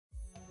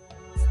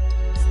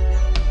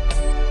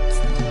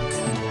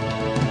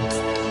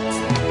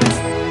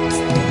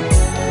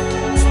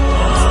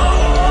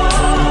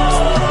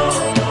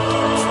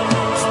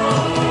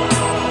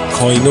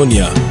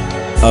Koinonia,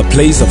 a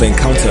place of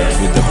encounter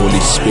with the Holy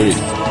Spirit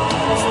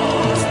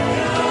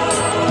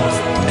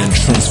and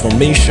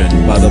transformation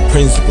by the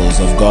principles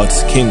of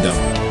God's kingdom.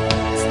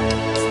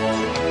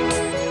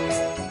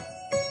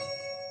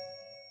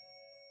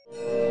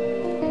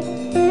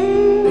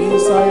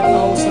 Inside,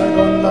 outside,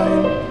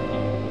 online,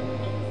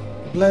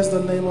 bless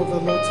the name of the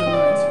Lord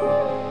tonight.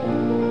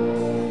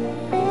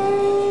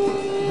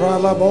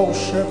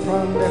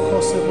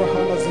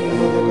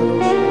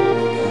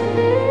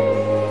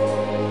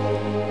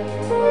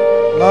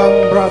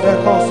 Lambra de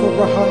Kosu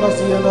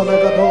Brahanaziana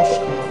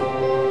Legadoshka.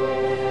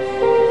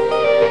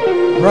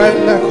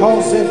 Brande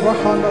Kosi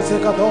Brahana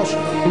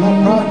Zekadoshka.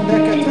 Labrande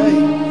Ketei.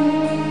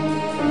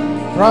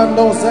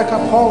 Brando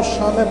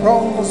Zekaposha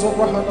Lebrongo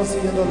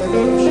Zobrahanaziana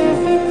Legadoshka.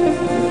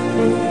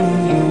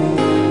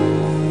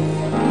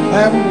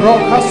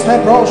 Embroka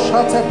Sebrosha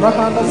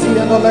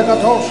Tebrahanaziana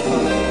Legadoshka.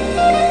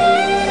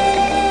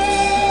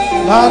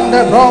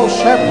 Lande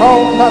Broshe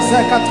Bronda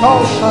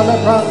Zekatosha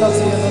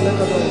Lebrandaziana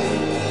Legadoshka.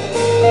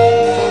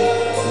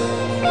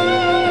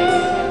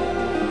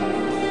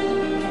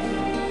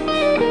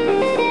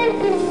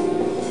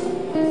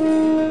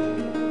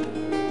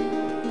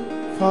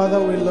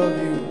 Father, we love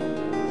you.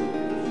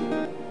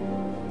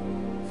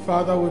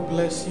 Father, we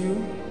bless you.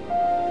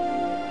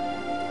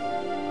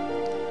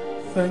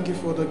 Thank you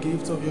for the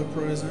gift of your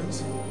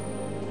presence.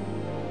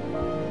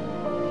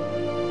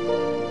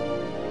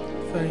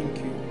 Thank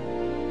you.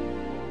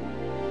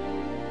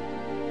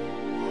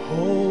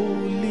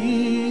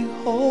 Holy,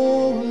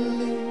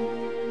 holy,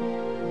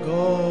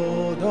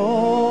 God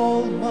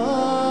Almighty.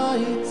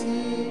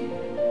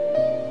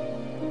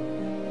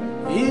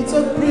 It's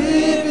a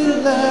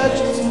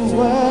privilege to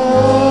worship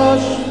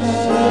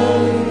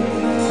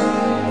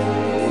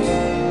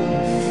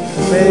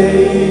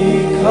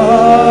Maker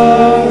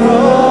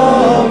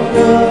of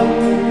the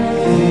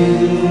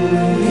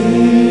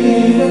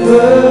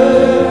universe.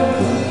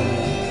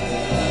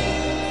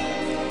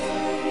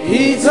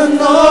 It's an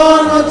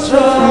honor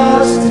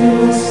just to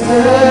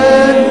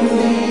stand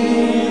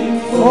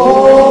before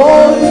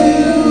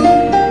you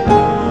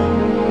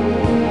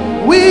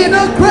with a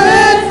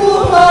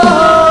grateful heart.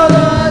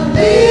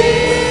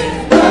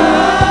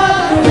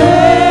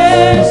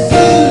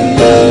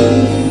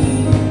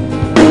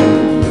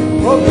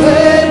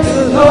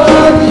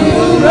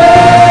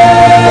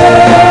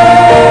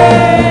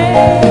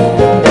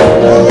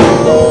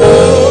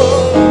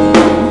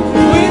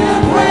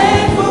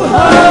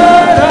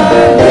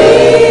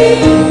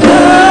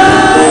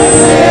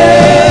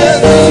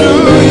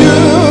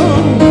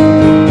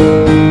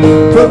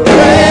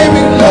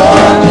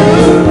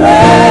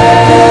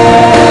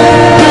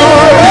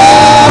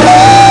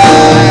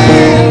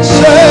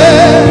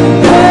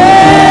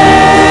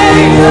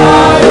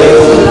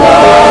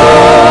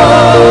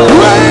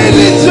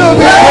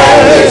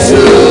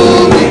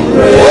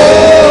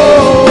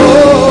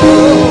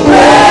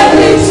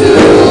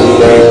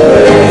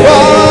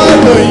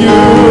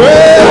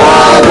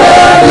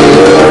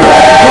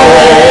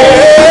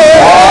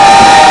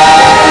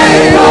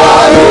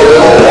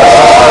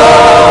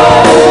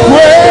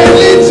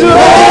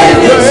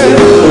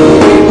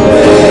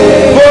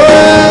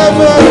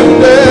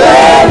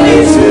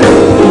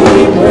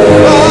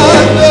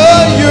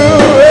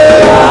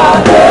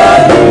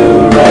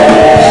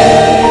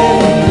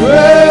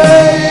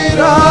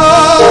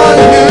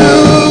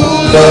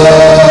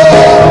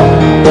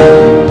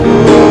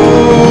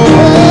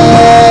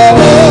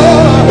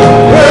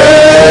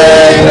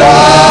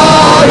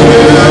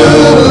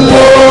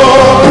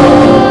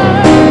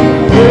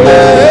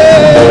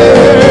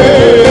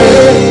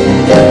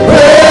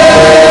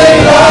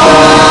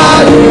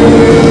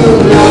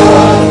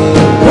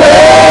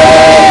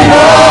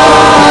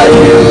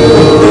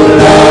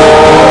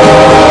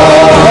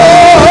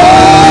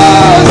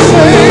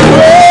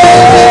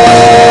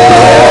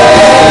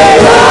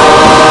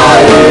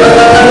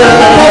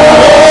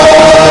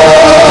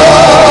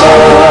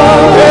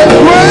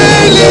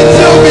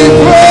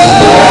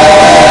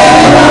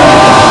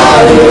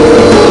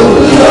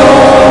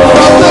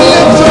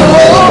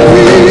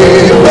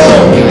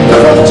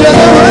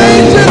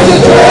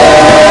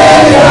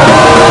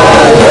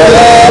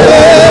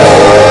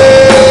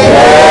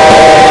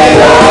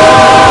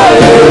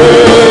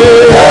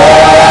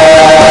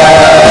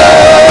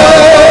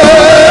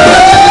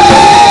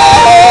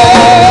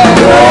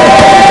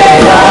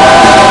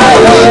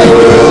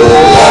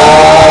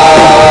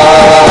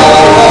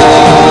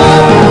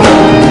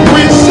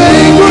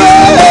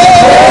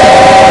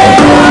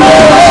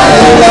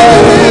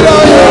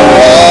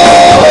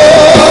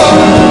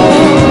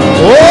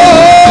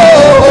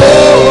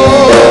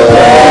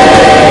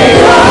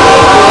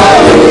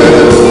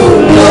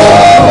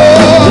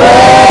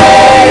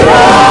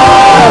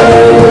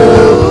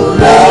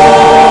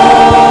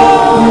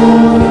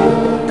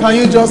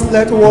 Just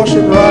let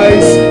worship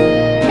rise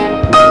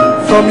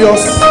from your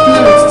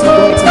spirit to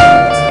God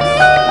tonight.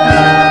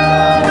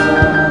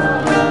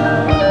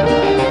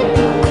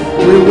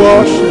 We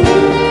worship.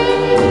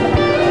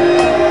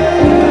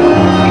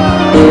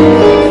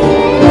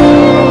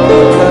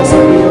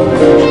 Blessed be your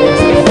name.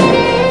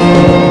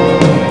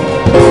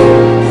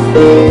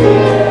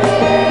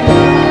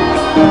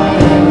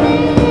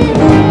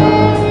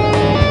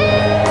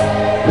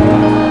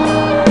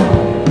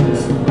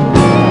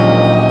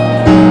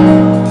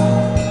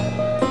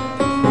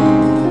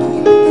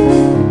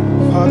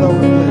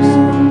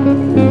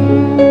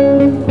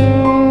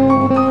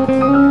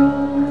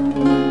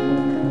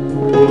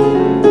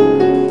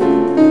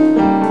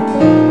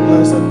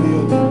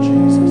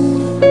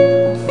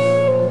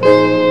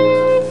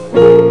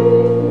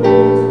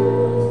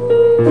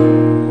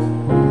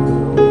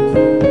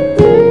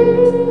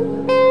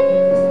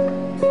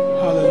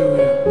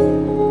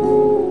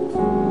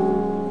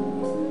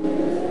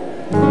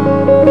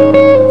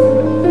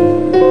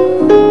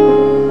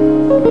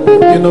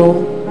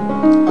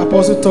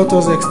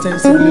 us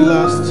extensively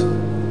last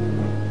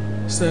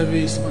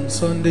service on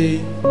Sunday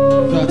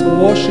that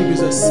worship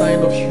is a sign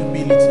of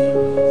humility.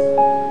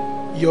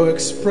 Your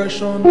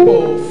expression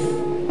of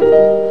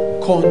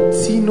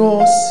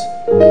continuous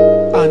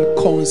and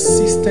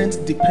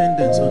consistent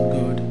dependence on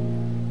God.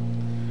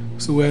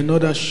 So we're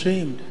not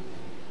ashamed,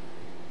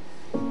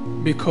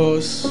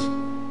 because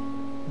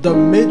the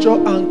major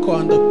anchor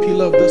and the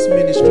pillar of this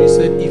ministry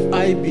said, if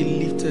I be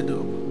lifted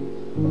up,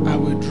 I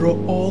will draw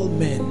all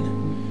men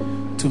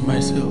to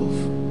myself.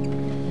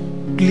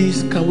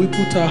 Please, can we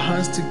put our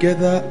hands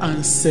together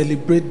and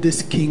celebrate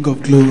this King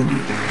of Glory?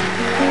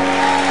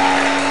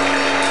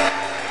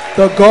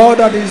 The God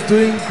that is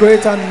doing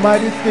great and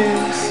mighty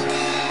things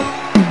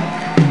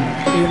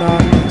in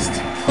our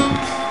midst.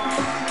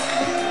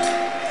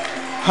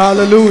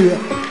 Hallelujah.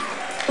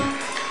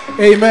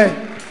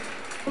 Amen.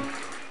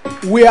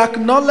 We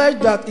acknowledge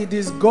that it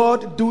is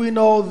God doing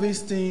all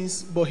these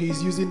things, but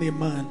He's using a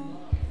man.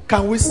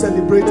 Can we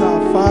celebrate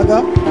our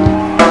Father?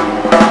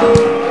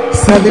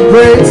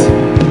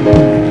 Celebrate.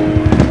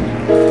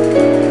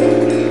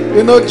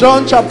 You know,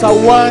 John chapter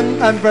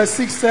 1 and verse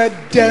 6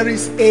 said, there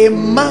is a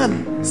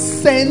man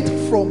sent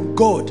from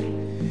God.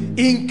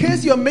 In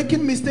case you're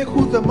making mistake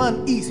who the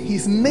man is,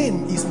 his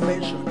name is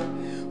mentioned.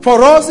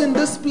 For us in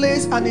this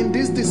place and in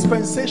this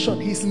dispensation,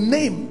 his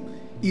name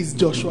is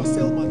Joshua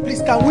Selman.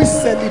 Please, can we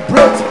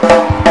celebrate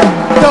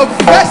the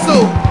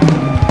vessel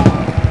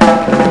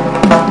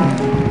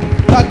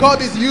that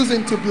God is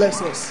using to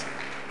bless us?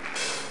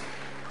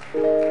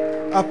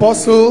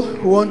 Apostle,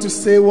 we want to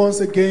say once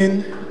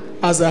again,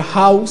 as a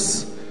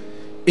house,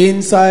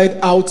 inside,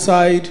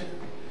 outside,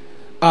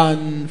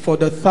 and for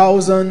the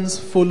thousands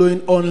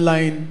following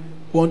online,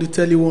 we want to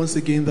tell you once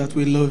again that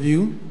we love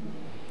you.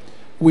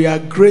 We are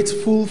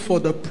grateful for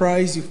the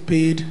price you've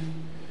paid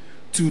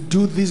to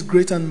do these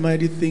great and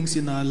mighty things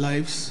in our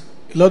lives.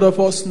 A lot of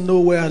us know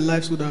where our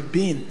lives would have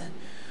been,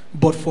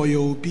 but for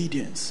your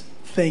obedience,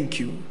 thank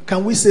you.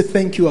 Can we say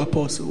thank you,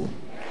 Apostle?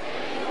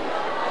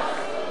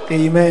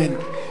 Amen.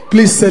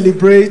 Please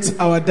celebrate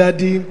our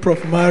daddy,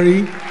 Prof.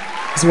 Mary.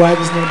 His wife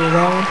is not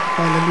around.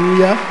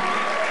 Hallelujah.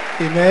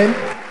 Amen.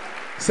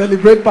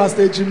 Celebrate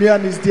Pastor Jimmy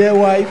and his dear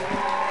wife.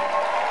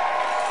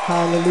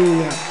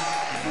 Hallelujah.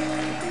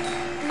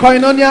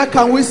 Koinonia,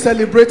 can we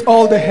celebrate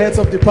all the heads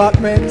of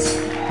departments,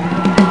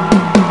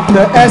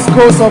 the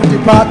escorts of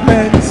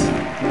departments,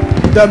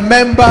 the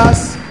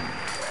members,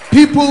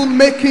 people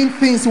making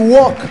things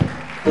work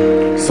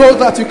so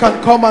that you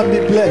can come and be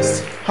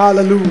blessed.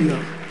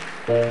 Hallelujah.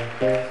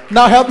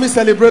 Now help me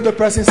celebrate the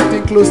person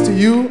sitting close to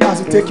you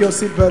as you take your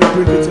seat very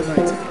briefly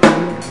tonight.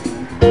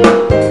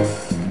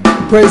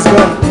 Praise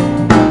God.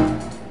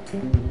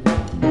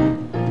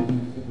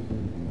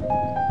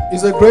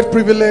 It's a great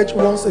privilege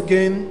once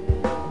again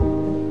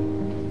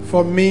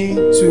for me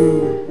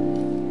to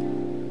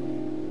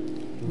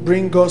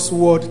bring God's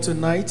word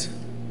tonight.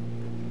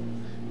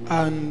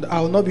 And I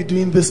will not be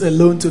doing this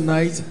alone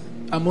tonight.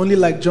 I'm only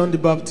like John the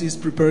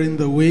Baptist preparing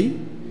the way.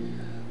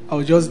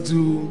 I'll just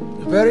do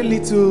a very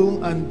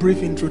little and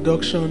brief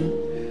introduction,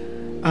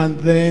 and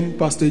then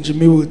Pastor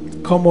Jimmy will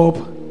come up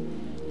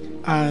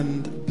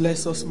and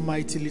bless us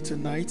mightily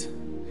tonight.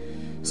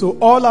 So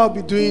all I'll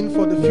be doing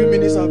for the few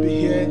minutes I'll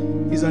be here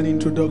is an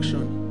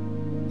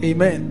introduction.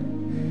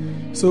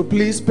 Amen. So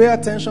please pay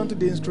attention to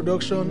the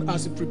introduction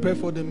as you prepare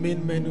for the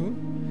main menu.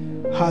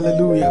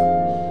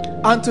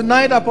 Hallelujah. And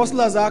tonight Apostle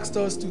has asked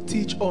us to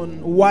teach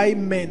on why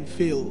men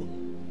fail.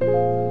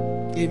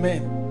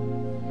 Amen.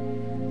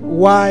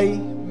 Why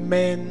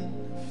men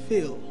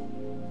fail.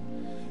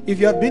 If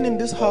you have been in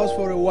this house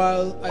for a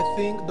while, I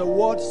think the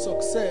word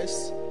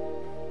success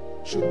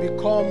should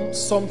become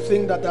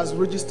something that has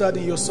registered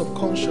in your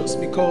subconscious,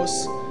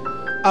 because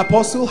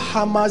Apostle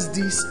hammers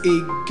this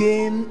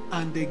again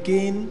and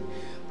again,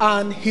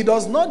 and he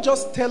does not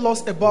just tell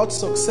us about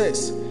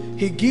success,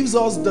 he gives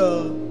us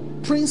the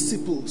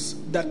principles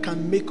that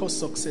can make us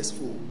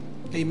successful.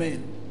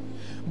 Amen.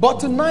 But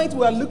tonight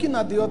we are looking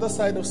at the other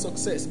side of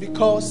success,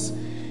 because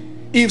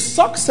if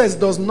success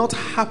does not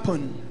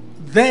happen,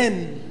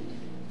 then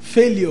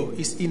failure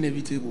is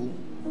inevitable.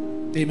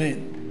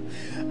 Amen.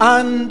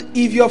 And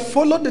if you have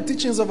followed the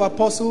teachings of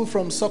Apostle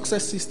from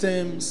Success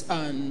Systems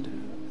and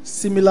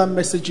similar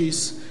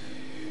messages,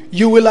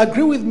 you will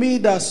agree with me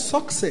that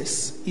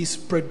success is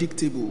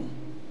predictable.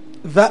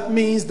 That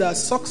means that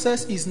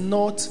success is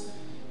not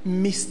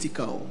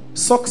mystical.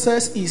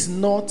 Success is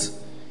not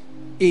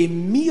a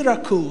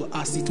miracle,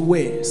 as it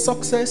were.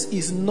 Success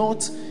is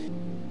not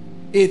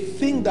a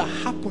thing that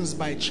happens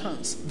by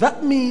chance.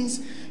 That means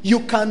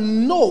you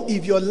can know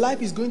if your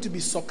life is going to be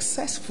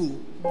successful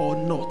or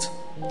not,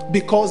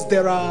 because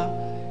there are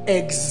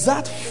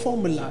exact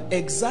formula,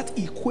 exact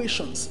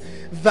equations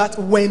that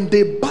when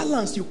they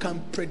balance, you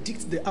can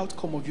predict the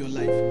outcome of your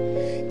life.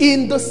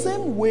 In the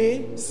same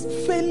way,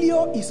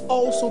 failure is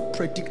also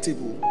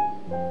predictable.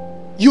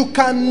 You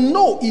can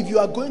know if you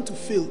are going to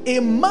fail.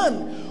 A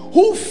man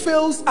who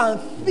fails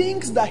and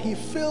thinks that he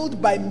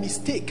failed by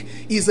mistake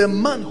is a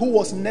man who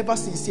was never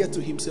sincere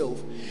to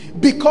himself.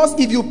 Because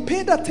if you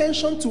paid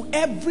attention to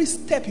every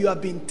step you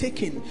have been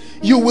taking,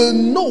 you will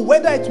know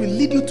whether it will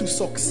lead you to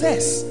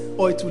success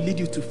or it will lead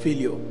you to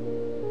failure.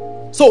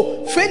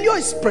 So failure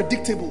is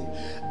predictable.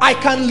 I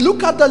can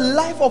look at the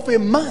life of a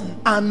man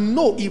and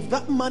know if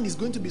that man is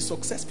going to be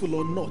successful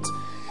or not.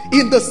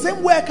 In the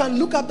same way, I can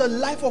look at the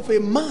life of a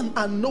man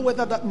and know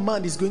whether that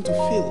man is going to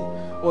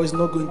fail or is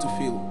not going to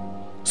fail.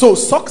 So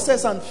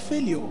success and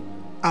failure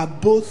are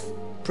both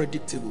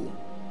predictable.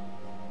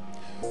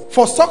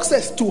 For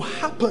success to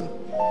happen,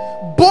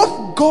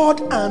 both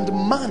God and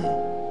man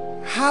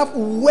have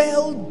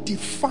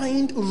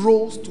well-defined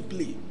roles to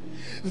play.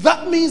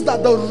 That means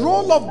that the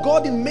role of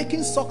God in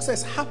making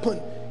success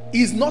happen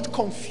is not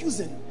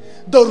confusing.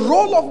 The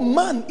role of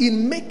man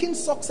in making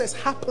success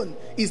happen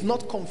is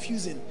not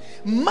confusing.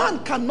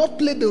 Man cannot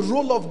play the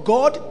role of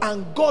God,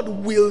 and God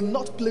will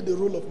not play the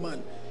role of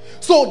man.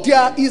 So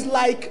there is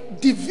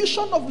like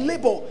division of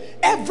labor.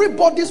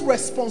 Everybody's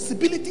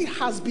responsibility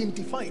has been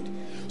defined.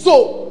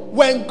 So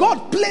when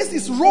God plays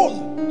his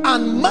role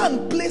and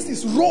man plays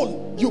his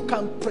role, you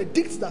can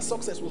predict that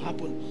success will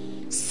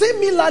happen.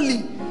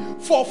 Similarly,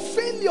 for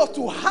failure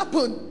to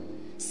happen,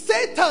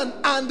 Satan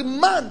and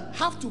man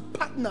have to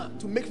partner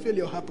to make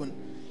failure happen.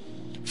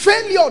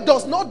 Failure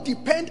does not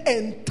depend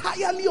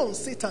entirely on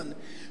Satan.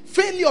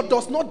 Failure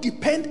does not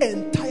depend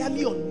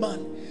entirely on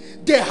man.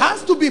 There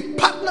has to be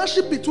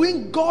partnership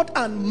between God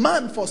and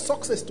man for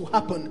success to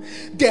happen.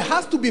 There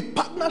has to be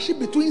partnership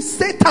between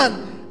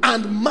Satan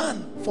and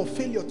man for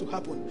failure to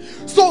happen.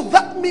 So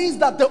that means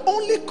that the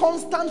only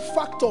constant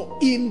factor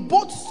in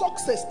both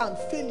success and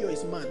failure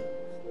is man.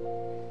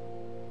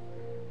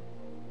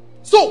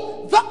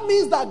 So that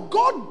means that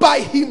God by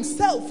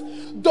himself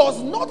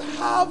does not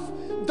have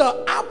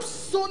the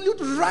absolute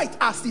right,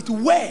 as it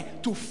were,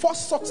 to force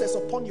success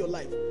upon your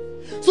life.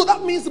 So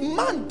that means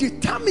man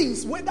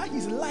determines whether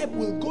his life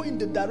will go in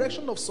the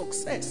direction of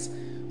success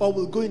or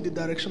will go in the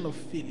direction of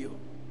failure.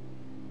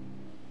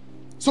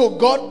 So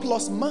God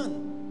plus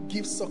man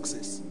gives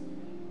success.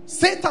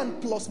 Satan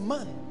plus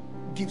man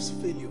gives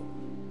failure.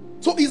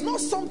 So it's not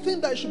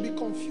something that you should be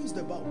confused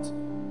about.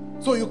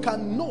 So you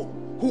can know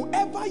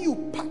whoever you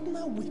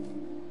partner with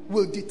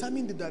will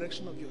determine the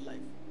direction of your life.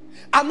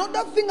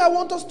 Another thing I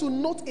want us to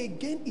note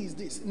again is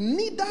this: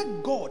 neither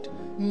God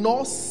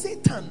nor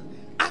Satan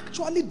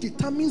actually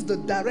determines the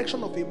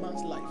direction of a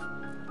man's life.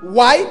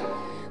 Why?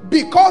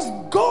 Because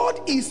God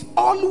is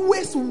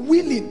always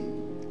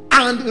willing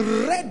and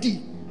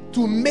ready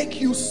to make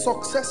you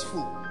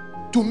successful,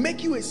 to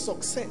make you a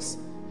success,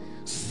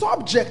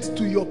 subject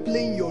to your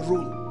playing your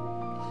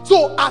role.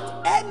 So at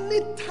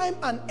any time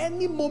and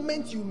any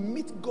moment you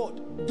meet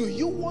God, do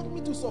you want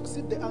me to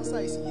succeed? The answer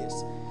is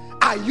yes.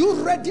 Are you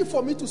ready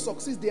for me to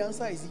succeed? The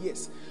answer is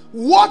yes.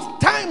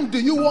 What time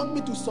do you want me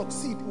to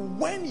succeed?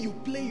 When you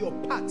play your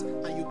part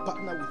and you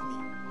partner with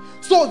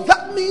me. So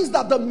that means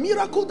that the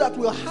miracle that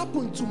will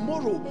happen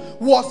tomorrow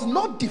was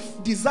not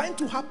designed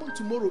to happen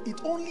tomorrow. It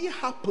only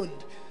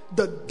happened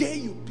the day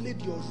you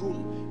played your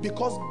role,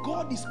 because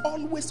God is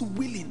always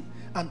willing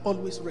and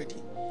always ready.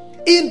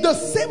 In the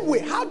same way,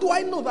 how do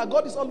I know that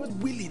God is always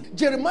willing?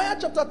 Jeremiah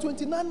chapter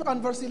 29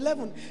 and verse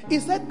 11, he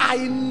said, I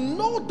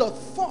know the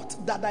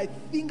thought that I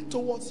think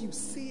towards you,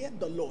 saith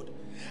the Lord.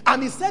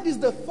 And he said, it's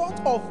the thought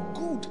of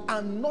good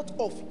and not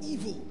of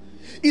evil.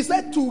 He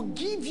said, to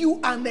give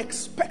you an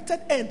expected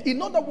end.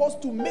 In other words,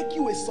 to make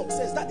you a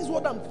success. That is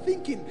what I'm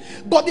thinking.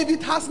 But if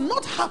it has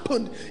not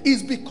happened,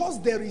 it's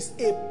because there is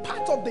a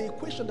part of the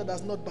equation that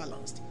has not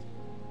balanced.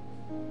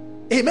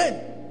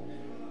 Amen.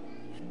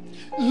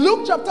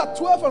 Luke chapter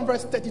 12 and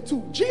verse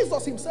 32,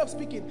 Jesus himself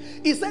speaking,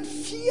 he said,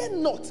 fear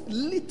not,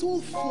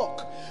 little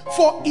flock,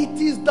 for it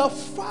is the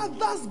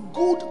Father's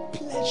good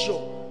pleasure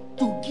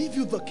to give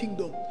you the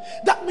kingdom.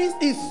 That means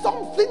it's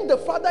something the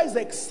Father is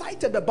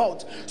excited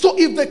about. So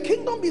if the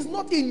kingdom is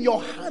not in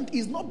your hand,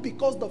 it's not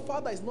because the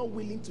Father is not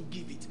willing to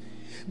give it.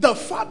 The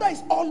Father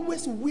is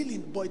always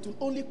willing, but it will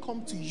only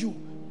come to you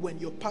when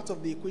your part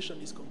of the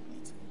equation is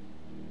complete.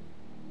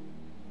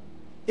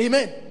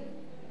 Amen.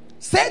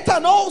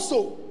 Satan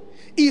also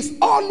is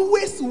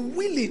always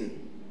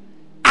willing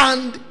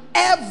and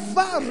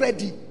ever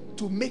ready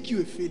to make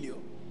you a failure.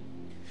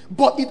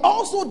 But it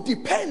also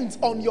depends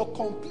on your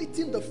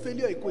completing the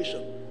failure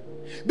equation.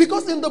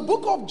 Because in the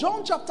book of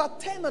John chapter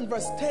 10 and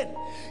verse 10,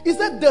 it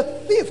said, the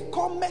thief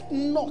cometh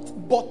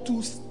not but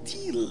to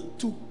steal,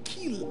 to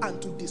kill,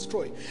 and to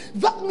destroy.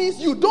 That means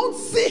you don't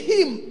see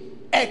him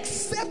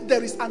except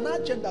there is an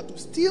agenda to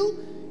steal,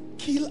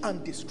 kill,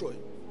 and destroy.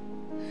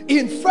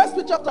 In 1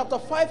 Peter chapter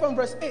 5 and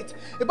verse 8,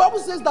 the Bible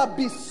says that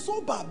be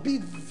sober, be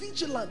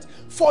vigilant,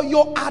 for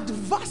your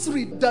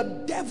adversary,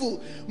 the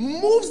devil,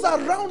 moves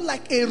around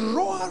like a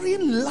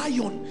roaring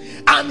lion,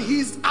 and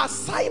his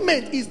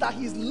assignment is that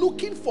he's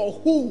looking for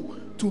who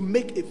to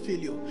make a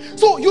failure.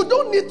 So you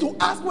don't need to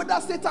ask whether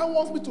Satan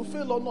wants me to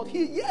fail or not.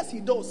 Yes, he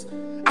does,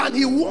 and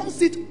he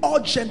wants it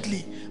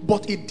urgently,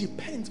 but it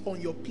depends on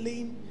your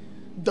playing,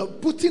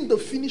 putting the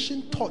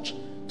finishing touch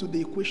to the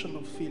equation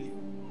of failure.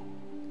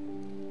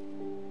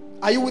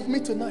 Are you with me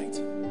tonight?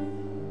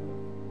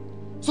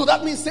 So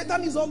that means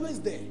Satan is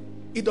always there.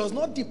 It does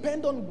not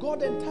depend on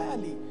God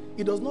entirely.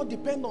 It does not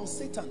depend on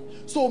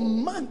Satan. So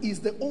man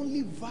is the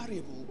only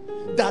variable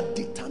that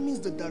determines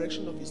the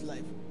direction of his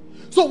life.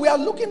 So we are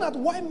looking at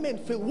why men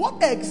fail.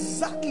 What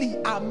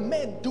exactly are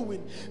men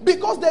doing?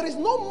 Because there is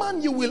no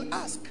man you will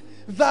ask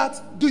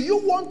that, do you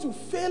want to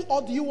fail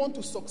or do you want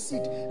to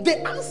succeed?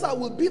 The answer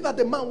will be that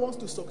the man wants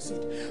to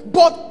succeed.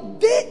 But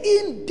day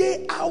in,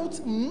 day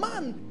out,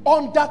 man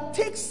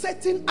undertakes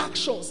certain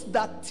actions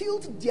that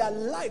tilt their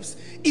lives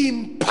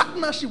in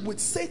partnership with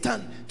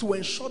Satan to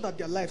ensure that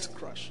their lives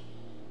crash.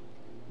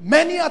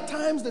 Many a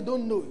times they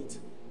don't know it.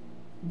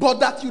 But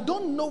that you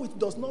don't know it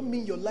does not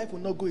mean your life will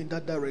not go in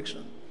that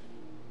direction.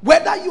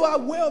 Whether you are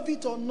aware of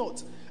it or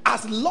not,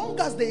 as long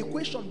as the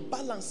equation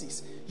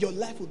balances, your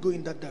life will go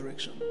in that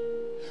direction.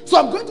 So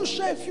I'm going to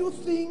share a few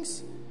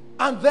things,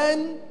 and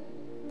then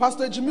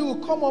Pastor Jimmy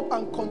will come up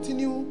and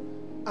continue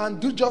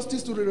and do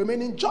justice to the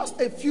remaining. Just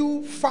a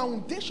few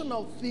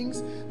foundational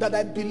things that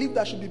I believe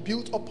that should be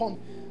built upon.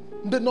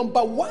 The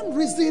number one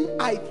reason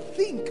I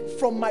think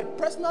from my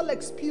personal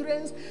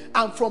experience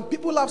and from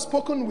people I've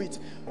spoken with,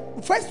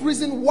 first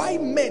reason why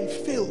men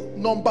fail,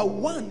 number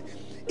one,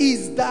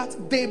 is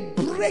that they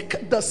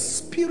break the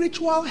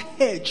spiritual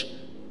hedge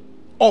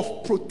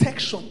of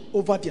protection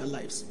over their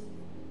lives.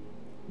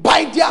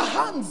 By their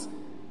hands,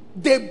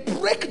 they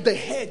break the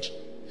hedge.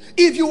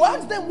 If you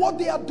ask them what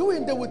they are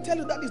doing, they will tell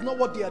you that is not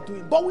what they are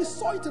doing. But we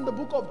saw it in the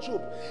book of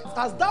Job.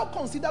 Hast thou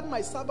considered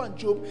my servant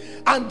Job?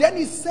 And then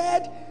he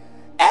said,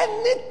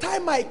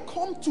 anytime I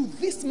come to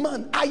this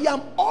man, I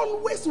am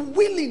always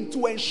willing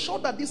to ensure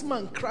that this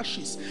man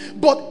crashes.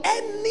 But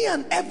any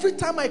and every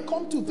time I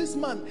come to this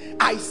man,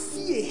 I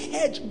see a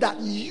hedge that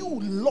you,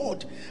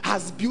 Lord,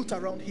 has built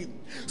around him.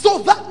 So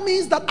that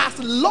means that as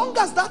long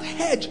as that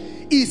hedge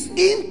is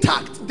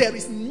intact, there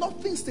is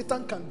nothing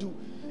Satan can do.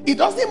 It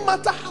doesn't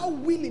matter how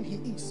willing he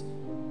is.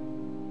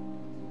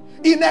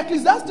 In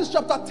Ecclesiastes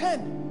chapter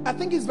 10, I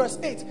think it's verse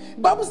 8,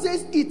 the Bible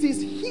says, it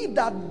is he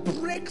that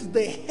breaks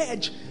the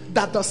hedge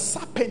that the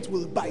serpent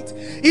will bite.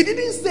 It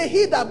didn't say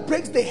he that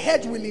breaks the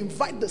hedge will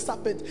invite the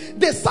serpent.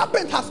 The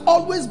serpent has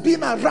always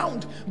been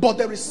around, but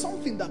there is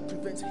something that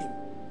prevents him.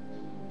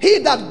 He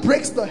that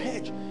breaks the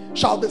hedge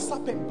shall the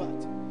serpent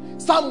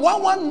bite. Psalm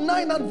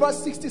 119 and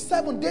verse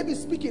 67, David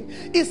speaking,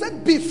 he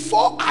said,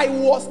 before I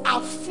was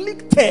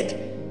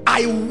afflicted,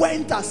 I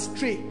went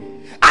astray.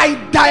 I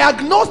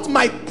diagnosed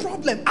my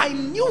problem. I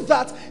knew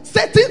that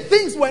certain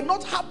things were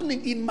not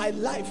happening in my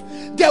life.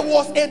 There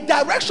was a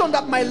direction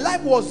that my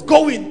life was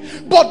going.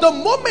 But the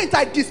moment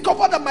I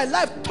discovered that my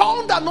life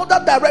turned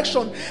another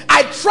direction,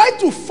 I tried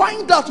to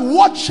find out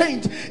what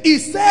changed. He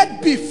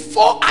said,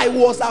 before I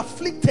was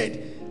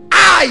afflicted,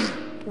 I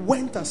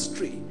went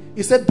astray.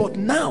 He said, but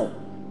now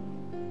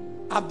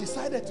I've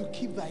decided to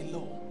keep thy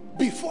law.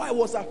 Before I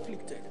was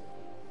afflicted.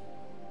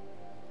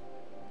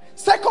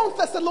 2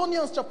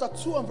 Thessalonians chapter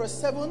 2 and verse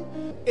 7,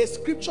 a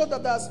scripture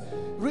that has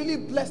really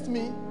blessed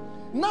me.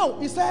 Now,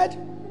 he said,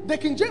 the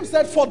King James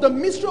said, for the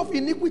mystery of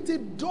iniquity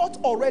doth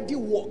already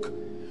work.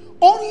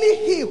 Only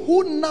he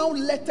who now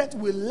letteth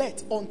will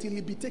let until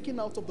he be taken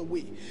out of the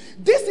way.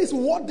 This is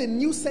what the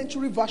New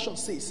Century Version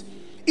says.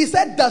 He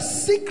said, the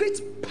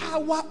secret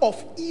power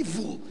of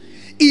evil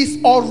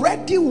is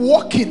already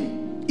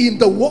working in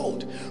the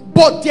world.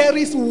 But there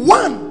is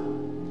one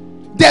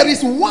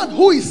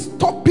who is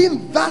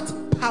stopping that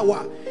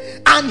power,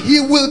 and he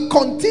will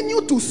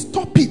continue to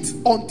stop it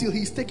until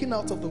he's taken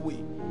out of the way.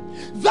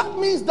 That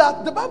means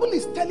that the Bible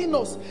is telling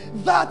us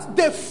that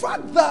the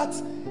fact that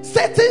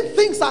certain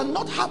things are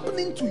not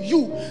happening to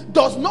you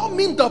does not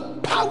mean the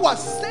power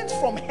sent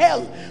from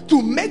hell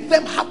to make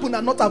them happen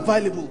are not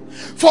available.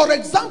 For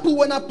example,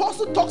 when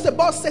Apostle talks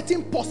about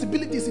certain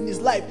possibilities in his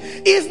life,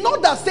 it's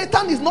not that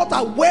Satan is not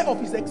aware of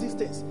his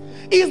existence.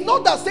 It's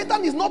not that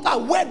Satan is not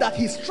aware that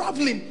he's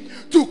traveling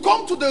to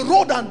come to the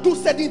road and do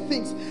certain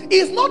things.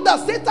 It's not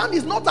that Satan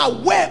is not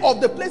aware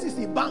of the places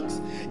he banks.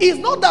 It's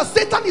not that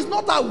Satan is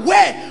not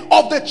aware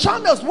of the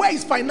channels where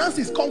his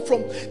finances come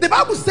from. The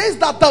Bible says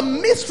that the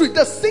mystery,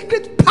 the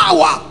secret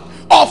power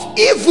of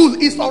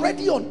evil is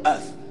already on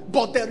earth,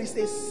 but there is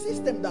a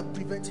system that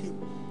prevents him.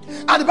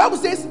 And the Bible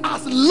says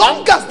as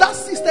long as that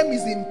system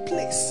is in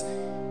place,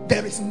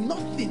 there is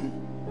nothing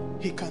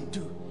he can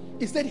do.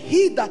 He said,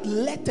 he that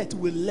letteth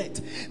will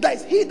let. That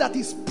is, he that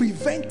is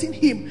preventing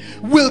him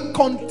will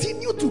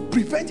continue to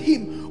prevent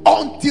him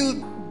until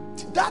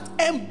that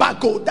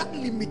embargo, that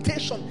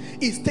limitation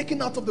is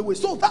taken out of the way.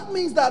 So that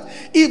means that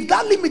if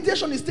that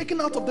limitation is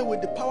taken out of the way,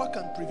 the power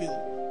can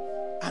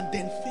prevail. And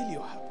then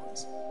failure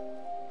happens.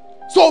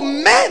 So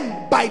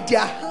men, by their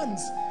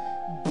hands,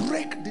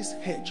 break this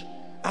hedge.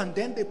 And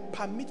then they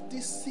permit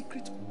this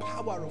secret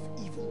power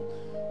of evil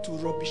to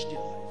rubbish their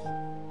life.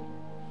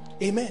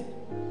 Amen.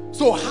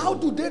 So how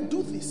do they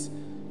do this?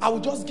 I will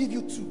just give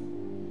you two.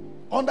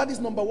 Under this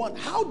number one,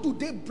 how do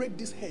they break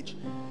this hedge?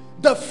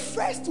 The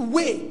first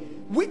way,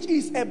 which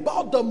is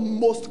about the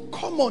most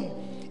common,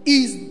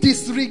 is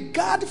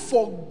disregard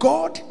for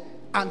God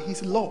and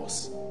his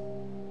laws.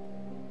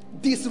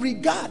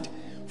 Disregard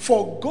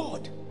for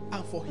God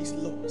and for his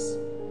laws.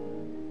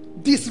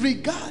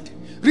 Disregard.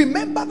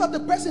 Remember that the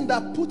person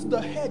that put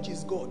the hedge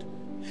is God.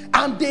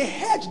 And the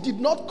hedge did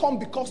not come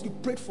because you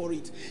prayed for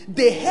it.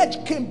 The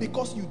hedge came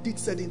because you did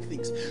certain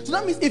things. So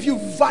that means if you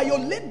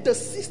violate the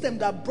system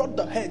that brought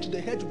the hedge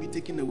will be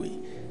taken away.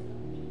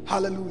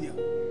 Hallelujah.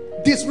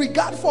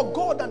 Disregard for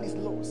God and his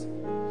laws.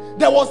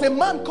 There was a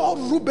man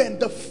called Reuben,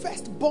 the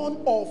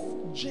firstborn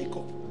of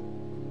Jacob.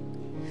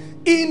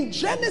 In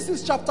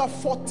Genesis chapter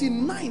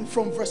 49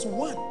 from verse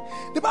 1,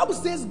 the Bible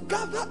says,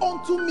 "Gather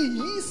unto me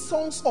ye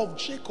sons of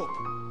Jacob,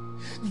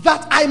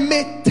 that I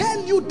may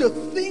tell you the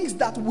things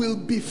that will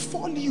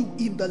befall you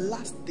in the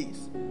last days."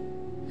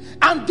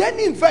 And then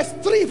in verse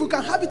 3, if we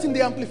can have it in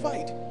the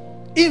Amplified,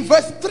 in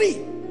verse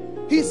 3,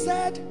 he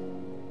said,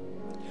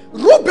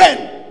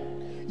 "Reuben,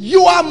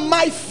 you are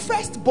my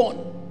firstborn,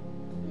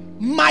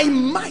 my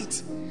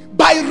might.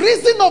 By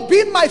reason of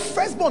being my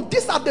firstborn,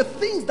 these are the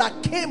things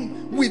that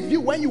came with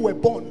you when you were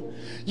born.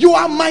 You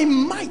are my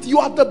might. You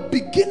are the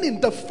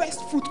beginning, the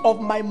first fruit of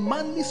my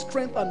manly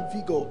strength and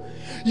vigor.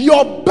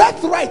 Your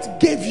birthright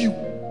gave you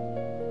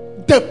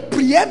the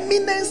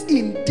preeminence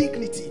in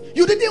dignity.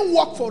 You didn't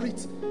work for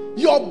it.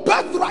 Your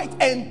birthright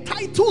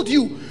entitled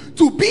you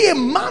to be a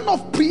man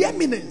of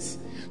preeminence,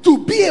 to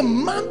be a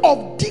man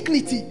of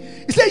dignity."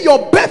 He said your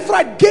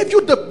birthright gave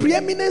you the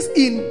preeminence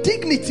in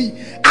dignity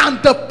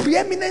and the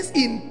preeminence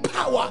in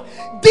power.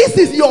 This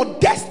is your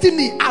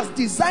destiny as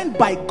designed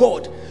by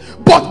God.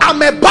 But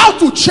I'm about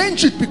to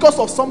change it because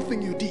of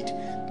something you did.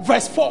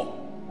 Verse 4.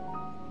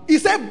 He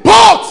said,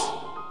 "But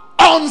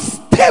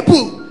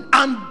unstable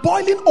and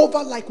boiling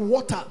over like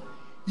water,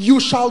 you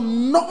shall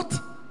not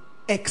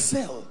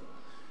excel.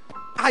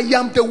 I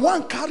am the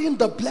one carrying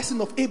the blessing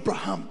of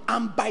Abraham,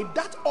 and by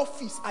that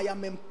office I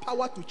am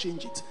empowered to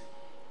change it.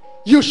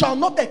 You shall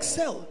not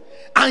excel,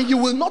 and you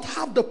will not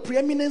have the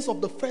preeminence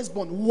of the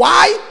firstborn."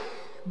 Why?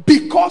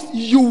 Because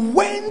you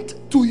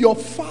went to your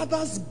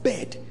father's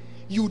bed.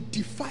 You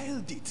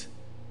defiled it.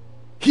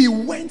 He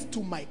went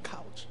to my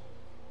couch.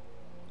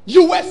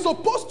 You were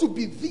supposed to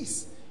be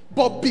this,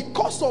 but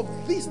because of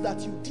this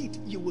that you did,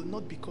 you will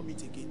not become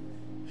it again.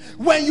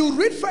 When you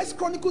read 1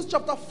 Chronicles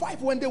chapter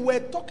 5, when they were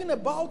talking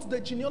about the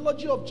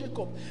genealogy of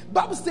Jacob,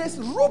 Bible says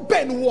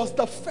Reuben was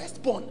the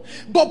firstborn,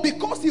 but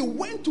because he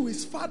went to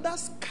his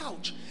father's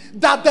couch,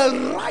 that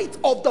the right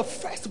of the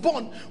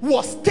firstborn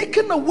was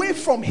taken away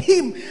from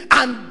him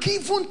and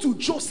given to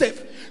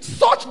Joseph,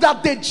 such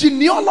that the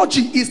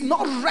genealogy is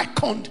not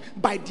reckoned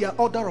by their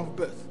order of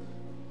birth.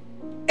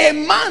 A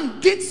man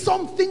did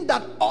something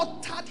that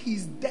altered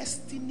his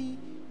destiny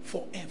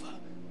forever.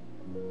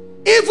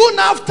 Even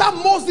after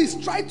Moses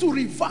tried to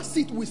reverse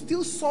it, we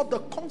still saw the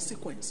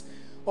consequence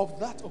of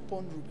that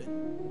upon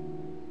Reuben.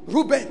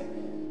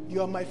 Reuben,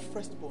 you are my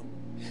firstborn.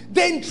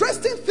 The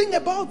interesting thing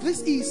about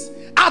this is,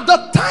 at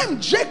the time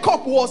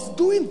Jacob was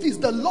doing this,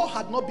 the law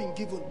had not been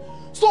given.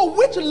 So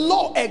which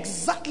law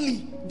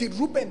exactly did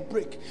Reuben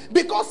break?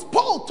 Because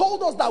Paul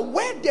told us that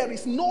where there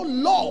is no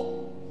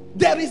law,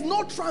 there is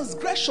no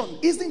transgression,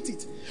 isn't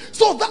it?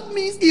 So that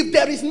means if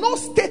there is no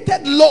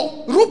stated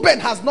law, Reuben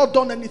has not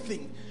done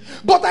anything.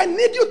 But I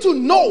need you to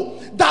know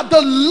that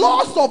the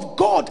laws of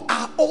God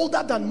are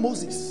older than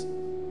Moses.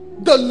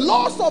 The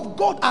laws of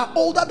God are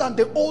older than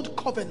the old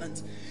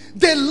covenant.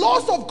 The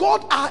laws of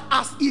God are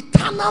as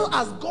eternal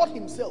as God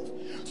himself.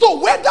 So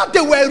whether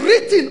they were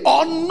written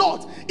or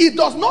not, it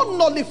does not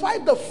nullify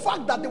the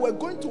fact that they were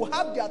going to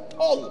have their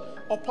toll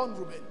upon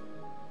Reuben.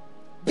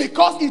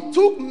 Because it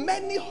took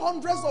many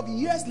hundreds of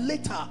years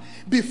later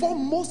before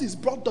Moses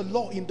brought the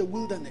law in the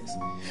wilderness.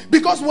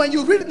 Because when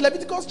you read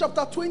Leviticus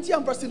chapter 20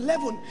 and verse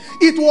 11,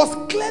 it was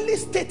clearly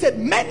stated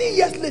many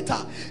years later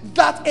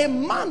that a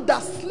man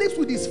that sleeps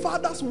with his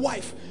father's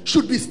wife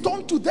should be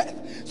stoned to death.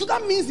 So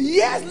that means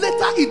years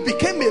later it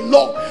became a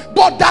law.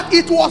 But that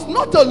it was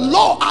not a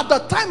law at the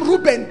time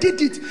Reuben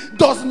did it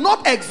does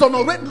not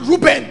exonerate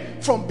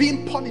Reuben from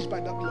being punished by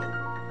that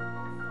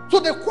law. So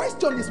the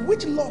question is,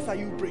 which laws are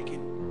you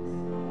breaking?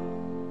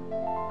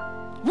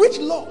 Which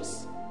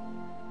laws?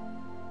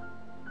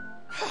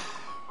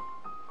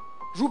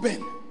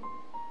 Reuben.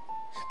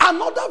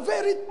 Another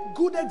very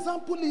good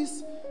example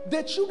is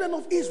the children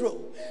of Israel.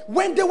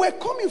 When they were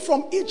coming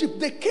from Egypt,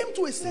 they came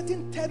to a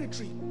certain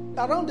territory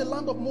around the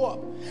land of Moab.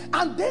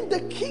 And then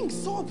the king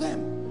saw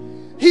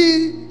them.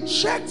 He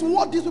checked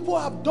what these people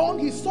have done.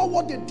 He saw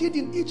what they did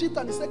in Egypt,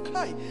 and he said,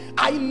 "Kai,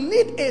 I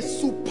need a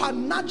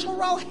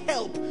supernatural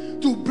help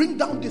to bring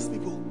down these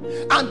people."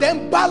 And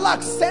then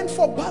Balak sent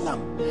for Balaam.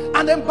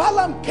 And then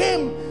Balaam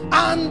came,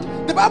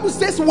 and the Bible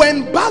says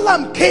when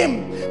Balaam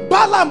came,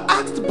 Balaam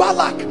asked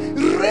Balak,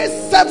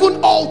 "Raise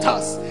 7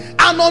 altars,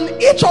 and on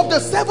each of the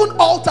 7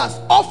 altars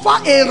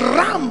offer a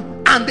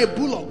ram and a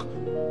bullock."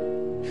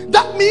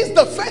 That means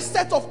the first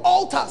set of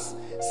altars,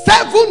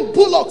 7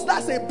 bullocks,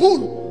 that's a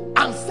bull,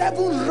 and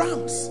 7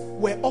 rams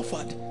were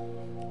offered.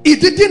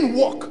 It didn't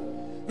work.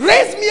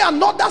 Raise me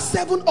another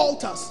 7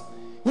 altars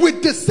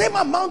with the same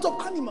amount of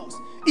animals.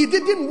 It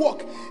didn't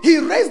work. He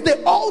raised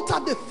the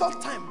altar the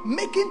third time,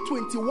 making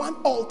 21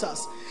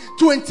 altars,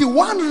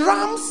 21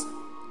 rams,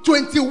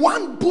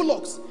 21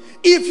 bullocks.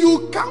 If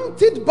you count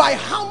it by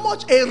how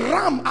much a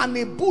ram and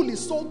a bull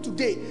is sold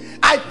today,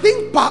 I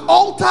think per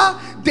altar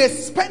they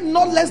spent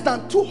not less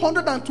than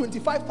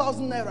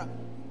 225,000 naira.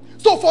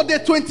 So for the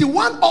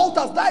 21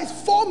 altars, that is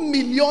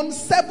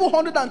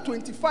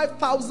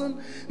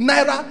 4,725,000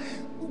 naira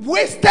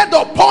wasted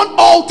upon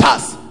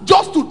altars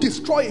just to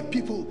destroy a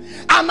people.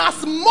 And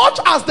as much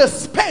as they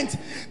spent,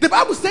 the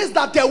Bible says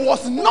that there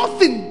was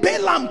nothing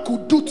Balaam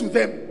could do to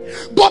them.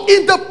 But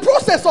in the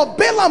process of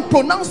Balaam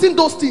pronouncing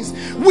those things,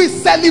 we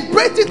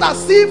celebrate it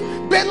as if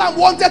Balaam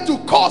wanted to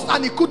curse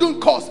and he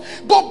couldn't curse.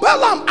 But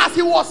Balaam, as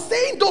he was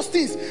saying those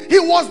things, he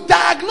was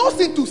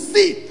diagnosing to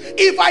see,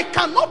 if I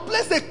cannot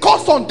place a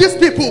curse on these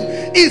people,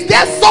 is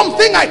there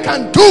something I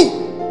can do?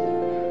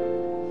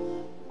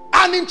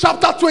 And in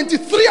chapter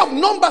 23 of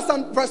Numbers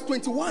and verse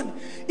 21,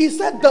 he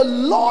said, the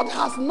Lord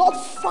has not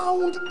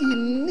found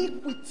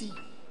iniquity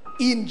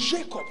in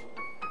Jacob,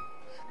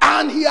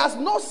 and he has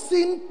not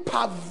seen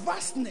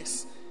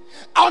perverseness.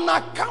 On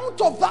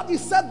account of that, he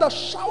said, the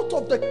shout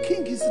of the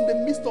king is in the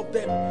midst of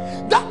them.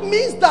 That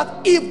means that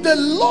if the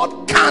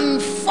Lord can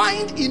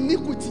find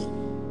iniquity,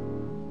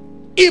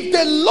 if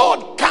the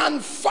Lord can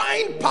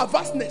find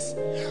perverseness.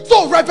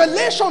 So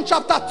Revelation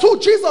chapter 2,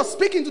 Jesus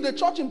speaking to the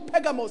church in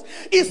Pergamos,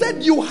 he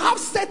said, you have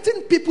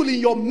certain people in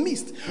your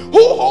midst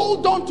who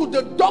hold on to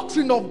the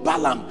doctrine of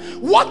Balaam.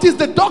 What is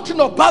the doctrine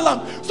of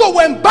Balaam? So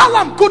when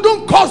Balaam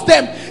couldn't curse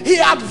them, he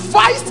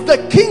advised the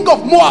king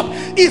of Moab.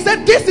 He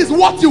said, this is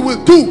what you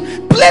will do.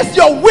 Place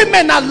your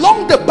women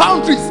along the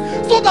boundaries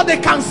so that they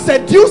can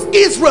seduce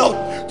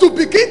Israel to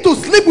begin to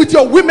sleep with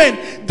your women,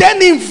 then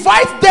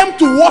invite them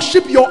to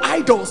worship your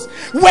idols.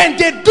 When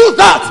they do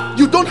that,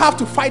 you don't have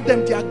to fight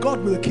them, their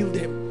God will kill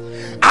them.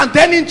 And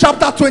then in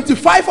chapter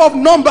 25 of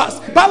Numbers,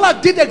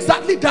 Balak did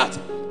exactly that.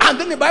 And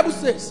then the Bible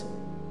says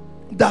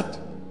that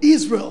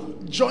Israel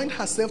joined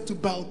herself to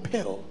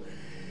Baal-peor,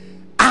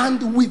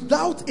 and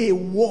without a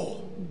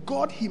war,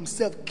 God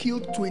himself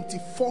killed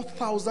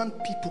 24,000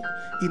 people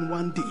in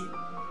one day.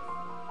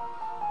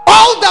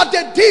 All that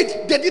they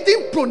did, they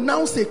didn't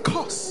pronounce a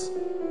curse.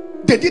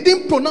 They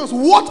didn't pronounce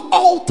what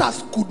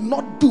altars could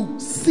not do.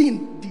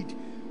 Sin did.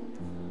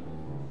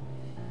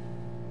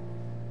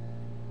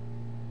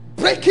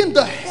 Breaking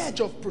the hedge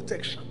of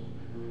protection.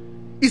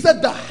 He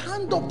said, the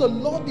hand of the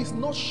Lord is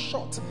not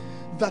short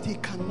that he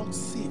cannot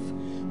save,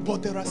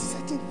 but there are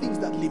certain things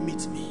that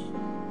limit me.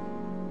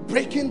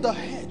 Breaking the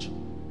hedge.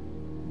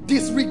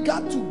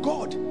 Disregard to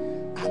God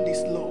and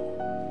his law.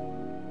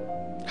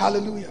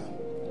 Hallelujah.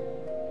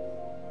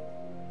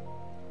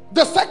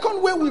 The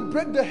second way we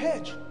break the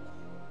hedge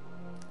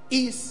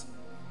is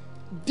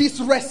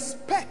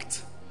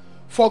disrespect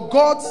for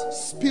God's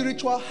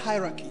spiritual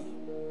hierarchy.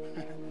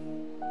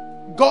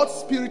 God's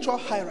spiritual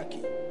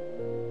hierarchy.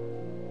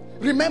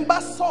 Remember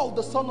Saul,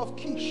 the son of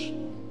Kish.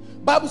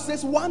 Bible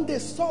says one day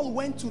Saul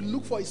went to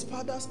look for his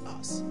father's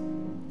house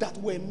that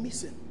were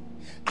missing.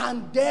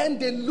 And then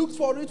they looked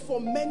for it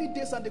for many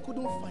days and they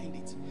couldn't find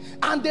it.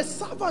 And the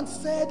servant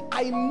said,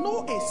 I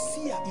know a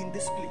seer in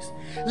this place.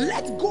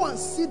 Let's go and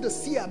see the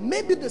seer.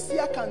 Maybe the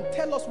seer can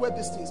tell us where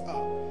these things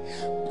are.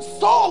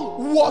 Saul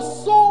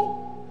was so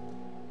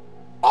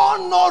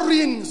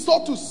honoring,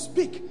 so to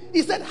speak.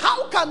 He said,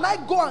 how can I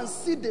go and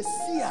see the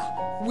seer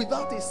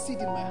without a seed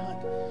in my hand?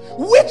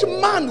 Which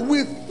man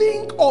will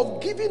think of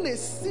giving a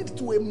seed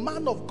to a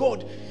man of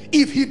God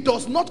if he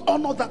does not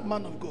honor that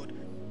man of God?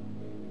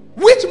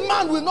 Which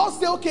man will not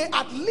say, okay,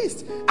 at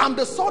least I'm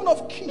the son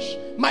of Kish.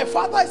 My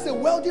father is a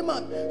wealthy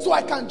man, so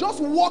I can just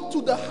walk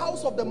to the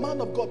house of the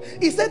man of God.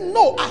 He said,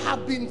 no, I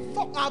have been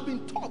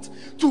taught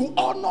to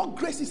honor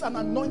graces and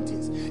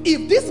anointings.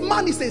 If this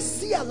man is a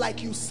seer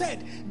like you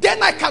said,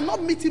 then I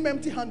cannot meet him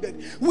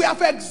empty-handed. We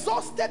have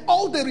exhausted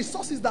all the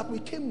resources that we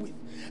came with.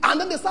 And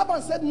then the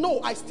servant said,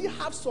 no, I still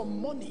have some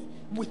money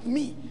with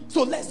me,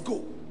 so let's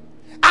go.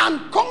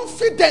 And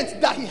confident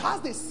that he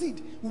has the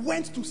seed,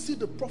 went to see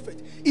the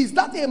prophet. Is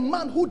that a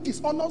man who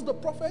dishonors the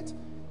prophet?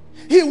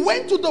 He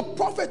went to the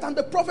prophet, and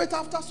the prophet,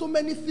 after so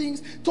many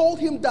things, told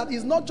him that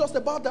it's not just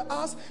about the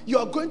ass, you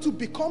are going to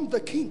become the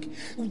king.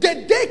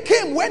 The day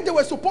came when they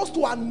were supposed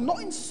to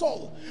anoint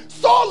Saul.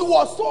 Saul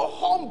was so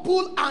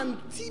humble and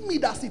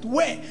timid, as it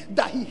were,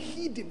 that he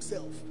hid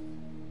himself.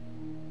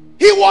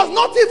 He was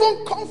not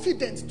even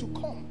confident to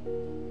come,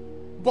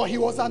 but he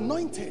was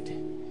anointed.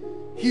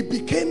 He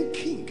became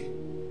king.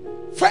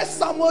 1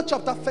 Samuel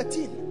chapter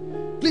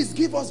 13. Please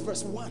give us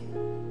verse 1.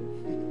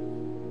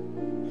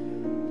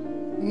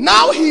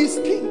 Now he is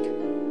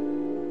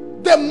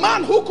king. The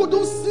man who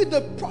couldn't see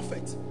the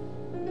prophet.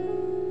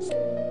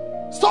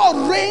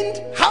 Saul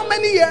reigned how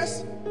many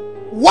years?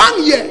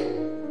 1 year.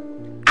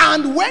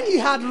 And when he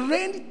had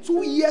reigned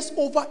 2 years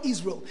over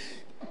Israel.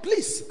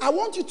 Please, I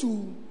want you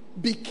to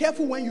be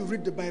careful when you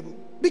read the Bible.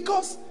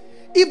 Because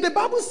if the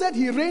Bible said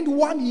he reigned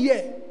 1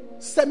 year,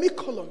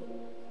 semicolon,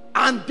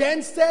 And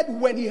then said,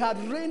 when he had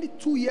reigned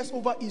 2 years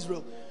over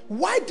Israel.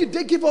 Why did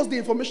they give us the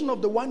information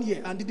of the 1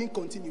 year and didn't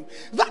continue?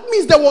 That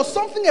means there was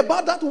something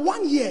about that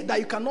 1 year that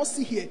you cannot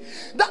see here.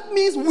 That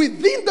means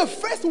within the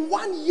first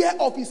 1 year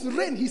of his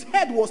reign, his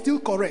head was still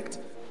correct.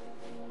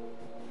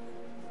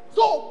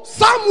 So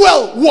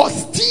Samuel was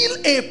still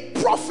a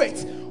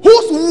prophet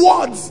whose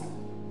words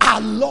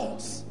are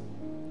laws.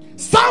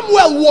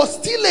 Samuel was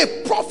still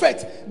a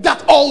prophet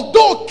that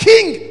although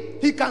king,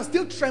 he can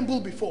still tremble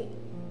before.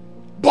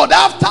 But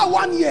after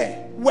 1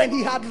 year, when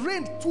he had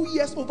reigned 2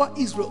 years over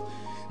Israel,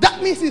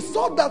 that means he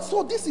saw that,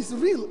 so this is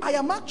real. I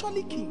am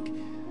actually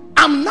king.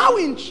 I'm now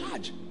in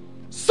charge.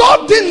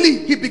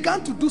 Suddenly, he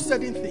began to do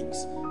certain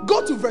things.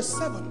 Go to verse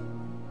 7.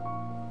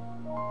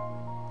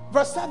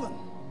 Verse 7.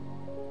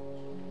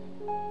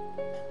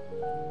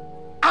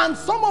 And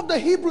some of the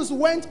Hebrews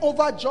went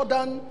over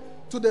Jordan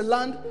to the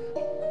land.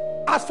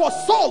 As for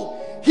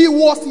Saul, he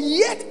was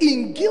yet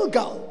in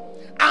Gilgal.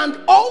 And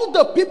all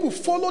the people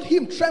followed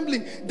him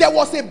trembling. There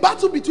was a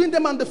battle between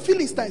them and the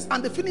Philistines.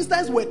 And the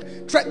Philistines were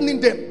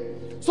threatening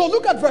them. So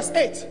look at verse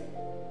 8.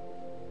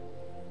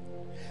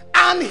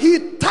 And he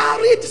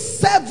tarried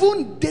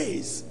 7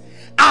 days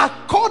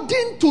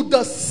according to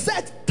the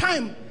set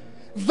time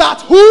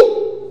that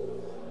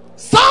who?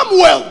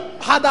 Samuel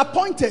had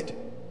appointed.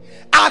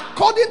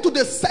 According to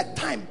the set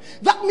time.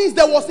 That means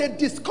there was a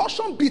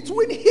discussion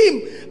between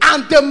him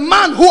and the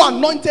man who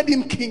anointed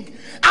him king.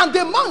 And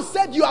the man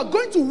said, you are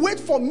going to wait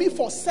for me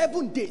for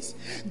 7 days.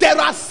 There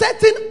are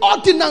certain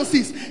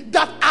ordinances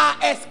that are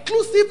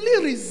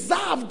exclusively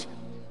reserved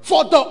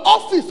for the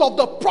office of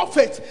the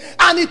prophet.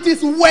 And it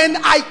is when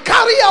I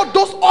carry out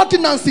those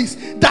ordinances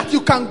that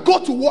you can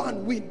go to war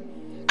and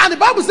win. And the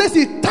Bible says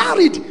he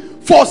tarried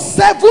for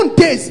 7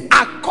 days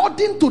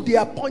according to the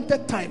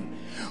appointed time.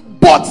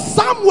 But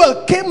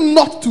Samuel came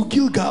not to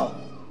Gilgal,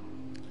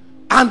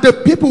 and the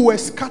people were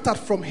scattered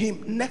from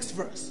him. Next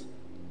verse.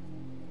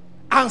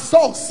 And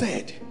Saul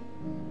said,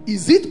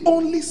 is it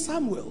only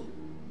Samuel?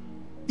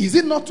 Is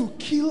it not to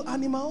kill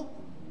animal?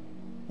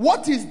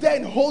 What is there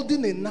in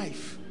holding a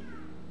knife,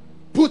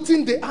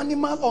 putting the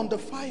animal on the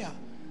fire,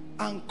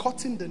 and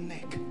cutting the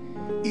neck?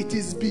 It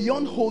is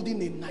beyond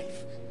holding a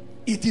knife.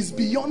 It is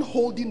beyond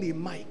holding a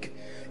mic.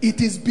 It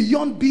is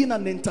beyond being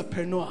an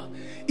entrepreneur.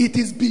 It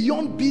is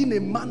beyond being a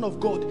man of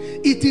God.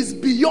 It is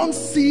beyond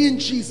seeing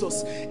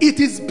Jesus. It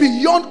is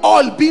beyond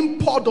oil being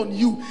poured on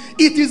you.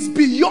 It is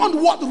beyond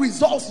what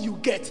results you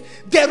get.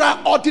 There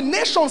are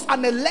ordinations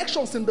and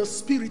elections in the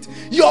spirit.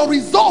 Your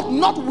result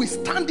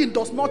notwithstanding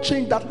does not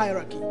change that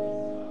hierarchy.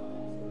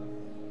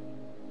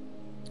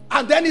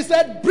 And then he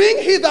said, bring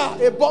hither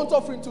a burnt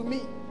offering to me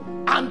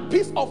and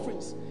peace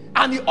offerings.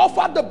 And he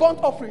offered the burnt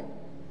offering.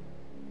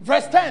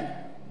 Verse 10.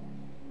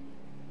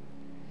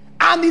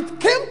 And it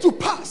came to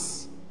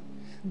pass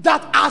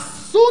that as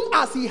soon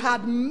as he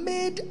had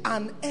made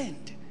an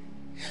end,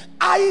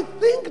 I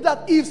think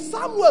that if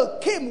Samuel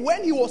came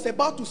when he was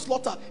about to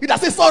slaughter, he'd have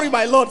said, sorry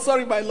my Lord,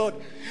 sorry my Lord.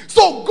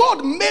 So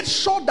God made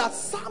sure that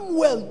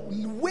Samuel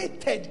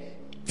waited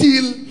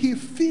till he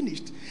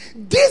finished.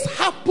 This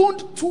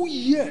happened 2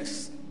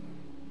 years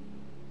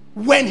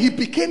when he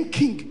became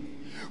king.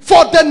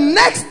 For the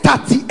next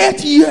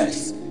 38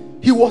 years,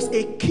 he was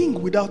a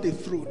king without a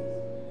throne.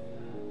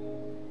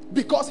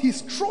 Because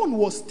his throne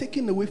was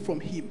taken away from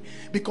him.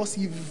 Because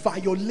he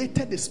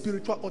violated the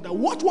spiritual order.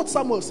 Watch what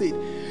Samuel said.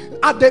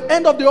 At the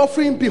end of the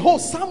offering, behold,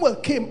 Samuel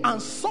came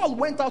and Saul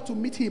went out to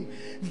meet him,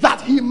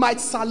 that he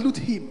might salute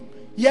him.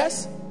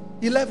 Yes?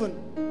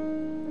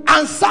 11.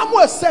 And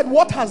Samuel said,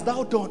 what hast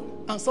thou done?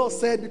 And Saul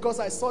said, because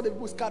I saw the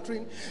people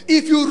scattering.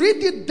 If you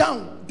read it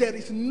down, there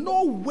is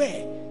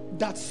nowhere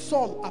that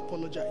Saul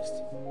apologized.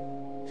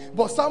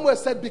 But Samuel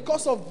said,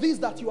 because of this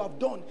that you have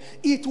done,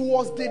 it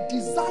was the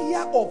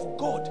desire of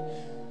God.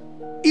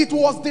 It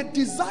was the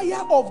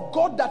desire of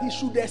God that he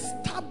should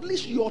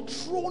establish your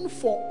throne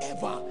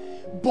forever.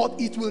 But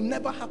it will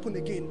never happen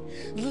again.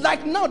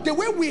 Like now, the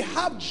way we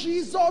have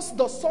Jesus,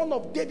 the son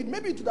of David,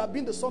 maybe it would have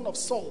been the son of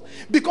Saul.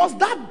 Because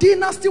that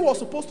dynasty was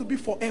supposed to be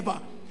forever.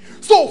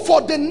 So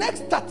for the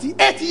next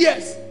 38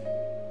 years,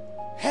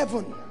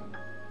 heaven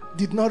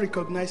did not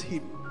recognize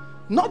him.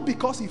 Not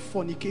because he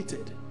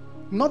fornicated.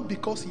 Not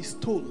because he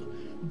stole,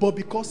 but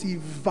because he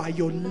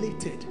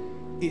violated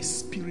a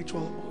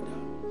spiritual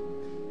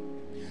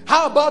order.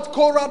 How about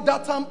Korah,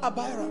 Dathan,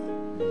 Abiram?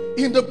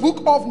 In the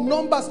book of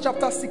Numbers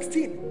chapter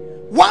 16.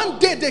 One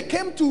day they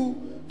came to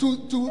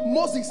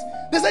Moses.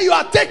 They said, you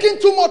are taking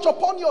too much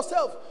upon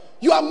yourself.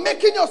 You are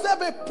making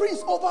yourself a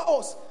prince over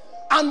us.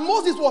 And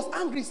Moses was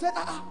angry. He said,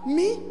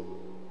 me?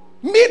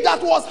 Me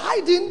that was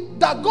hiding,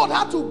 that God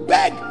had to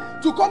beg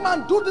to come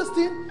and do this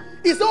thing.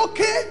 He said,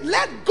 okay,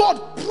 let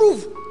God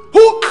prove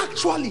who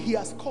actually he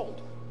has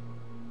called.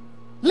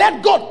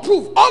 Let God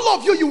prove. All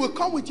of you, you will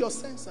come with your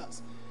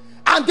censers.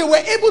 And they were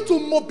able to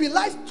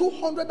mobilize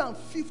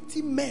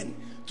 250 men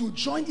to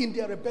join in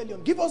their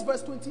rebellion. Give us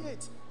verse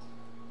 28.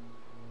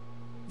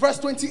 Verse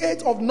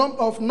 28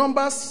 of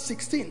Numbers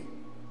 16.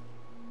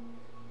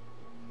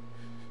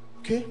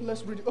 Okay,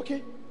 let's read it.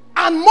 Okay.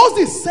 And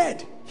Moses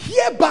said,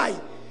 hereby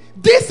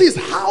This is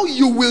how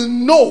you will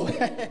know.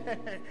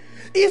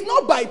 It's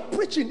not by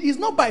preaching. It's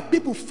not by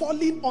people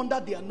falling under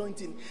the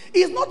anointing.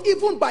 It's not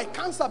even by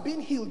cancer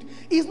being healed.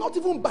 It's not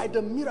even by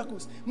the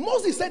miracles.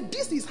 Moses said,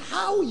 this is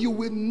how you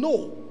will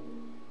know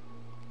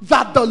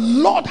that the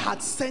Lord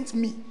had sent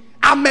me.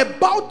 I'm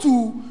about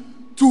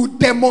to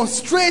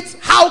demonstrate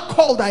how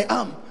called I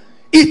am.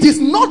 It is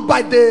not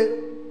by the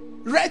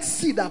Red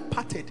Sea that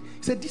parted.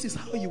 He said, this is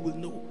how you will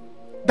know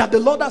that the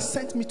Lord has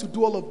sent me to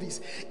do all of this.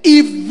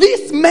 If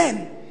these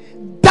men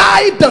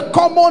die the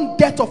common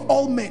death of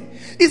all men,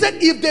 he said,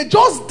 if they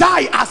just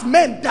die as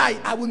men die,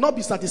 I will not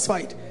be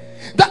satisfied.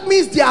 That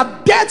means their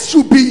death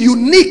should be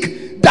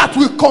unique, that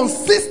will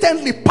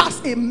consistently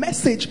pass a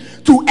message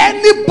to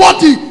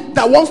anybody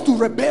that wants to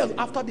rebel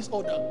after this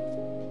order.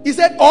 He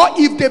said, or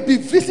if they be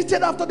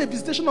visited after the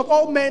visitation of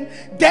all men,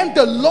 then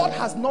the Lord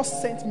has not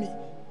sent me.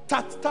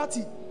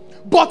 30.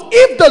 But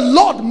if the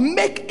Lord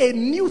make a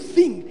new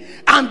thing,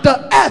 and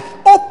the earth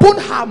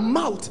open her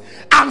mouth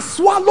and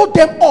swallow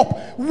them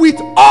up with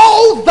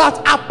all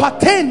that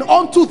appertain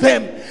unto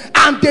them,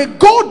 and they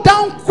go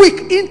down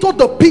quick into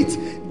the pit,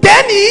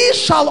 then ye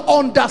shall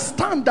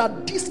understand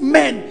that these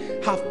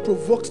men have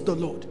provoked the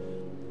Lord.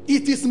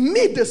 It is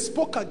me they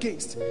spoke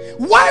against.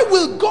 Why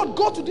will God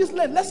go to this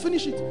land? Let's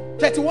finish it.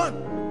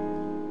 31.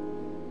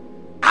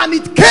 And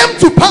it came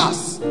to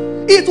pass,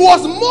 it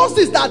was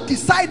Moses that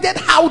decided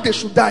how they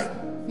should die,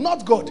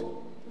 not God.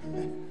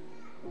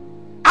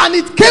 And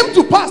it came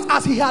to pass,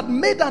 as he had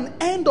made an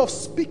end of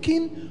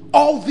speaking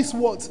all these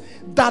words,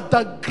 that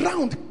the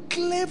ground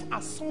clave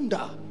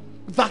asunder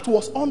that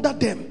was under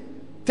them.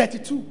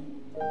 32.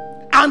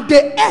 And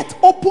the earth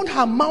opened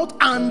her mouth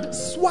and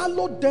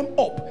swallowed them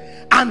up,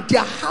 and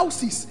their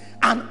houses,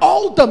 and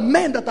all the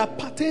men that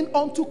appertain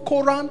unto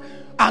Korah,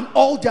 and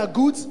all their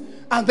goods.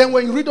 And then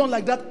when you read on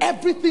like that,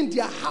 everything,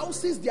 their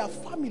houses, their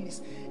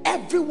families,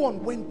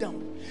 everyone went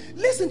down.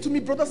 Listen to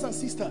me, brothers and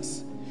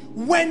sisters.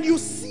 When you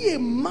see a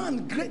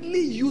man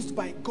greatly used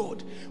by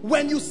God,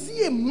 when you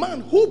see a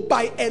man who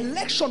by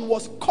election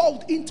was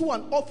called into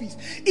an office,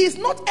 it's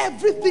not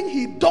everything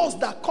he does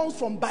that comes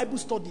from Bible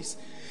studies.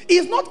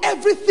 It's not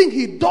everything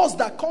he does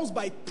that comes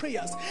by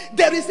prayers.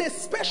 There is a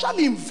special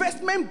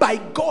investment by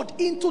God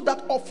into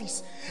that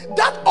office.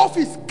 That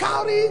office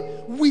carry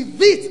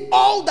with it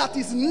all that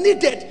is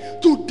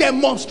needed to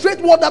demonstrate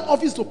what that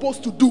office is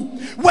supposed to do.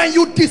 When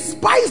you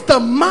despise the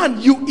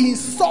man, you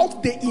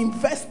insult the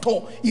investor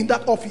in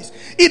that office.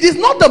 It is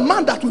not the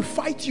man that will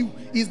fight you,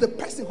 it's the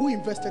person who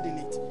invested in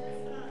it.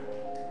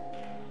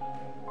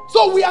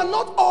 So we are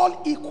not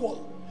all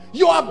equal.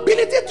 Your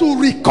ability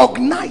to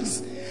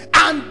recognize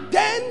and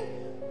then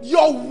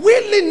your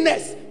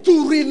willingness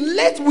to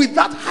relate with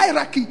that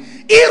hierarchy,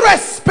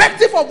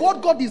 irrespective of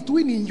what God is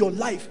doing in your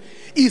life,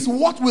 is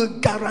what will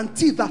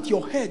guarantee that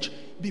your hedge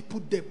be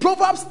put there.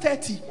 Proverbs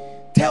 30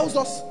 tells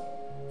us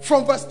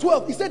from verse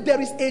 12, he said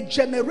there is a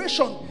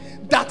generation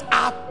that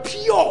are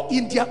pure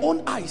in their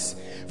own eyes.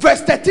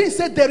 Verse 13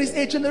 said there is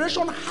a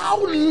generation,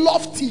 how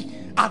lofty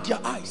are their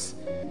eyes.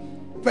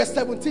 Verse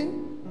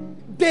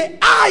 17, the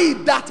eye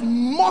that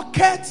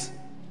mocketh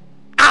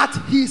at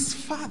his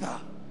father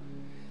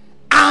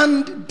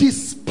and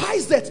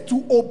despiseth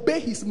to obey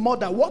his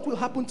mother, what will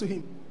happen to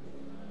him?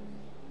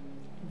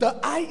 The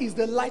eye is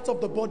the light of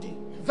the body.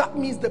 That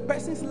means the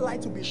person's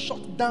light will be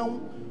shut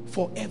down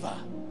forever.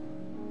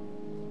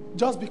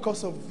 Just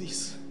because of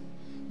this,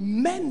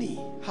 many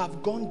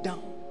have gone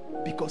down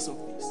because of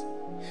this.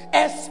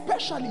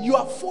 Especially you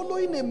are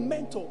following a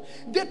mentor.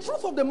 The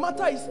truth of the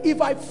matter is,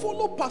 if I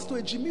follow Pastor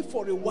Ejimi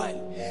for a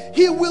while,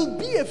 he will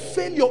be a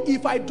failure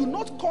if I do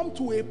not come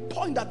to a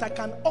point that I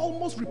can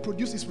almost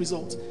reproduce his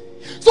results.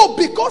 So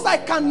because I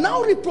can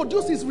now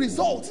reproduce his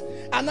results,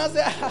 and I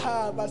say,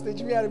 Pastor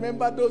Ejimi, I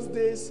remember those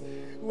days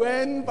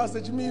when Pastor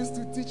Ejimi used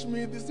to teach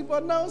me this,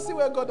 but now see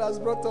where God has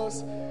brought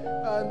us.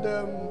 And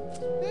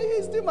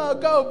he's still my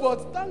girl,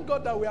 but thank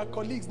God that we are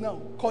colleagues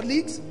now.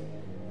 Colleagues.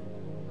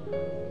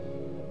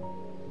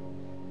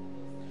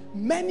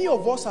 Many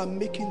of us are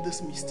making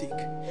this mistake.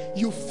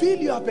 You feel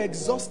you have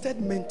exhausted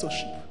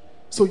mentorship,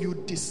 so you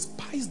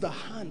despise the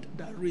hand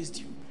that raised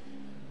you.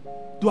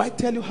 Do I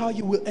tell you how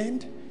you will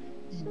end?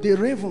 The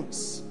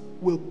ravens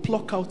will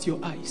pluck out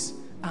your eyes,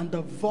 and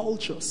the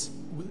vultures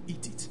will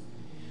eat it.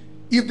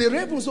 If the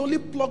ravens only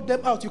pluck them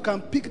out, you can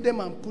pick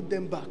them and put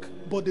them back.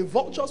 But the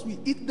vultures will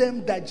eat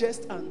them,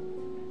 digest, and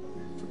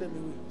throw them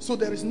away. So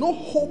there is no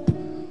hope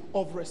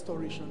of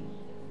restoration.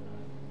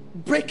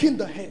 Breaking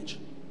the hedge.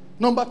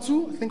 Number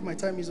 2, I think my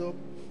time is up.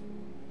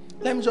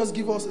 Let me just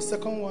give us a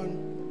second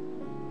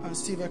one and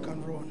see if I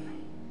can run.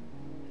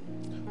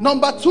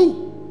 Number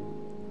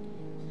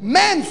 2,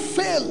 men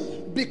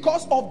fail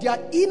because of their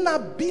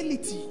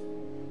inability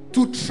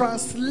to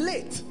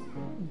translate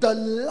the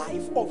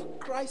life of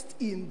Christ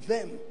in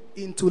them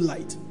into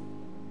light.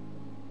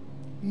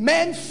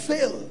 Men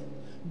fail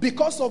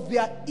because of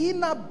their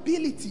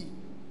inability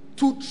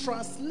to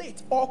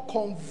translate or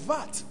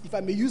convert, if I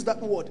may use that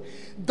word,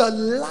 the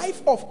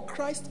life of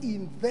Christ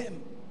in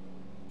them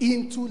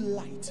into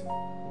light.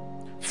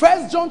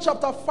 1 John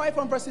chapter 5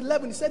 and verse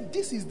 11, he said,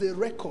 this is the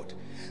record,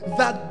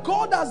 that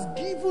God has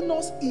given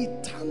us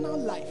eternal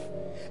life,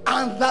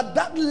 and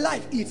that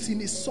life is in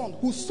his Son.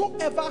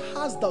 Whosoever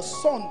has the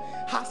Son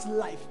has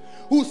life.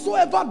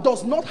 Whosoever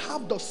does not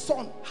have the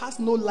Son has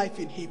no life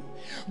in him.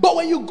 But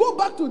when you go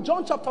back to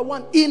John chapter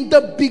 1, in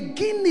the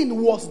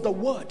beginning was the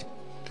Word.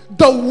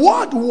 The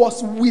Word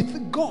was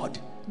with God.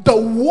 The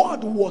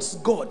Word was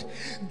God.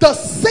 The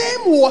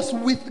same was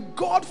with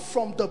God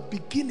from the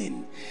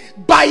beginning.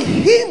 By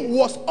him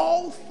was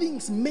all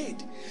things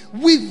made.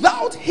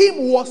 Without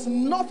him was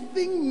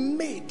nothing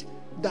made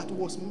that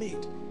was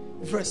made.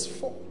 Verse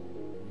 4.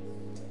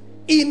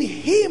 In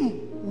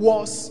him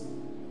was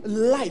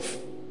life,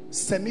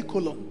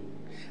 semicolon.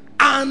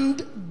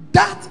 And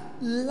that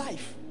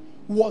life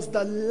was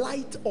the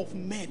light of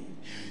men.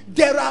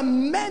 There are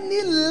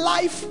many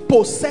life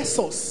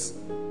possessors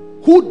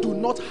who do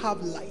not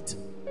have light.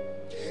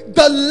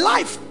 The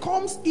life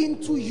comes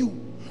into you,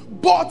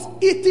 but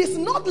it is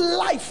not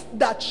life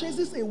that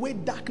chases away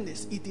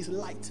darkness, it is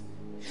light.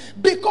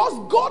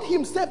 Because God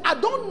himself, I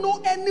don't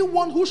know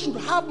anyone who should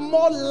have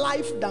more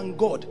life than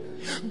God.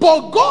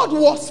 But God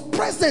was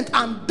present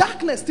and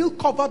darkness still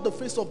covered the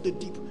face of the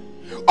deep.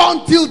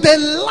 Until the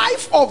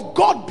life of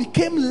God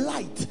became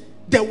light,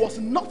 there was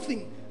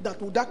nothing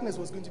that darkness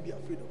was going to be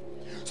afraid of.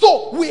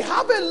 So we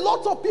have a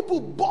lot of people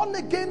born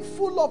again,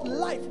 full of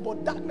life,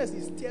 but darkness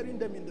is staring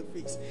them in the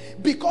face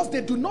because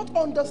they do not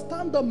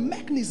understand the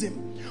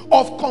mechanism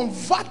of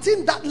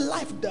converting that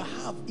life they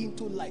have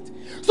into light.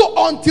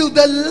 So until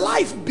the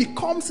life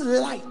becomes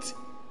light,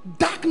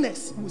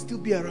 darkness will still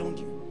be around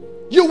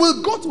you. You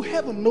will go to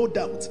heaven, no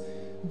doubt,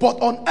 but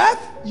on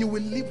earth you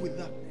will live with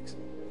darkness.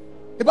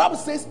 The Bible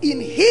says, in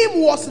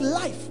him was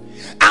life.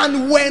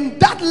 And when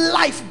that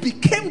life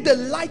became the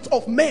light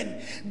of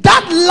men,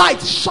 that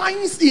light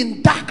shines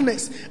in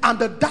darkness, and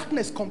the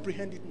darkness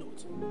comprehend it not.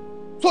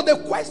 So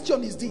the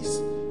question is this: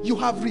 you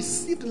have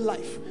received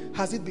life,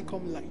 has it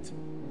become light?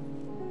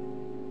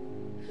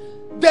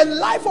 The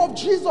life of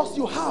Jesus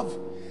you have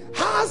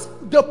has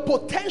the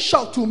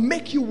potential to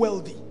make you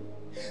wealthy.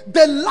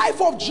 The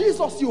life of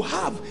Jesus you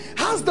have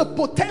has the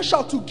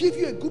potential to give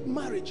you a good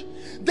marriage.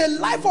 The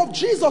life of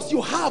Jesus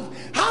you have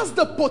has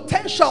the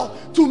potential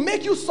to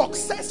make you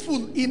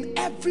successful in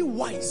every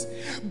wise.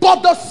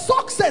 But the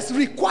success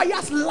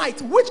requires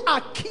light, which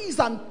are keys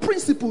and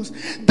principles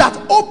that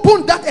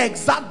open that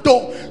exact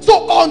door.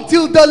 So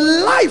until the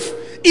life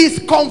is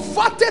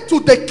converted to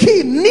the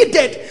key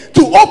needed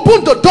to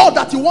open the door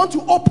that you want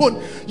to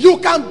open, you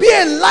can be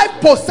a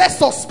life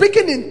possessor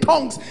speaking in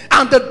tongues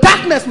and the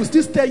darkness will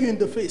still stare you in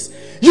the face.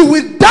 You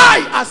will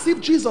die as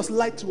if Jesus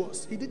lied to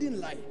us. He didn't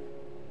lie.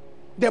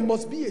 There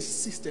must be a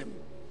system.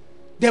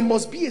 There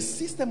must be a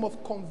system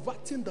of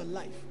converting the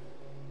life.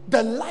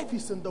 The life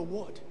is in the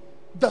Word.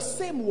 The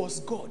same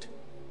was God.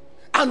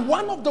 And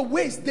one of the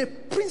ways, the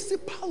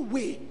principal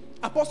way,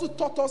 Apostle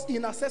taught us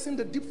in assessing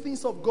the deep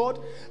things of God,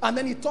 and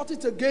then he taught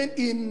it again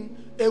in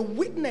a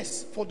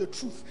witness for the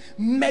truth.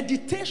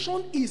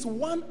 Meditation is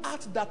one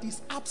act that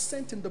is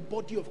absent in the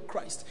body of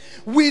Christ.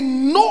 We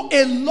know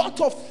a lot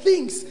of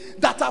things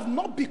that have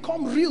not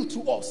become real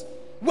to us.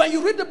 When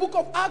you read the book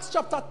of Acts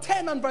chapter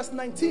 10 and verse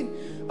 19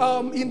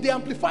 in the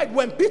Amplified,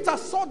 when Peter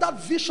saw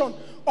that vision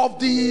of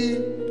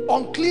the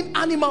unclean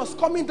animals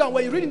coming down,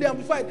 when you read in the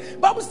Amplified, the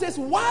Bible says,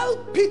 while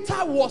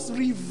Peter was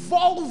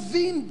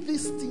revolving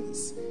these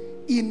things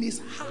in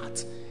his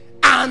heart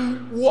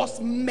and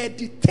was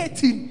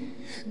meditating,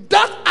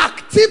 that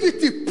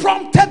activity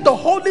prompted the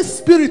Holy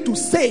Spirit to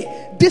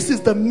say, this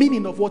is the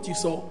meaning of what you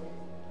saw.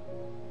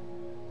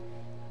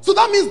 So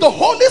that means the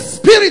Holy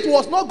Spirit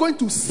was not going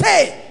to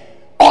say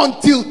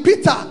until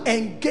Peter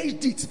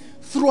engaged it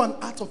through an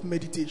act of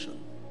meditation.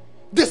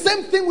 The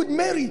same thing with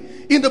Mary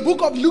in the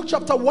book of Luke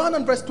chapter 1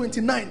 and verse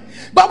 29.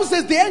 Bible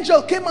says the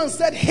angel came and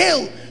said,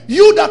 hail,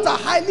 you that are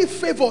highly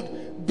favored,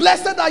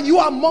 blessed are you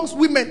amongst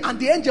women. And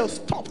the angel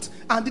stopped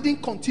and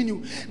didn't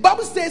continue.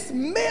 Bible says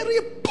Mary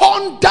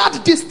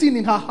pondered this thing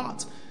in her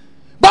heart.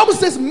 Bible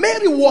says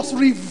Mary was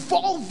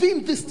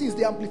revolving these things,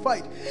 the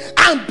Amplified.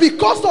 And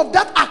because of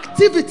that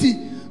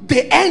activity,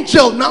 the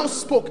angel now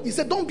spoke. He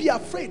said, don't be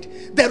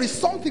afraid. There is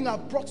something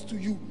I've brought to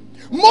you.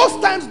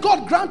 Most times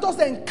God grants us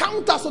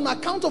encounters on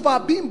account of our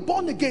being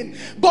born again.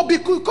 But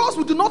because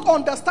we do not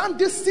understand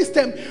this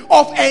system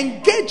of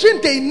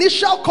engaging the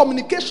initial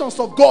communications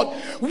of God,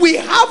 we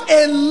have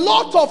a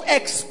lot of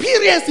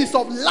experiences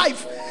of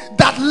life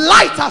that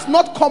light has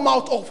not come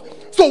out of.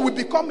 So we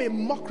become a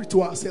mockery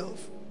to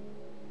ourselves.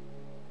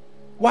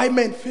 Why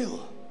men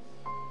fail.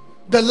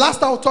 The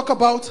last I'll talk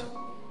about,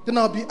 then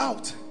I'll be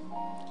out.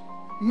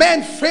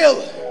 Men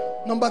fail,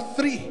 number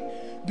 3,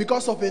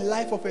 because of a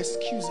life of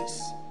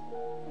excuses.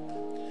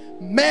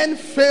 Men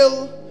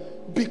fail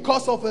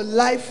because of a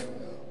life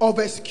of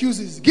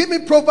excuses. Give me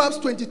Proverbs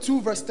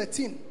 22 verse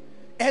 13,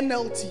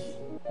 NLT.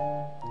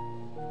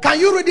 Can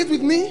you read it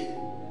with me?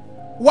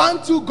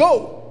 1, 2,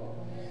 go.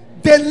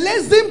 The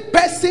lazy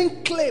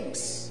person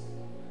claims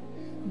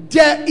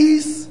there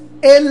is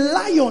a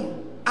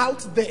lion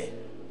out there.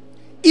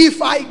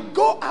 If I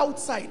go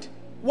outside,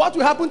 what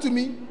will happen to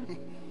me?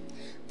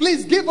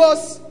 Please give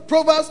us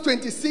Proverbs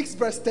 26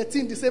 verse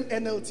 13, the same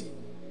NLT.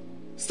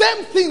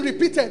 Same thing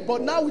repeated,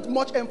 but now with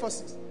much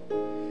emphasis.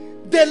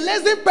 The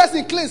lazy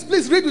person claims,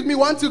 please read with me,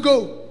 1 to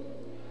go.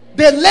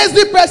 The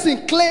lazy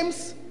person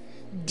claims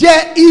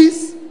there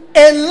is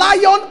a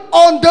lion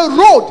on the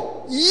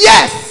road.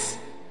 Yes!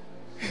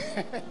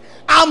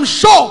 I'm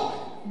sure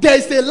there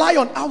is a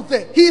lion out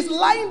there. He's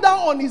lying down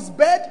on his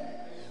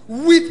bed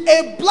with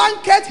a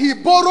blanket he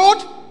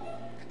borrowed,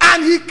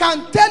 and he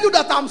can tell you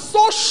that I'm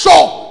so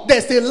sure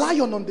there's a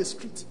lion on the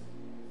street.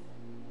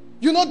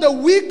 You know, the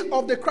week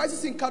of the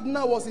crisis in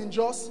Kaduna was in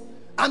Jos,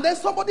 and then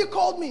somebody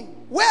called me.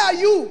 Where are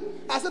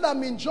you? I said,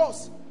 I'm in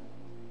Jos.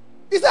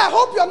 He said, I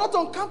hope you are not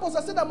on campus.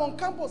 I said, I'm on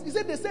campus. He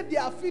said, they said they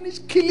are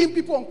finished killing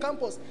people on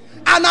campus,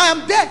 and I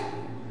am there.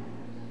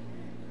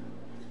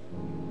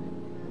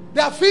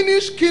 They are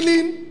finished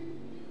killing.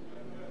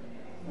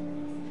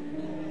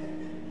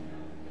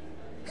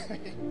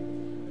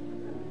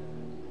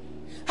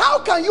 How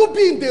can you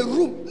be in the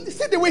room?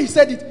 See the way he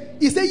said it.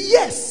 He said,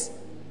 yes,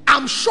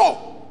 I'm sure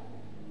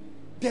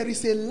there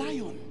is a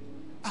lion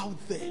out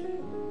there.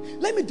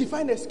 Let me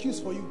define excuse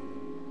for you.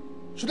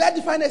 Should I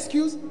define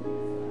excuse?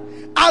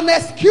 An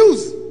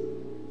excuse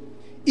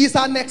is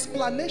an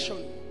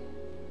explanation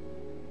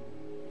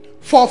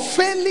for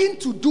failing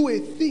to do a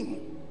thing.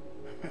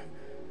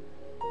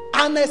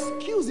 An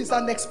excuse is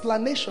an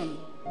explanation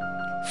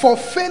for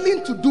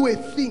failing to do a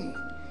thing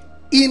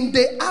in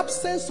the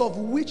absence of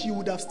which you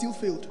would have still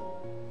failed.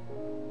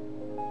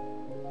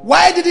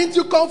 Why didn't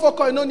you come for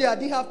Koinonia? I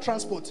didn't have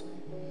transport.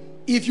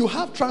 If you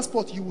have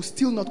transport, you will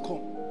still not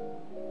come.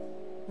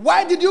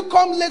 Why did you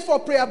come late for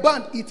prayer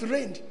band? It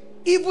rained.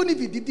 Even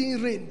if it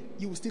didn't rain,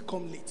 you will still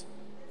come late.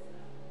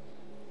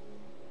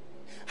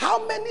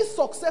 How many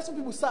successful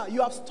people, sir?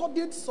 You have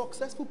studied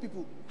successful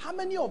people. How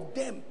many of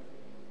them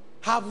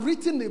have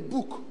written a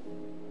book,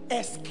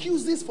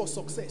 Excuses for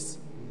Success?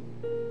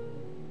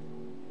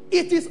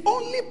 It is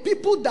only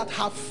people that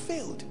have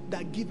failed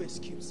that give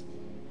excuse.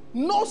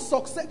 No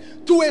success.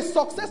 To a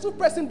successful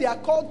person, they are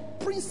called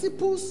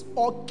principles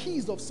or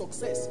keys of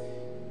success.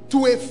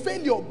 To a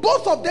failure,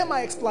 both of them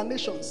are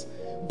explanations.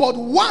 But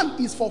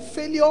one is for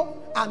failure,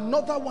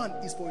 another one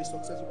is for a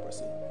successful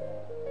person.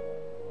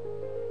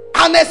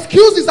 An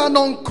excuse is an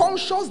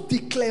unconscious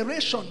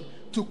declaration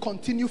to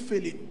continue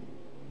failing.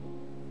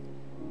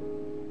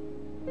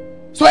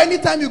 So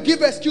anytime you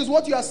give excuse,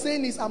 what you are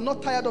saying is, I'm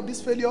not tired of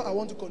this failure, I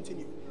want to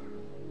continue.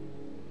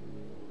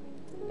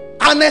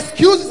 An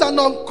excuse is an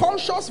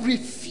unconscious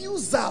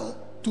refusal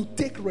to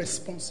take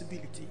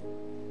responsibility.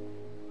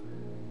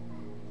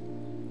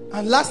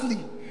 And lastly,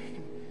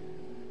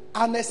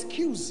 an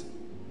excuse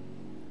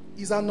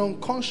is an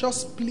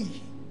unconscious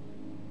plea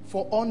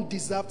for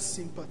undeserved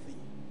sympathy.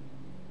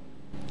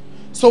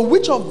 So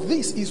which of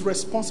these is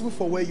responsible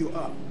for where you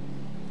are?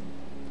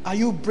 Are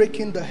you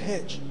breaking the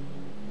hedge?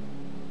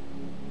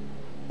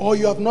 Or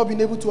you have not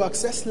been able to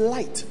access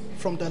light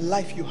from the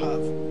life you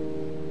have?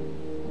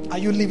 Are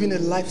you living a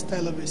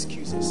lifestyle of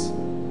excuses?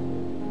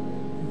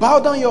 Bow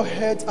down your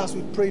heads as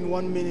we pray in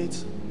 1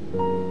 minute,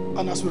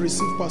 and as we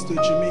receive Pastor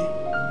Jimmy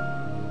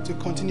to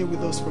continue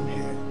with us from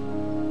here.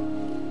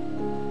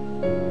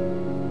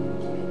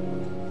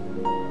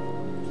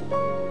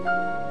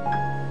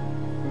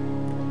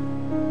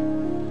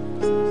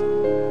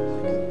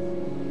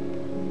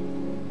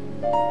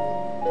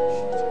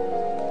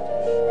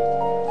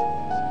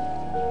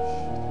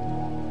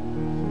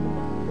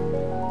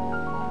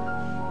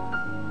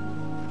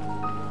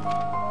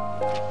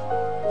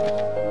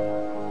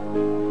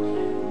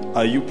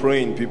 Are you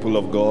praying, people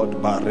of God?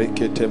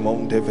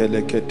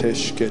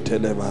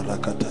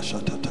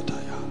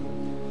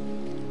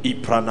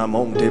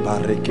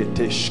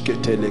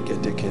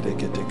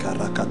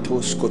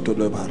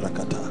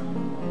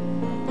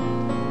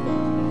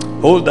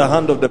 Hold the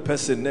hand of the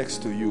person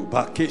next to you.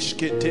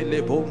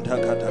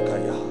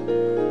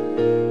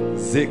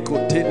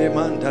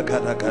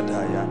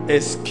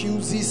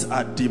 Excuses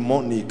are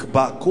demonic.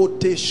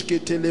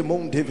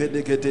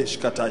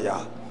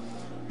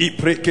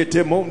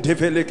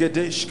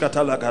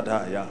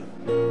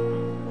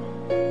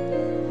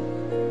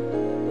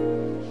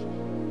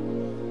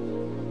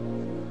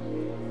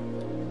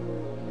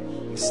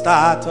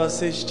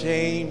 Status is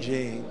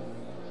changing.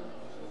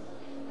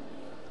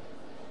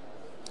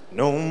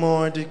 No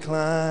more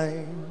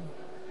decline.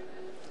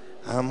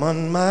 I'm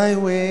on my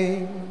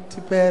way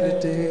to better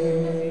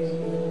days.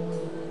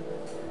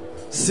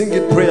 Sing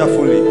it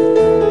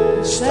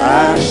prayerfully.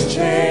 Status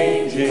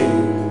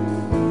changing.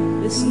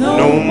 There's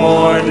no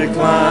more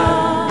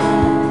decline.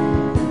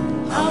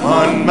 I'm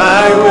on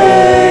my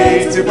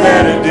way to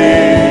better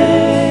days.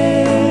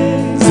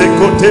 The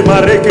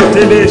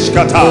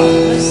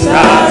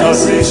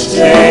status is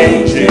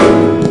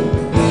changing.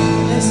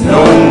 There's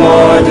no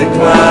more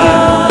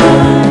decline.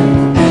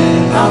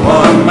 I'm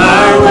on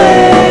my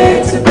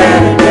way to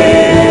better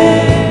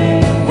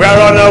days. We're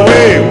on our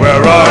way.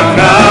 We're on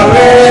our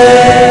way.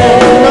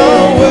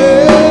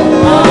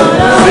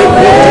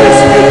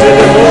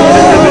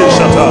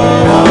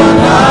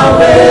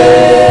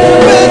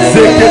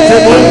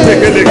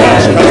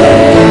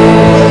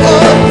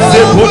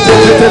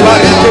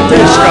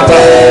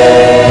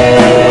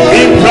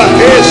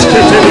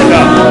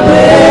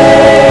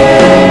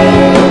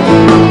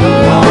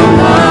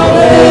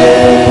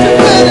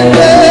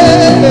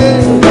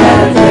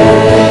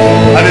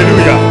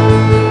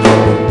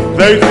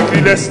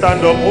 Let's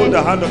stand up. Hold the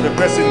hand of the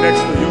person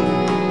next to you.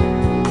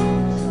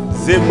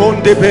 The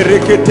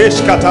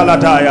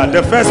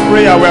first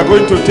prayer we are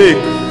going to take,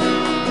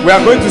 we are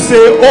going to say,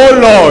 oh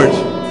Lord,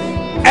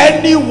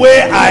 any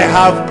way I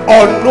have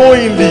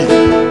unknowingly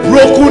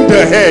broken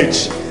the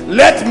hedge,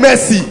 let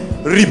mercy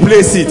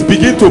replace it.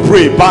 Begin to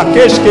pray. The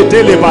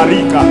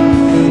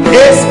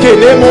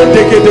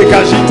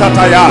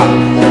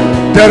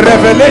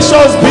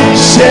revelations being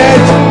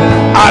shared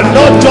are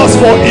not just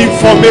for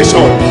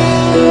information.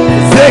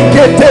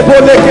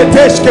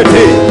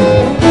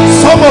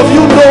 Some of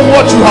you know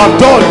what you have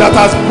done that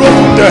has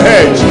broken the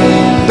hedge,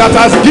 that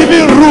has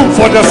given room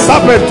for the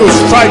serpent to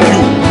strike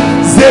you.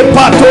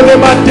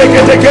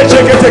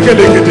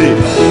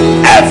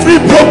 Every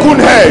broken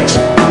hedge,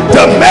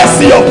 the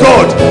mercy of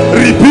God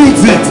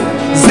rebuilds it.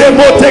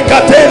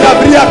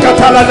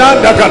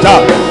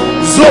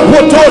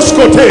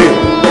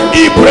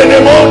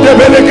 Iprenemon de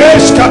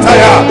belegesh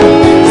kataya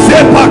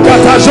zepa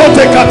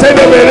katajote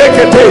katene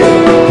berekete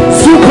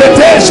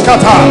supetesh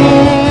kata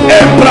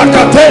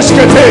embrakatesh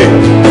kete.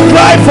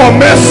 Cry for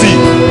mercy,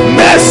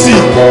 mercy,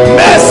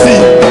 mercy,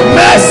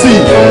 mercy.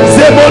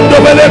 Zemondo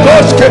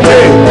belegosh kete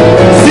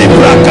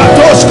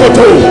zibrakatosh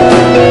koto.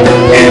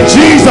 In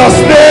Jesus'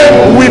 name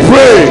we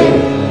pray.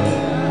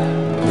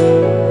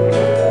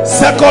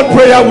 Second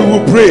prayer we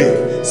will pray.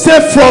 Say,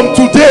 from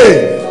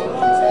today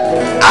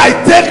I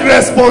take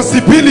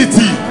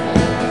responsibility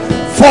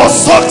for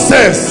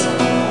success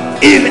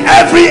in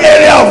every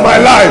area of my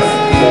life.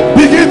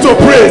 Begin to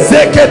pray.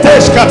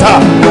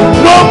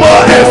 No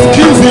more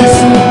excuses,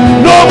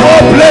 no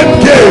more blame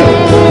game,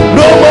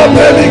 no more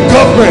blaming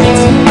government,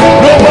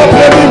 no more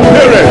blaming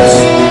parents,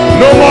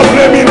 no more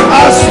blaming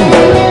ASU.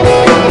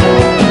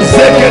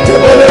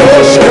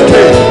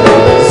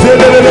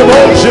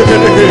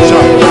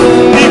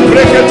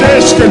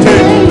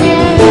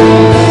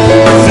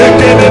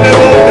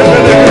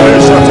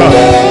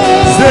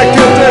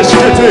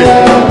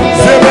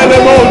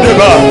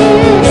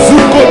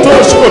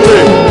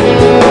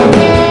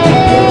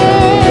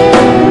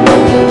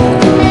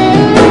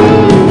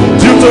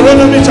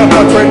 Deuteronomy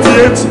chapter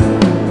 28,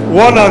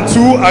 1 and 2,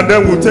 and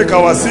then we'll take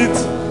our seat.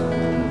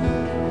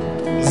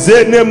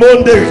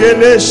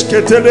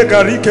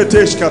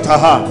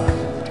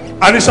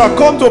 And it shall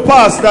come to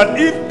pass that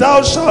if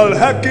thou shalt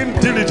hearken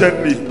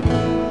diligently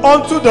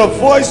unto the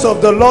voice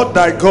of the Lord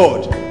thy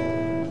God,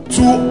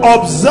 to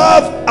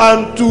observe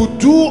and to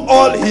do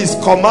all his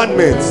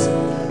commandments,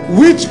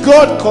 which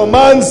God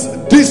commands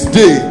this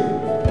day.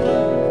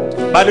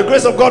 By the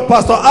grace of God,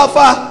 Pastor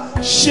Alfa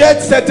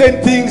shared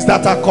certain things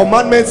that are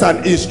commandments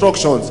and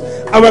instructions.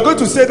 And we're going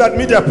to say that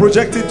media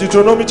projected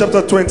Deuteronomy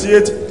chapter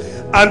 28,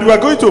 and we're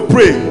going to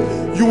pray.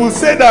 You will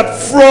say that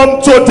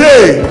from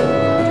today,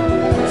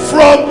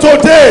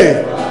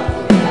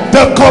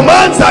 the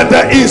commands and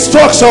the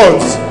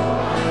instructions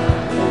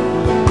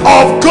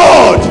of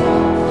God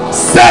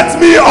set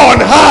me on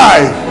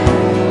high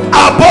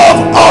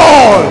above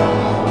all.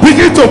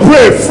 Begin to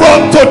pray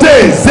from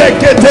today. As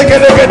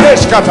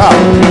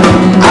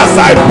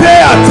I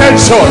pay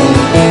attention,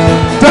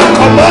 the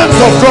commands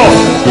of God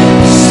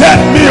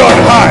set me on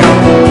high,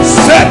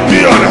 set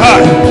me on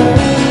high.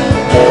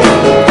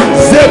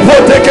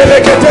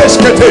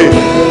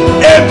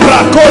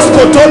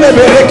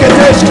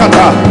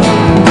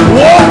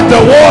 Walk the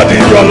word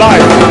in your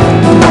life.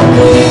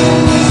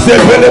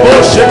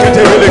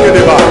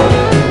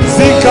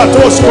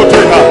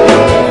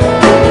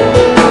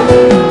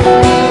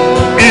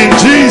 In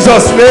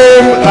Jesus'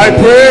 name I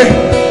pray.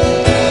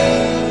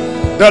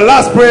 The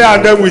last prayer,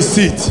 and then we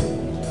sit.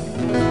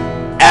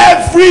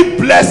 Every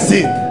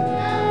blessing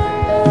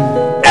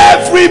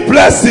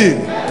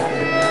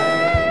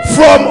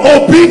from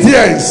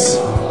obedience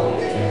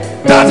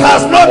that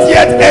has not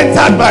yet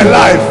entered my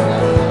life,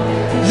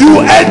 you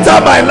enter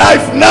my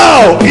life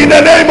now in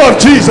the name of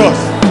Jesus.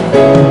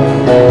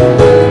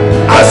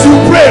 As you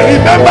pray,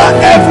 remember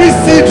every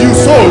seed you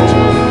sowed,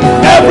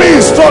 every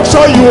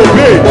instruction you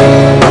obeyed,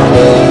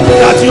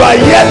 that you are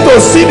yet to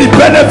see the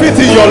benefit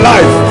in your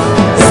life.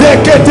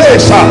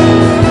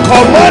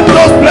 Command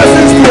those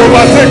blessings to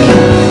overtake you.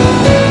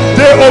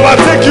 They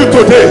overtake you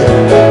today.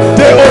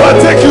 They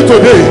overtake you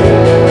today.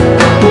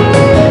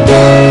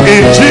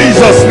 In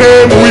Jesus'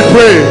 name we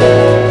pray.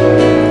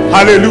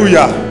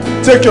 Hallelujah.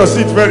 Take your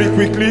seat very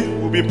quickly.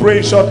 We'll be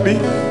praying shortly.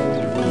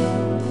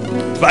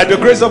 By the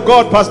grace of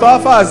God, Pastor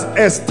Alfa has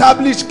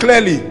established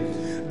clearly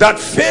that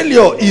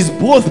failure is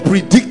both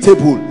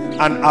predictable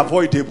and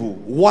avoidable.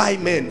 Why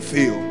men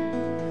fail?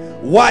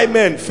 Why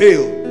men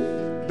fail?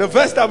 The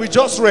verse that we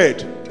just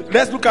read,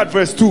 let's look at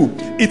verse 2.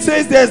 It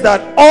says there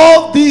that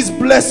all these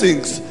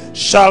blessings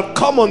shall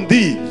come on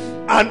thee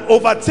and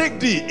overtake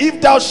thee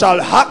if thou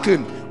shalt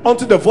hearken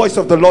unto the voice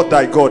of the Lord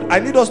thy God. I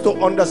need us to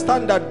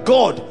understand that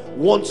God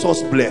wants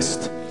us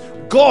blessed.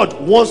 God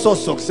wants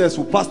us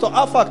successful. Pastor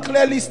Alfa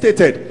clearly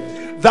stated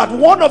that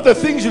one of the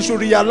things you should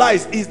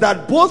realize is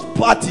that both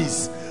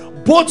parties,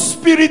 both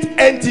spirit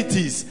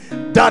entities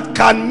that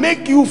can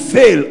make you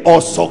fail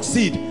or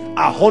succeed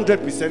are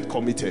 100%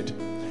 committed.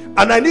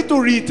 And I need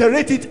to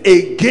reiterate it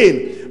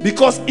again,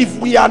 because if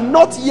we are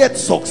not yet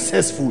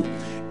successful,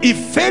 if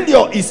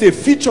failure is a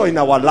feature in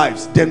our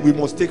lives, then we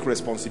must take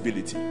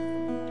responsibility.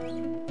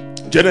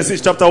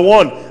 Genesis chapter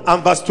 1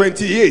 and verse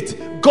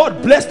 28.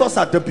 God blessed us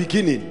at the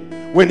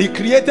beginning. When he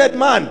created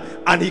man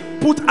and he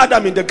put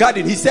Adam in the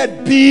garden, he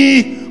said,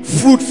 be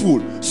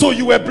fruitful. So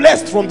you were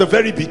blessed from the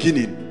very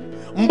beginning.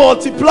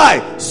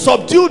 Multiply,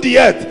 subdue the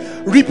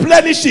earth,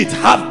 replenish it,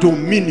 have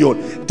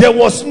dominion. There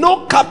was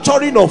no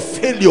capturing of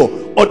failure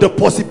or the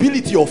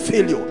possibility of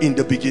failure in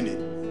the beginning.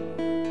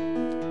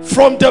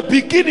 From the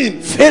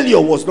beginning,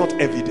 failure was not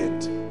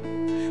evident.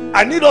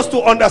 I need us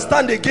to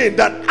understand again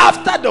that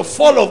after the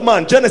fall of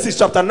man, Genesis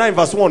chapter 9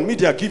 verse 1,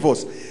 media give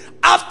us,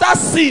 after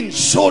sin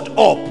showed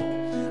up,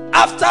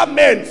 after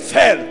men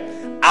fell,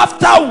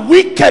 after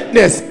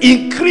wickedness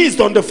increased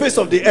on the face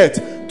of the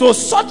earth to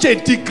such a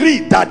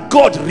degree that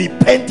God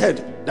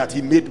repented that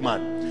he made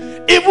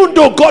man. Even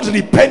though God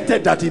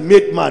repented that he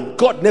made man,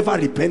 God never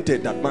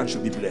repented that man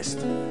should be blessed.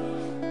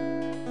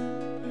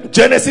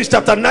 Genesis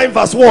chapter 9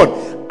 verse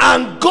 1.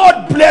 And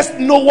God blessed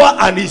Noah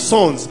and his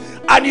sons,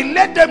 and he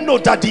let them know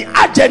that the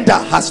agenda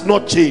has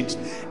not changed.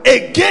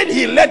 Again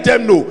he let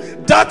them know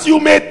that you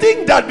may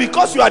think that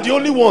because you are the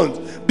only ones,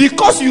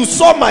 because you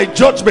saw my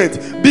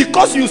judgment,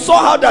 because you saw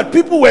how that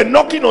people were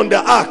knocking on the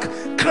ark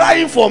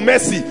crying for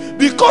mercy,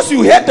 because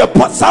you heard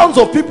the sounds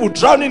of people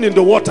drowning in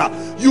the water,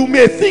 you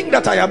may think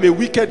that I am a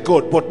wicked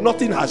God. But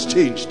nothing has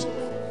changed.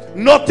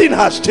 Nothing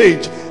has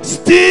changed.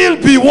 Still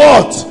be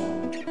what?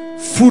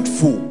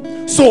 Fruitful.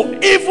 So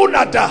even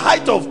at the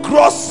height of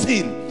gross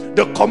sin,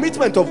 the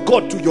commitment of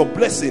God to your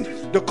blessing,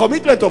 the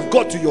commitment of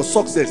God to your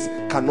success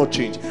cannot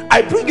change.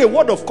 I bring a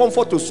word of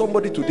comfort to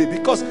somebody today,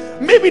 because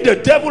maybe the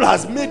devil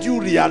has made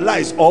you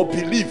realize or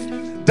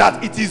believe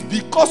that it is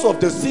because of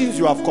the sins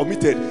you have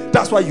committed,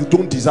 that's why you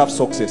don't deserve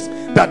success,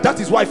 that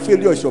is why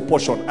failure is your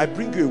portion. I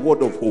bring you a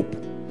word of hope.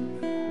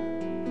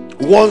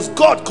 Once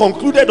God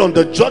concluded on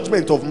the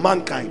judgment of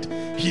mankind,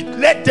 he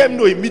let them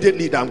know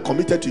immediately that I'm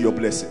committed to your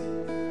blessing.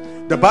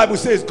 The Bible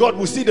says God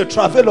will see the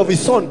travail of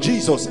his son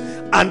Jesus,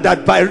 and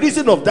that by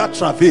reason of that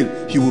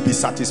travail he will be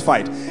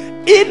satisfied.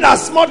 In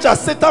as much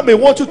as Satan may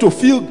want you to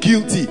feel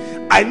guilty,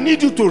 I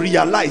need you to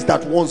realize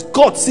that once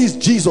God sees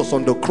Jesus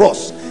on the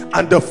cross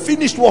and the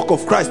finished work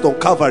of Christ on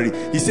Calvary,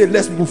 he said,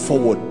 let's move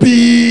forward.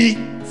 Be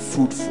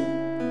fruitful.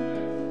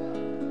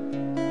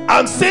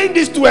 I'm saying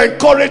this to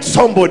encourage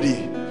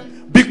somebody,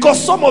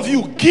 because some of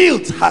you,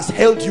 guilt has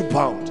held you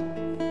bound.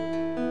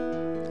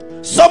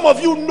 Some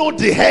of you know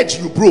the hedge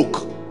you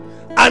broke,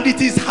 and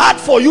it is hard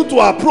for you to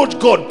approach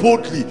God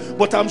boldly.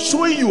 But I'm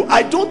showing you,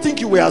 I don't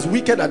think you were as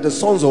wicked as the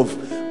sons of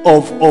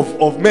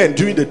men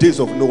during the days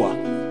of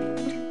Noah.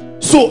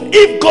 So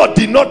if God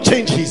did not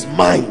change his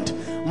mind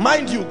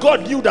you,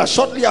 God knew that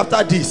shortly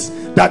after this,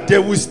 that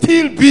there will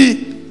still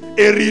be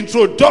a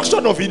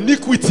reintroduction of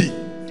iniquity.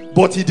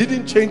 But he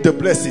didn't change the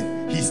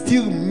blessing. He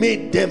still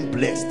made them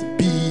blessed.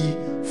 Be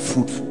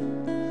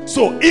fruitful.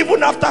 So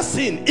even after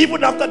sin,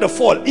 even after the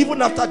fall,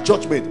 even after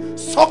judgment,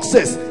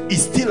 success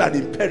is still an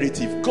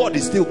imperative. God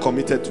is still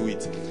committed to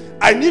it.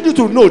 I need you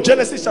to know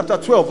Genesis chapter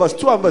 12 verse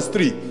 2 and verse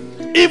 3.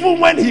 Even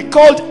when he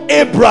called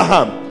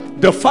Abraham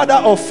the father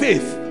of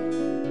faith,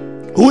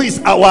 who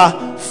is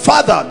our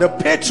father, the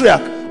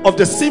patriarch of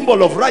the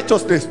symbol of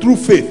righteousness through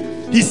faith,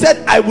 he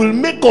said, I will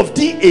make of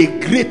thee a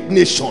great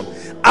nation,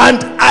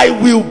 and I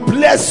will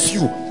bless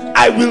you.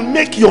 I will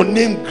make your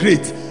name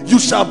great. You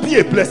shall be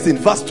a blessing.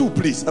 Verse 2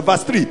 please.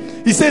 Verse 3.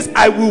 He says,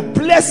 I will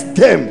bless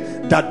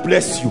them that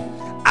bless you.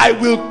 I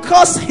will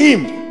curse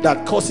him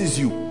that curses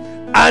you.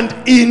 And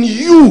in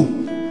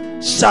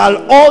you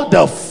shall all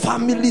the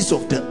families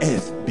of the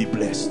earth be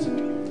blessed.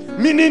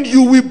 Meaning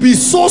you will be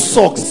so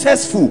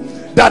successful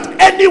that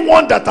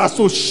anyone that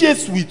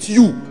associates with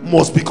you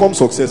must become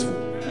successful.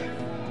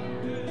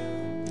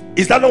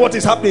 Is that not what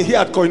is happening here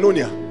at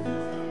Koinonia?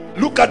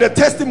 Look at the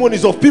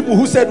testimonies of people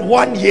who said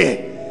 1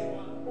 year.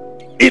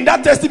 In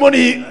that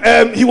testimony,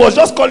 he was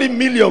just calling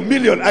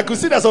million. I could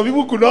see that some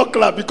people could not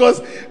clap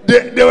because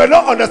they were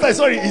not understanding.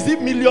 Sorry, is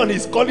it million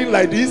he's calling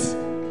like this?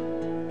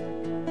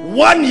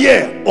 1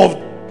 year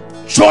of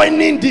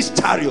joining this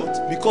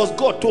chariot, because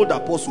God told the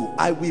apostle,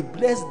 I will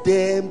bless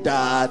them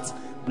that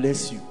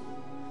bless you.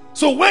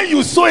 So when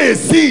you sow a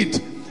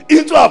seed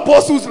into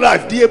apostles'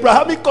 life, the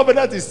Abrahamic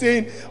covenant is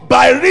saying,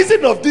 by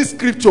reason of this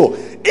scripture,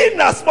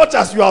 in as much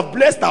as you have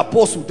blessed the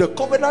apostle, the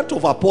covenant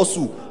of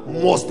apostle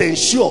must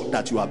ensure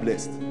that you are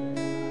blessed.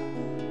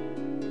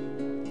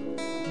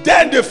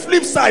 Then the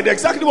flip side,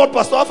 exactly what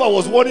Pastor Alfa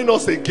was warning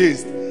us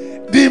against.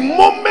 The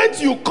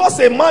moment you curse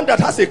a man that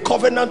has a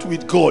covenant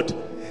with God,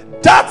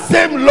 that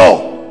same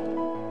law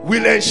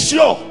will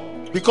ensure,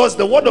 because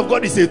the word of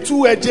God is a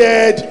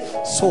two-edged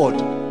sword.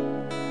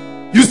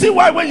 You see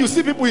why when you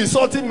see people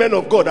insulting men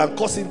of God and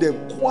cursing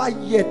them,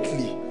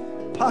 quietly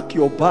pack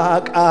your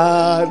bag,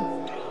 and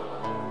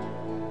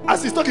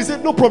as he's talking, he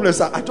said, no problem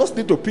sir, I just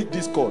need to pick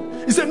this call.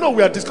 He said, no,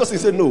 we are discussing.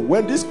 He said, no,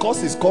 when this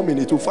curse is coming,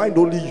 it will find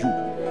only you.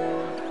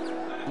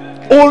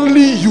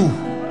 Only you.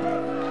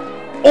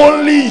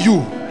 Only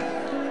you.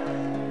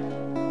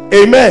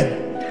 Amen.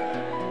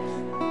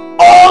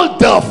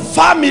 the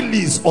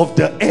families of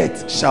the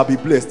earth shall be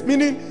blessed.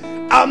 Meaning,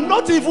 I'm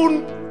not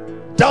even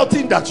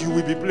doubting that you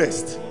will be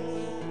blessed.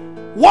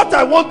 What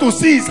I want to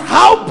see is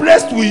how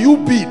blessed will you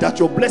be that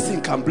your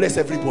blessing can bless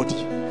everybody.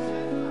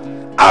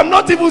 I'm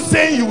not even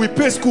saying you will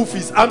pay school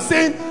fees. I'm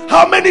saying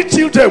how many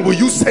children will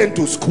you send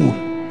to school.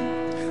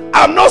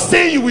 I'm not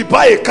saying you will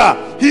buy a car.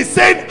 He's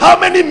saying how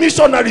many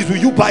missionaries will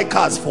you buy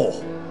cars for.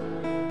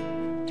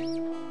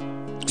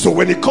 So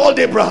when he called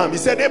Abraham, he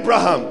said,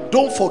 Abraham,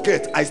 don't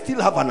forget, I still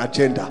have an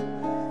agenda.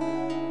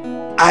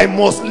 I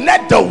must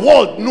let the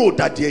world know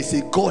that there is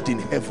a God in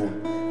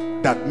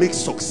heaven that makes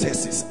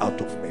successes out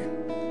of men.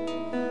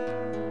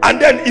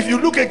 And then if you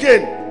look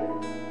again,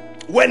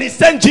 when he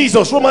sent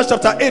Jesus, Romans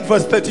chapter 8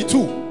 verse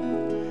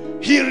 32,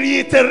 he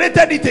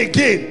reiterated it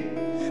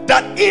again,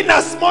 that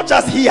inasmuch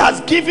as he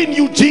has given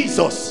you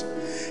Jesus,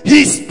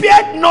 he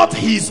spared not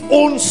his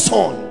own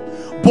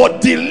son,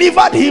 but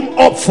delivered him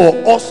up for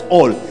us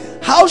all.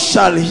 How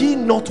shall he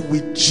not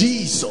with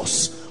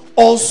Jesus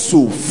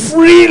also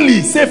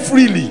freely, say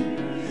freely,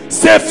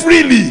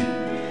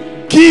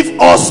 give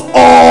us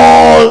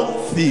all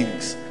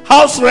things?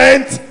 House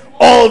rent,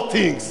 all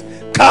things.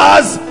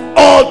 Cars,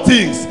 all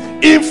things.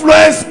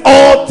 Influence,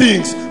 all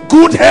things.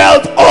 Good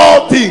health,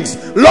 all things.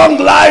 Long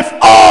life,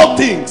 all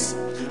things.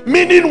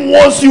 Meaning,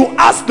 once you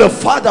ask the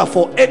Father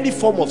for any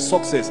form of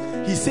success,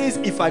 he says,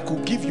 if I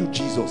could give you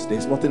Jesus,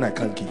 there's nothing I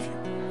can't give you.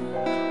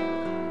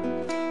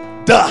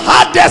 The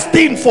hardest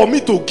thing for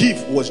me to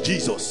give was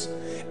Jesus.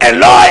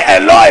 Eloi,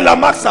 Eloi,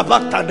 lama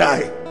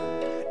sabachthani.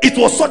 It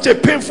was such a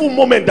painful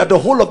moment that the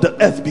whole of the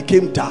earth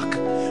became dark,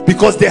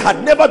 because there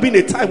had never been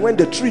a time when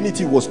the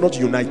Trinity was not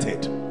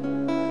united.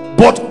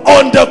 But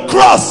on the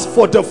cross,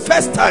 for the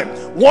first time,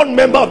 one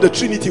member of the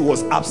Trinity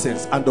was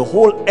absent, and the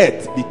whole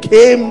earth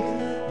became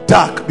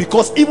dark,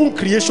 because even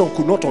creation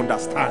could not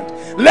understand.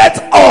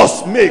 Let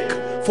us make.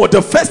 For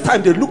the first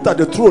time, they looked at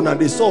the throne and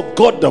they saw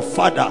God the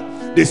Father,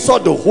 they saw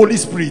the Holy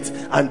Spirit,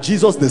 and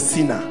Jesus the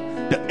sinner.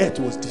 The earth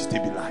was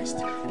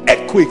destabilized.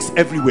 Earthquakes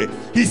everywhere.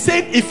 He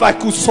said, if I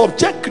could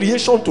subject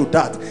creation to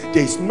that,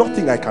 there is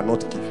nothing I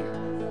cannot give you.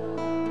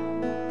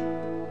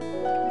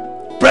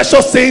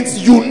 Precious saints,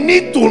 you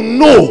need to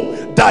know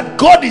that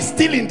God is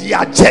still in the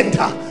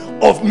agenda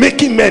of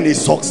making men a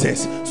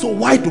success. So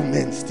why do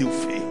men still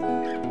fail?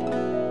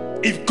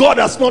 If God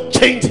has not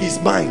changed his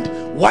mind,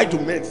 why do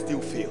men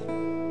still fail?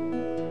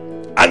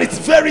 And it's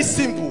very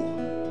simple.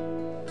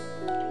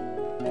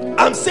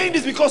 I'm saying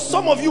this because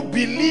some of you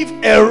believe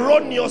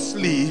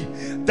erroneously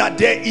that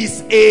there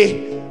is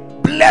a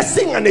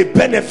blessing and a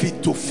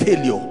benefit to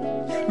failure.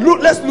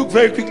 Let's look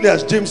very quickly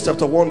at James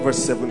chapter 1 verse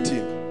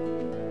 17.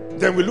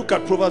 Then we look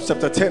at Proverbs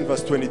chapter 10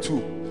 verse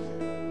 22.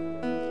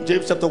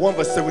 James chapter 1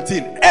 verse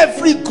 17.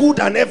 Every good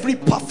and every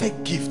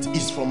perfect gift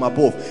is from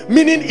above.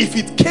 Meaning, if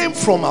it came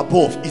from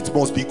above, it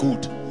must be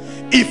good.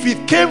 If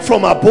it came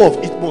from above,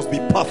 it must be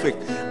perfect,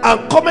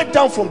 and coming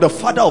down from the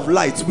Father of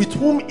lights, with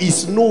whom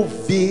is no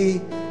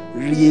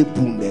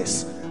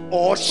variableness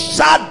or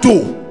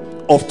shadow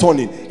of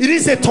turning. It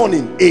is a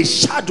turning, a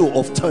shadow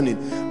of turning.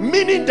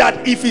 Meaning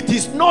that if it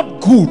is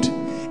not good,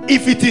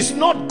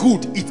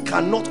 it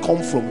cannot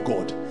come from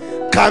God.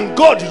 Can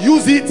God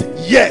use it?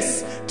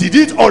 Yes. Did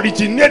it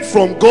originate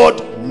from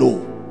God?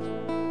 No.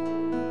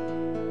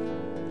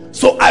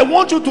 So I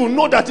want you to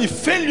know that if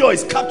failure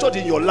is captured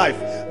in your life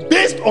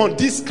based on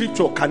this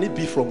scripture, can it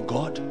be from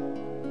God?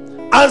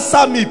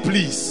 Answer me,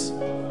 please.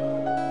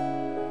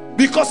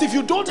 Because if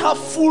you don't have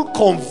full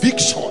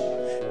conviction,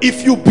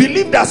 if you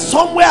believe that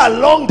somewhere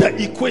along the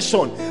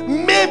equation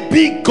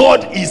maybe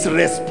God is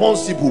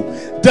responsible,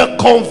 the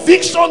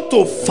conviction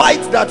to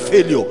fight that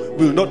failure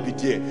will not be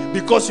there,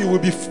 because you will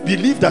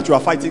believe that you are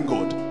fighting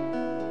God.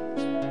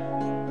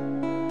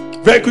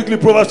 Very quickly,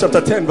 Proverbs chapter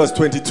 10 verse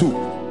 22.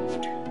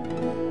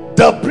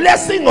 The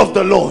blessing of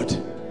the Lord,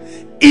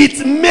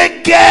 it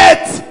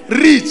maketh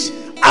rich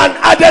and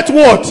addeth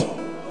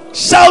what?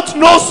 Shout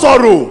no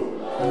sorrow.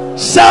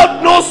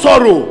 Shout no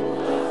sorrow.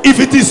 If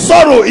it is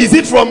sorrow, is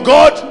it from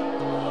God?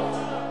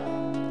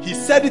 He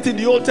said it in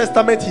the Old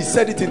Testament, he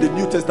said it in the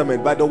New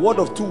Testament. By the word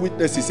of two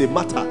witnesses a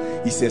matter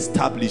is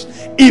established.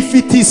 If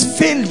it is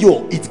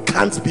failure, it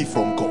can't be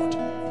from God.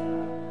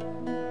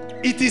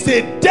 It is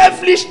a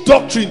devilish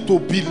doctrine to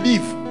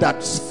believe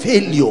that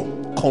failure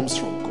comes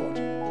from God.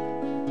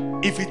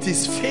 If it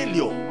is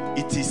failure,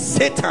 it is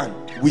Satan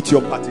with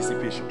your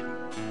participation.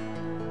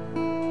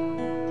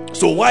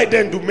 So why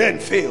then do men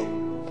fail?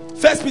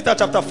 1 Peter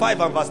chapter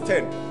 5 and verse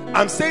 10.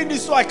 I'm saying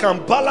this so I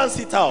can balance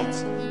it out,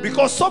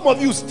 because some of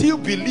you still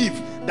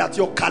believe that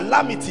your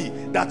calamity,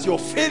 that your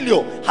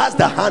failure has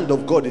the hand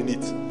of God in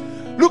it.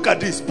 Look at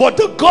this. But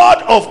the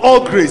God of all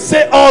grace,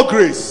 say all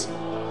grace,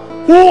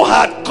 who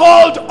had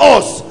called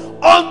us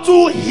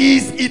unto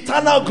his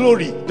eternal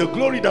glory, the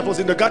glory that was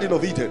in the Garden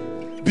of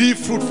Eden, be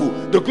fruitful.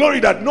 The glory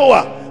that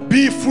Noah,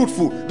 be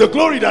fruitful. The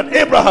glory that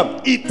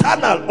Abraham,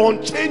 eternal,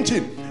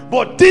 unchanging.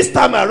 But this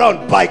time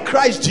around, by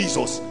Christ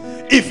Jesus,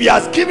 if he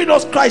has given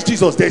us Christ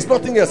Jesus, there is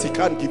nothing else he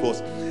can't give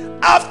us.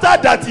 After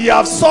that, he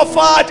have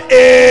suffered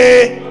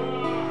a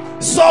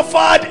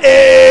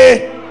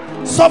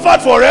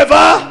suffered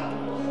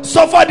forever,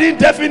 suffered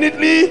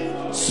indefinitely,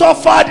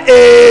 suffered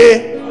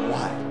a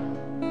while.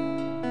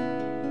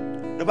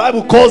 The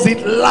Bible calls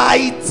it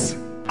light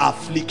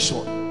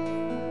affliction.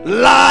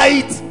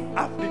 Light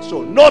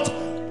affliction, not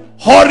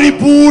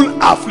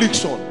horrible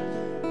affliction.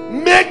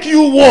 Make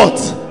you what?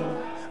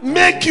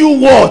 Make you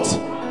what?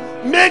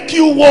 Make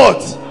you what?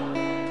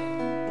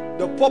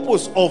 The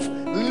purpose of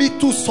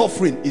little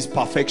suffering is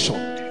perfection.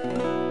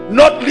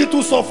 Not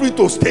little suffering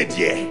to stay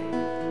there.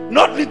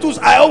 Not little.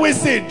 I always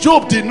say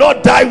Job did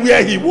not die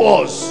where he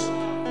was,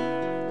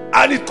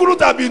 and it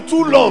couldn't have been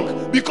too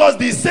long, because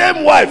the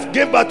same wife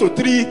gave birth to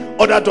 3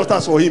 other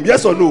daughters for him.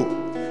 Yes or no?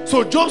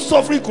 So Job's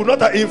suffering could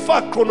not have, in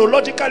fact,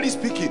 chronologically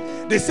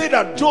speaking, they say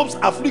that Job's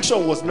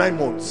affliction was 9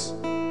 months.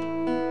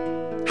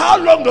 How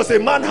long does a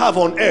man have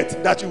on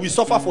earth that you will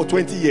suffer for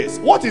 20 years?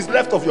 What is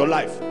left of your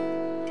life?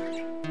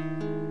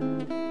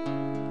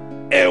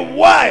 A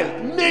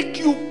while make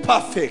you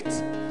perfect,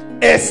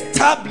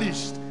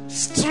 established,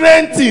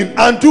 strengthen,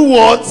 and do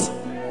what?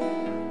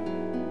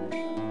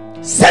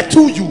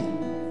 Settle you.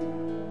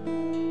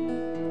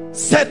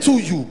 Settle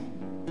you.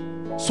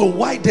 So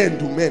why then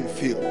do men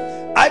fail?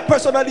 I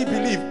personally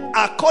believe,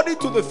 according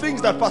to the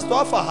things that Pastor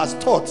Alfa has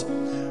taught,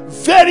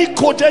 very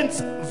cogent,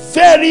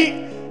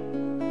 very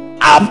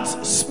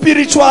apt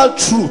spiritual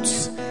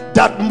truths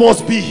that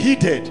must be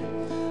heeded.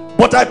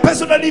 But I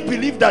personally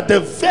believe that the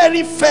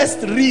very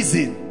first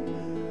reason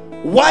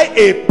why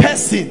a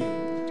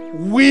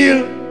person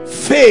will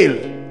fail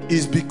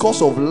is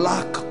because of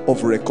lack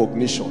of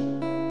recognition,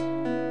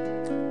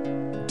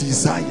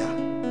 desire,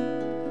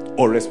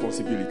 or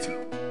responsibility.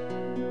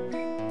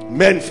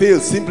 Men fail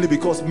simply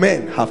because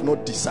men have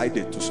not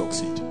decided to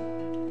succeed.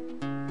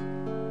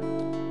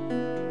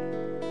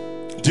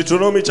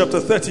 Deuteronomy chapter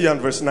 30 and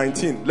verse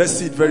 19. Let's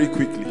see it very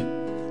quickly.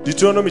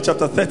 Deuteronomy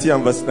chapter 30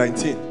 and verse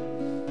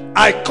 19.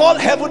 I call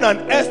heaven and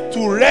earth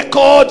to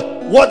record,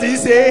 what did he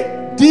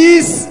say?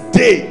 This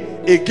day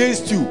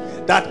against you,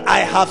 that I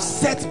have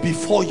set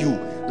before you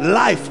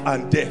life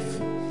and death,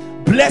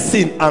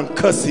 blessing and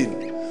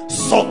cursing,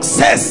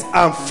 success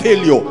and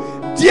failure.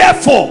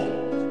 Therefore,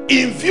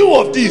 in view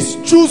of this,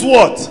 choose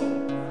what?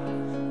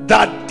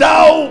 That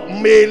thou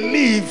may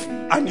live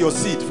and your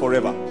seed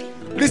forever.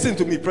 Listen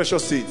to me,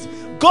 precious saints.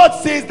 God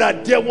says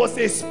that there was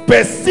a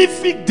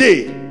specific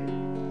day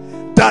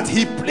that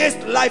he placed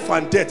life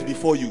and death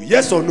before you.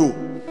 Yes or no?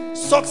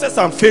 Success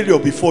and failure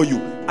before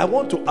you. I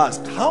want to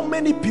ask, how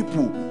many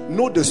people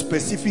know the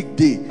specific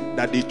day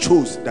that they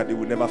chose that they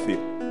will never fail?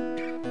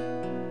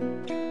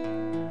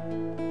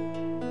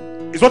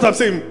 Is what I'm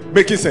saying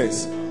making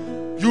sense?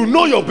 You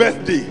know your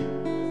birthday.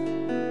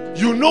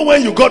 You know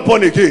when you got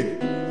born again.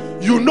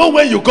 You know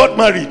when you got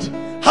married.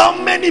 How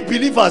many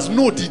believers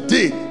know the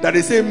day that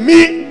they say,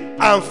 me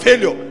and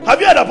failure?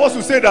 Have you heard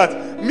apostles say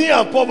that? Me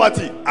and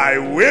poverty, I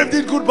waved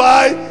it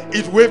goodbye,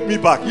 it waved me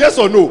back. Yes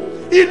or no?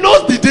 He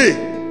knows the day.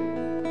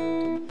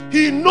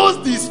 He knows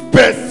the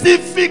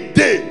specific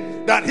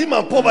day that him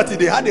and poverty,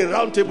 they had a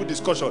round table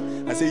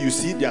discussion and say, you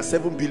see, there are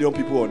 7 billion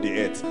people on the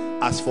earth.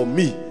 As for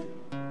me,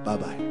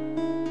 bye-bye.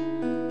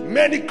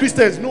 Many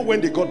Christians know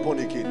when they got born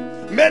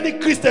again. Many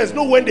Christians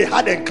know when they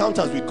had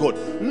encounters with God.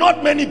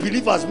 Not many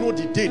believers know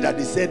the day that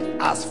they said,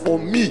 as for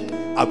me,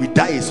 I will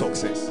die a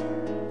success.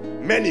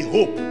 Many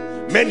hope,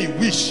 many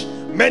wish,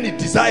 many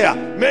desire,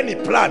 many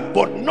plan,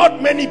 but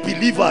not many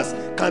believers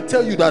can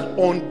tell you that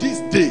on this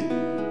day,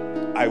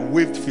 I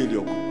waved failure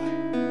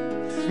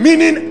goodbye.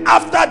 Meaning,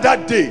 after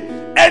that day,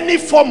 any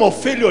form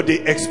of failure they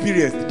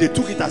experienced, they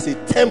took it as a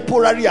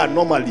temporary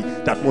anomaly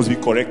that must be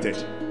corrected.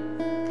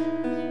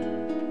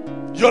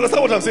 You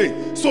understand what I'm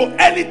saying? So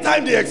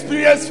anytime they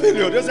experience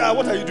failure, they say,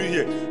 what are you doing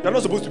here? You're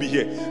not supposed to be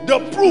here. The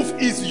proof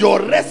is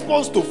your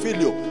response to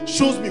failure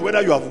shows me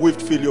whether you have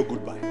waved failure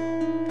goodbye.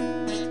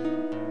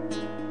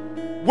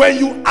 When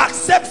you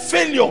accept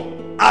failure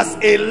as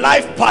a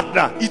life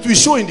partner, it will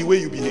show in the way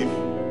you behave.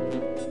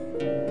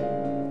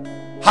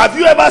 Have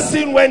you ever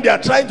seen when they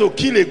are trying to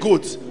kill a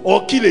goat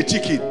or kill a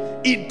chicken?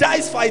 It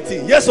dies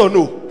fighting, yes or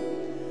no?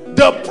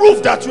 The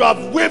proof that you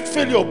have waved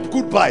failure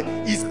goodbye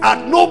is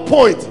at no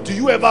point do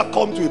you ever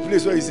come to a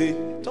place where you say,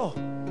 oh,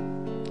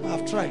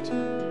 I've tried.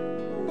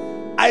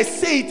 I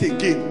say it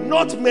again,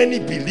 not many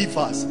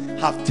believers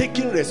have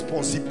taken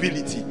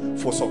responsibility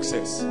for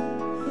success.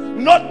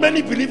 Not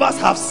many believers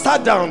have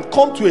sat down,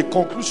 come to a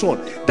conclusion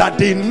that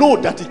they know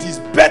that it is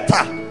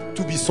better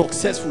to be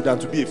successful than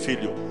to be a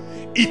failure.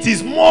 It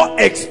is more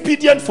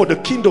expedient for the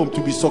kingdom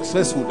to be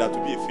successful than to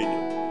be a failure.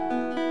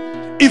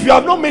 If you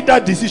have not made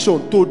that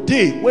decision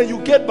today, when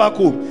you get back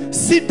home,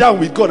 sit down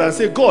with God and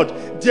say, God,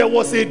 there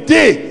was a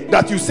day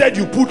that you said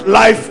you put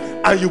life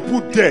and you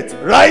put death,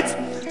 right?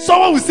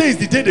 Someone will say it's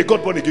the day they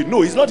got born again.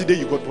 No, it's not the day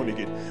you got born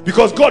again,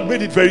 because God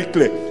made it very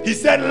clear. He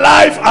said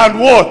life and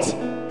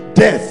what?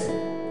 Death.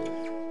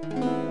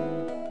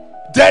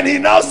 Then he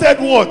now said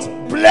what?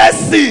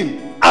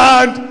 Blessing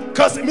and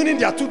cursing, meaning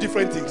there are two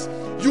different things.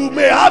 You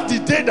may have the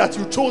day that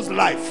you chose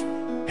life,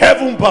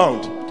 heaven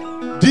bound.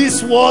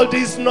 This world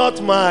is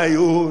not my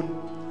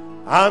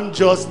own. I'm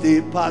just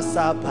a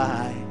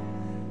passerby.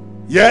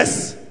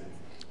 Yes,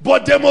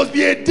 But there must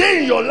be a day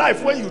in your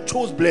life when you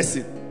chose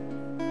blessing.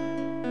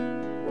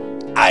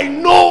 I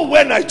know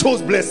when I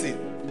chose blessing.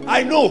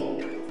 I know.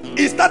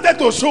 It started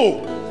to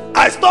show.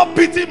 I stopped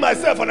beating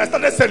myself and I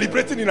started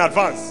celebrating in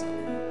advance.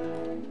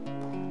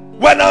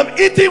 When I'm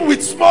eating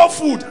with small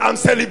food, I'm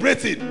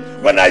celebrating.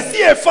 When I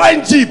see a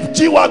fine Jeep,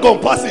 G-Wagon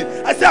passing,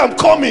 I say I'm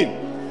coming.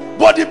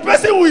 But the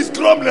person who is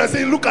grumbling and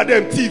saying, look at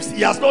them thieves,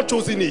 he has not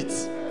chosen it.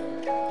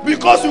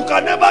 Because you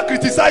can never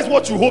criticize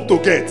what you hope to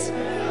get.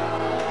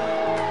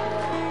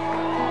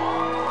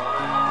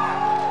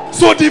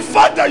 So the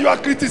fact that you are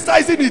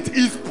criticizing it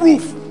is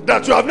proof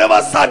that you have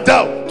never sat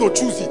down to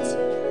choose it.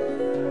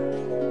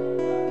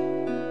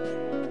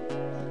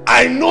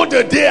 I know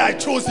the day I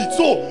chose it.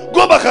 So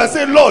go back and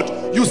say, Lord,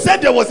 you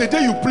said there was a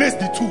day you placed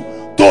the two.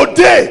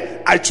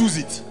 Today I choose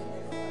it.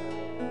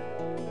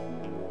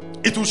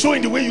 It will show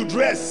in the way you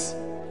dress.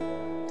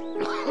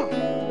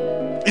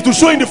 It will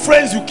show in the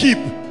friends you keep.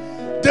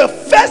 The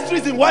first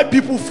reason why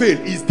people fail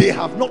is they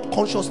have not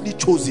consciously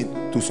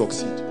chosen to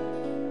succeed.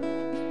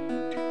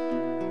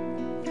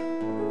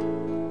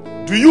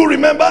 Do you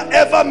remember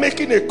ever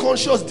making a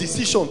conscious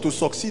decision to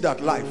succeed at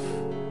life?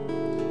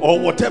 Or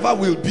whatever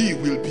will be,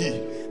 will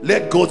be.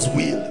 Let God's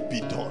will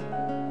be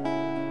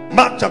done.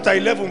 Mark chapter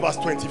 11 verse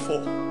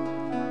 24.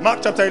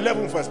 Mark chapter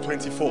 11 verse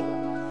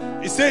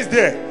 24. It says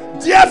there,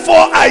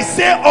 therefore I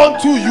say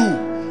unto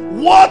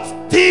you, what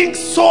things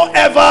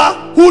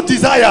soever who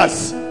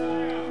desires?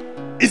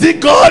 Is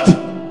it God?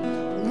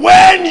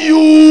 When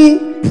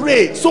you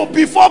pray. So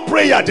before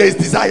prayer there is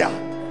desire.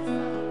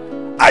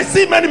 I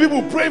see many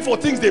people praying for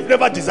things they've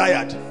never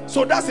desired.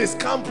 So that's a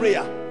scam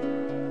prayer.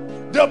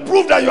 The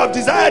proof that you have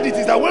desired it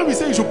is that when we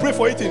say you should pray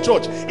for it in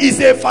church, it's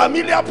a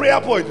familiar prayer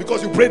point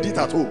because you prayed it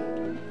at home.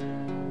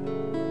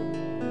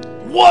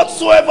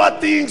 Whatsoever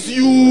things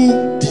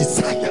you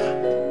desire,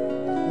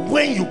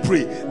 when you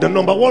pray, the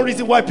number one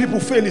reason why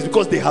people fail is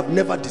because they have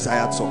never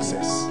desired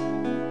success.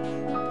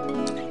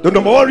 The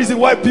number one reason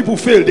why people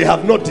fail, they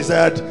have not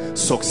desired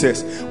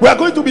success. We are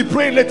going to be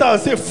praying later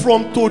and say,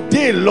 from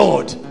today,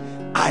 Lord,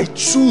 I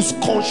choose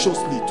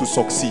consciously to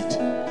succeed.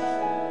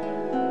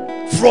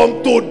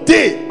 From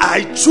today,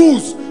 I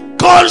choose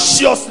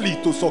consciously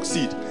to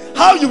succeed.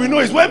 How you will know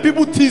is when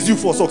people tease you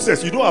for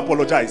success, you don't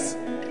apologize.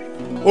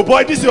 Oh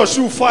boy, this is your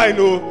shoe fine.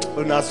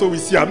 Oh, now so we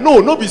see him. No,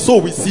 not be so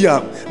we see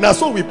him. Now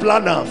so we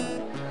plan him.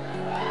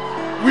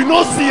 We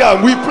not see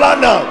him, we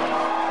plan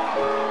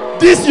him.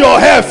 This your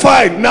hair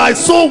fine. Now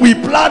so we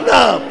plan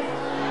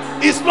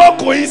him. It's not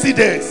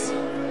coincidence.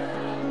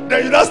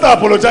 Then you don't start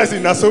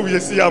apologizing. Now so we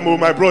see him, oh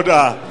my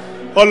brother.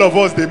 All of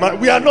us,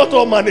 we are not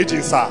all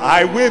managing, sir.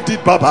 I waved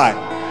it,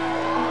 bye-bye.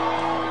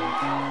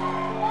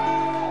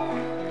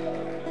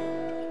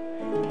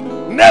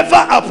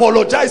 Never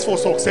apologize for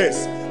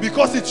success,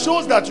 because it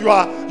shows that you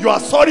are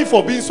sorry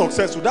for being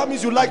successful. That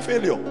means you like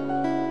failure.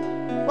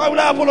 Why would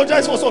I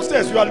apologize for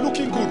success? You are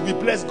looking good. We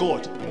bless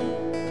God.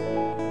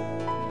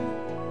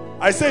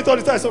 I say it all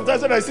the time.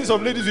 Sometimes when I see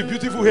some ladies with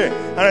beautiful hair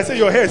and I say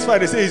your hair is fine,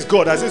 they say it's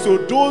God. I say, so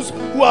those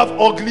who have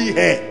ugly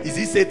hair, is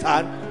it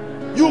Satan?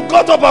 You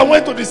got up and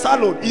went to the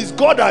salon. It's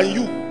God and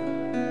you.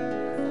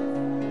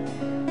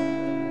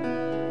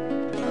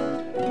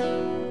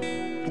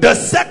 The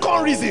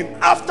second reason,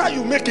 after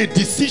you make a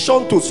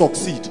decision to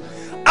succeed,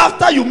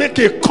 after you make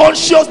a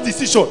conscious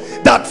decision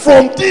that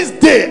from this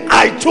day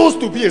I chose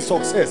to be a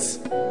success,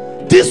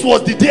 this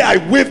was the day I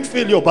waved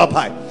failure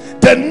bye-bye.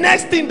 The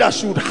next thing that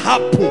should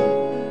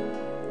happen,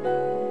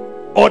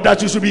 or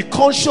that you should be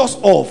conscious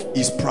of,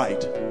 is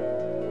pride.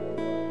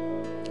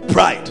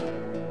 Pride.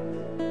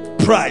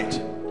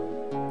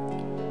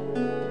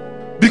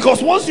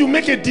 Because once you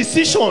make a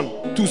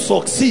decision to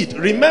succeed,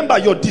 remember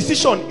your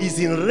decision is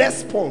in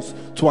response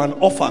to an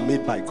offer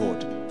made by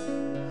God.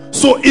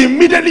 So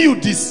immediately you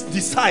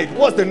decide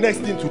what's the next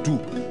thing to do,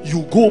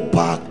 you go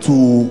back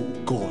to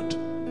God.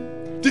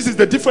 This is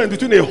the difference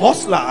between a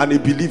hustler and a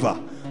believer.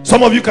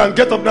 Some of you can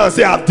get up now and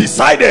say, I've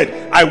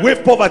decided, I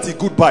wave poverty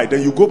goodbye.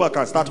 Then you go back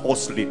and start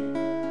hustling.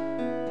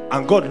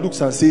 And God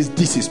looks and says,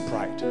 this is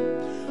pride.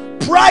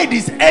 Pride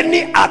is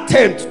any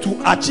attempt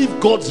to achieve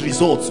God's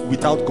results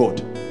without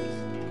God.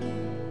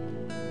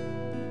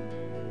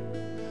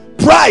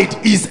 Pride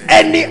is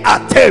any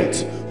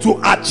attempt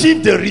to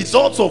achieve the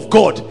results of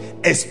God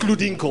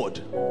excluding God.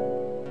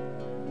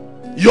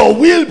 Your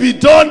will be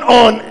done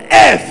on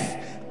earth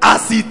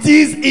as it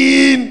is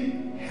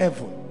in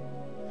heaven.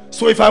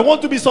 So if I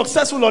want to be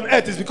successful on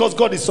earth, it's because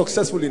God is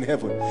successful in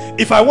heaven.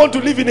 If I want to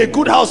live in a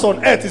good house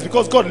on earth, it's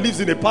because God lives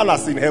in a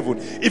palace in heaven.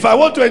 If I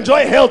want to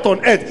enjoy health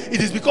on earth,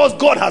 it is because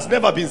God has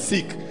never been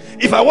sick.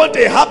 If I want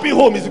a happy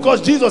home, it's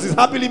because Jesus is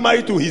happily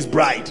married to his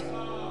bride.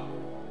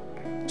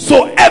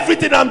 So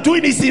everything I'm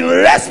doing is in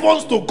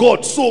response to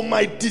God. So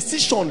my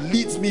decision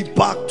leads me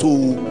back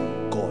to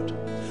God.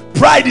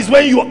 Pride is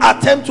when you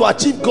attempt to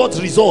achieve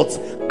God's results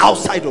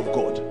outside of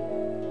God.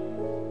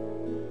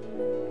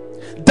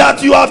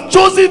 That you have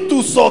chosen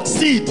to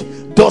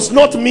succeed does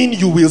not mean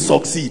you will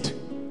succeed.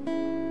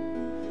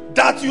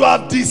 That you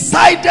have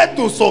decided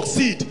to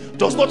succeed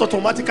does not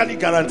automatically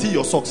guarantee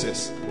your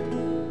success.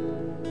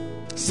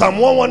 Psalm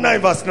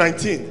 119 verse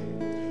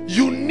 19.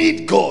 You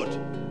need God.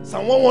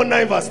 Psalm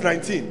 119 verse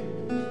 19.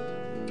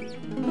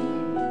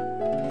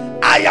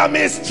 I am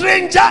a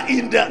stranger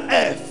in the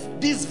earth.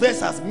 This verse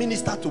has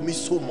ministered to me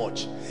so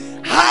much.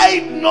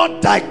 Hide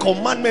not thy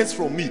commandments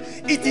from me.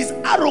 It is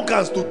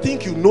arrogance to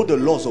think you know the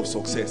laws of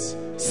success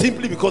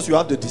simply because you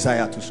have the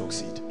desire to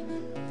succeed.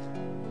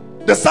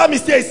 The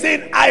psalmist here is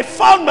saying, I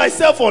found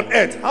myself on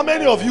earth. How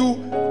many of you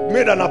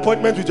made an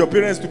appointment with your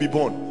parents to be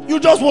born? You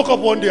just woke up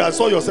one day and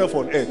saw yourself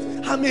on earth.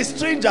 I'm a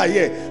stranger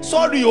here.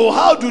 Sorry,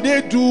 how do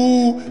they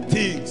do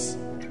things?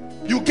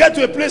 You get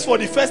to a place for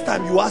the first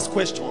time, you ask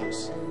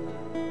questions.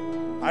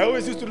 I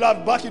always used to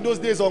laugh back in those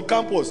days on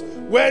campus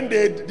when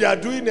they are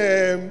doing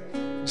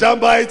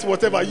jambite,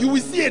 whatever. You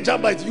will see a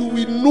jambite, you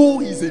will know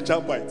he's a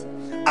jambite,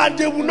 and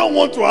they will not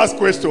want to ask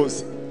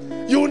questions.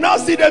 You will now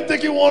see them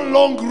taking one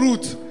long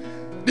route.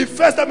 The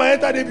first time I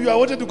entered ABU, I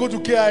wanted to go to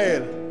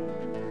KIL.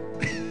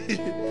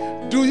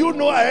 Do you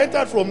know I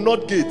entered from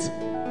Northgate,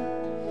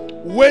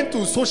 went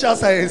to social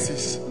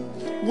sciences,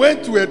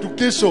 went to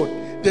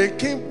education, then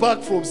came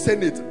back from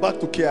Senate back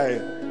to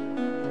KIL.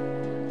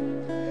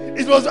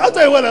 It was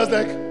after a while I was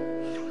like,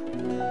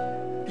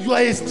 you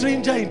are a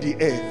stranger in the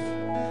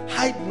earth.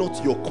 Hide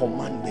not your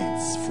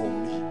commandments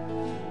from me.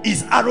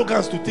 It's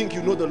arrogance to think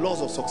you know the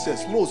laws of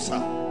success. No, sir.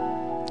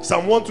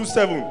 Psalm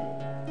 127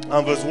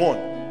 and verse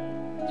 1.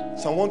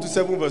 Psalm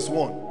 127 verse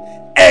 1.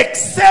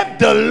 Except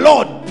the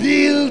Lord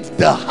build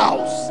the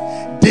house,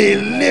 they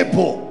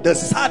labor. The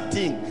sad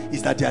thing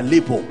is that their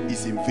labor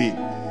is in vain.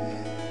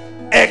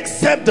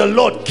 Except the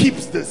Lord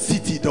keeps the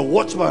city, the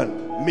watchman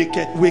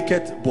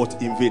waketh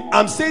but in vain.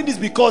 I'm saying this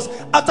because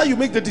after you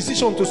make the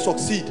decision to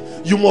succeed,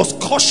 you must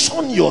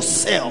caution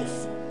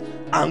yourself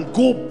and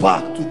go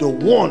back to the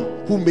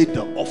one who made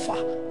the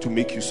offer to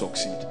make you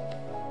succeed.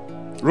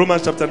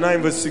 Romans chapter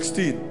 9 verse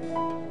 16.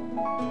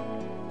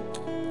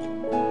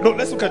 No,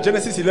 let's look at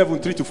Genesis 11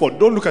 3-4.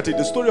 Don't look at it.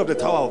 The story of the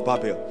Tower of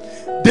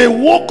Babel. They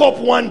woke up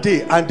one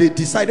day and they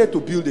decided to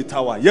build a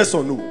tower. Yes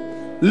or no?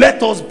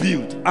 Let us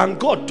build. And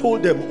God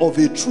told them of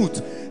a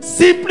truth.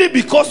 Simply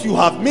because you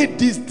have made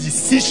this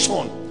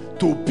decision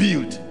to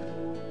build,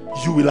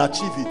 you will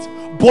achieve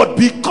it. But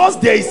because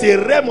there is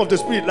a realm of the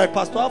spirit, like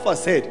Pastor Alfa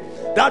said,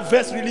 that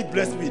verse really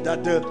blessed me.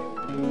 That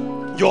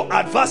your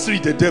adversary,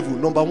 the devil,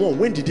 number one,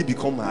 when did he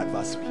become my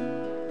adversary?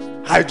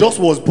 I just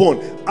was born.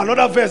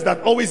 Another verse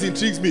that always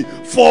intrigues me.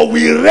 For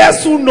we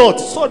wrestle not.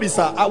 Sorry,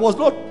 sir. I was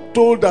not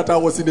told that I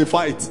was in a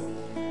fight.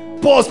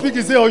 Paul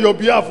speaking, say on your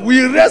behalf,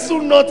 we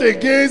wrestle not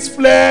against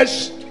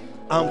flesh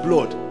and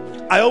blood.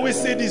 I always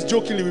say this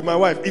jokingly with my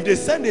wife. If they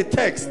send a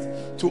text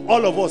to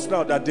all of us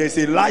now that there's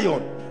a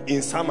lion in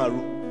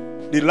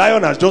Samaru, the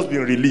lion has just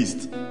been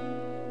released.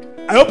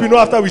 I hope you know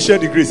after we share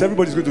the grace,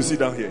 everybody's going to sit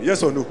down here.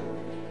 Yes or no?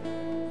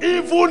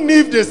 Even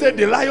if they said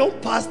the lion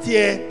passed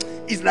here,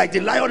 it's like the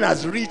lion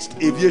has reached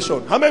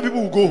aviation. How many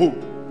people will go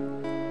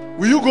home?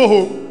 Will you go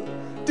home?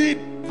 The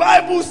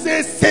Bible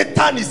says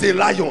Satan is a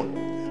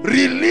lion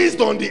released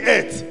on the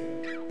earth,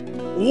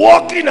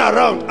 walking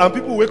around, and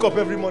people wake up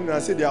every morning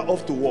and say they are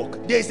off to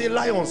work. There is a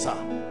lion, sir.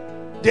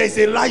 There is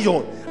a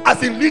lion.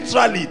 As in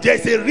literally, there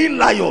is a real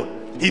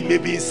lion. He may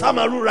be in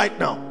Samaru right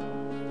now,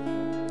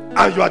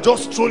 and you are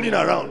just strolling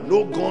around.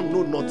 No gun,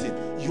 no nothing.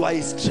 You are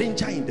a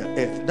stranger in the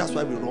earth. That's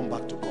why we run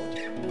back to God.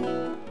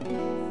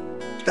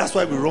 That's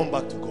why we run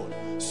back to God.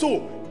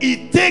 So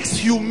it takes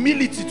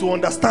humility to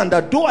understand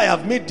that though I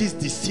have made this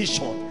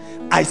decision,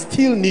 I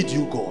still need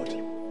you, God.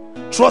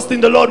 Trust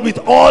in the Lord with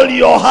all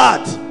your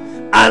heart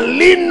and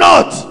lean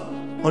not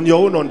on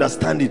your own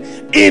understanding.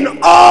 In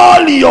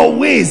all your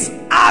ways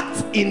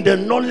act in the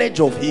knowledge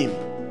of him,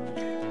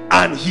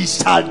 and he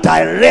shall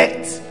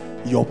direct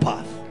your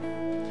path.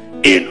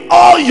 In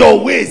all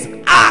your ways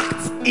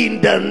act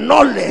in the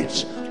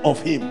knowledge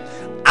of him.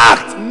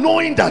 Act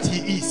knowing that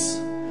he is.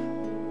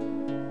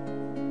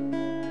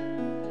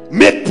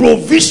 Make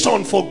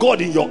provision for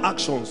God in your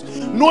actions,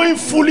 knowing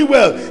fully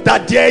well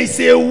that there is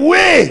a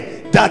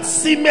way that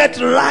seemeth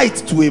right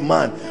to a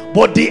man,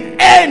 but the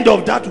end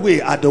of that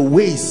way are the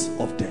ways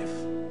of death.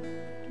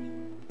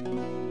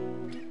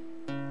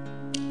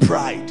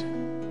 Pride.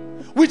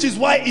 Which is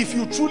why if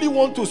you truly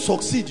want to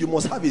succeed, you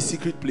must have a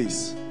secret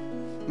place.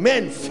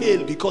 Men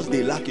fail because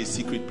they lack a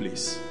secret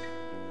place.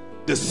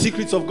 The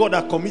secrets of God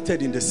are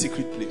committed in the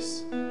secret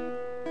place.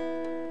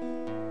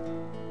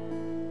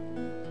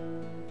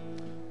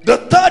 The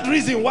third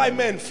reason why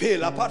men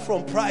fail, apart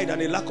from pride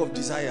and a lack of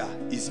desire,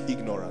 is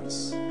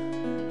ignorance.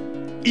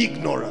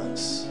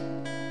 Ignorance.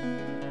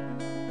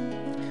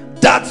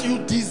 That you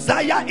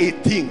desire a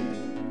thing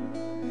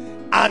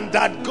and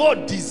that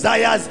God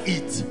desires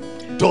it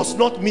does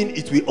not mean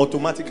it will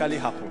automatically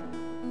happen.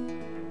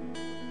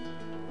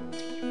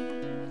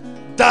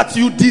 That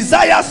you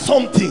desire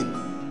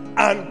something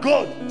and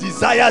God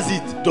desires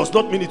it does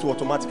not mean it will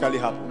automatically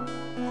happen.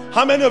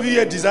 How many of you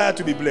here desire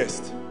to be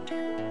blessed?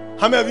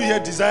 How many of you here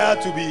desire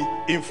to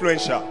be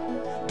influential?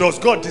 Does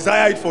God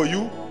desire it for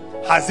you?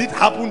 Has it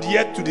happened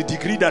yet to the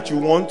degree that you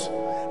want?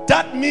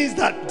 That means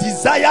that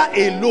desire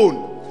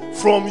alone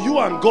from you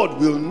and God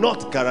will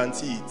not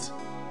guarantee it.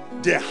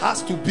 there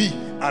has to be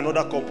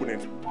another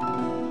component.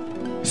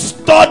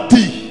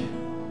 Study.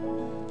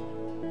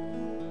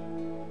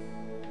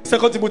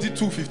 2 Timothy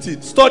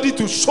 2:15. Study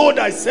to show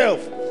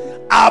thyself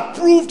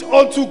approved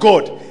unto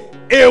God,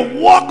 a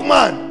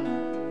workman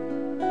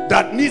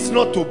that needs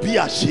not to be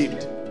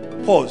ashamed.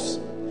 Pause.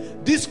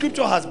 This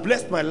scripture has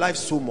blessed my life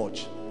so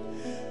much.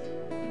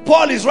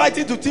 Paul is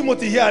writing to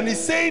Timothy here, and he's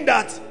saying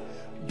that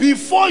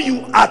before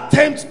you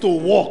attempt to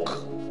walk,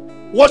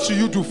 what should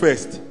you do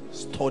first?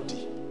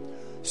 Study.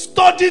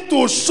 Study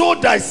to show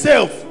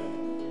thyself.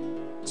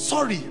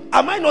 Sorry,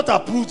 am I not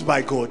approved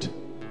by God?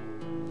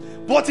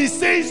 But he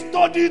says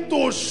study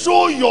to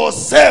show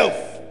yourself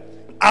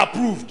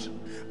approved.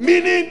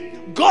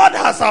 Meaning God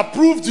has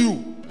approved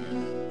you.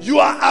 You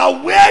are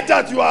aware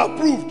that you are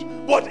approved,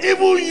 but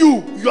even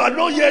you are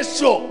not yet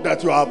sure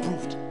that you are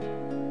approved.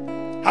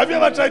 Have you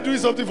ever tried doing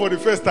something for the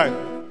first time?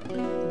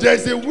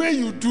 There's a way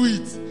you do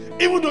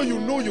it. Even though you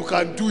know you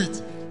can do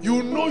it,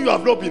 you know you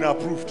have not been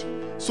approved.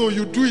 So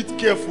you do it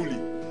carefully.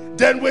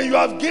 Then when you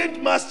have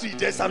gained mastery,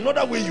 there's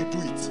another way you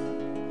do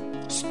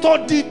it.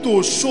 Study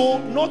to show,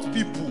 not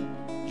people,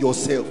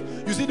 yourself.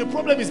 You see, the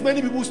problem is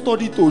many people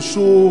study to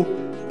show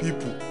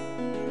people.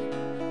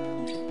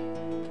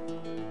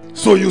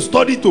 So you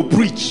study to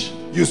preach,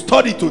 you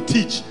study to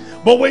teach.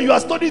 But when you are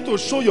studying to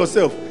show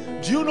yourself,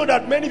 do you know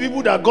that many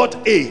people that got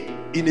A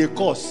in a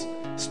course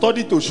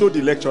study to show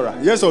the lecturer?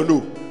 Yes or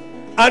no?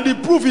 And the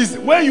proof is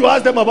when you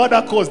ask them about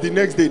that course the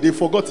next day, they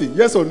forgot it.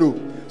 Yes or no?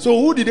 So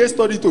who did they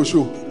study to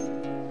show?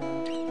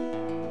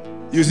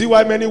 You see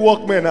why many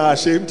workmen are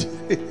ashamed?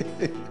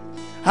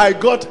 I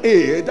got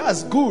A.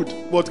 That's good.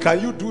 But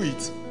can you do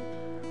it?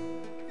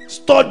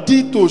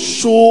 Study to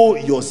show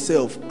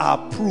yourself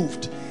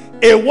approved.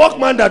 A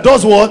workman that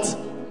does what?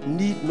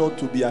 Need not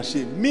to be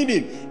ashamed.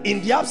 Meaning,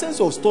 in the absence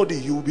of study,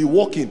 you will be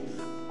walking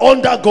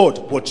under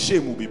God, but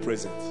shame will be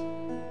present.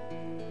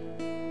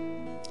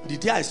 The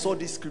day I saw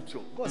this scripture,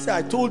 God said,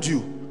 I told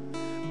you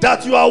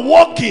that you are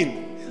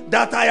walking,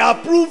 that I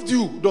approved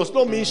you, does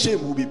not mean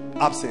shame will be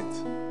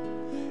absent.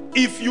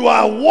 If you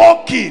are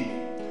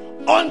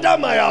walking under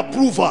my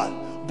approval,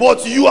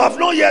 but you have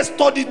not yet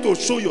studied to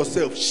show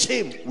yourself,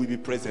 shame will be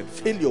present,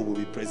 failure will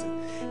be present.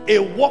 A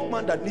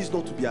workman that needs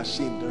not to be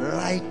ashamed,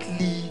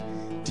 rightly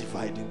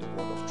dividing the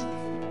word of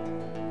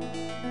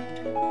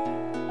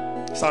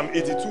truth. Psalm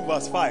 82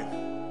 verse 5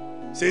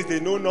 says, they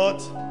know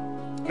not,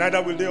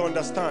 neither will they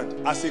understand.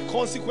 As a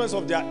consequence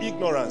of their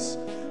ignorance,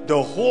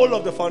 the whole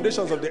of the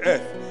foundations of the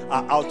earth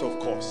are out of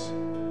course.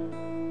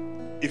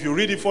 If you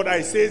read it further,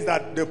 it says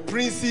that the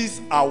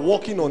princes are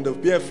walking on the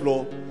bare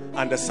floor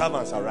and the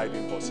servants are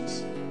riding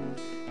horses.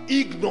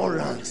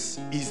 Ignorance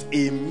is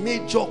a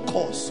major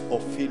cause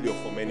of failure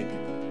for many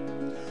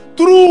people.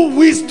 True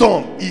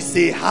wisdom is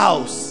a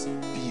house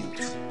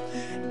built.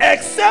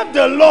 Except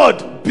the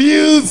Lord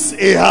builds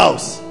a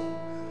house.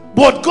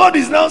 But God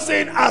is now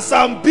saying, as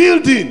I'm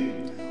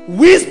building,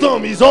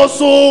 wisdom is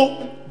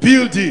also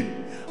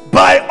building.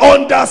 By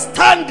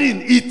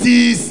understanding, it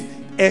is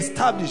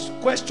established.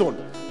 Question: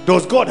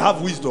 does God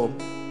have wisdom?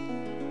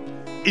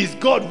 Is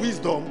God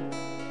wisdom?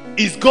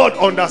 Is God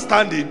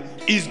understanding?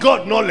 Is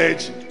God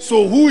knowledge?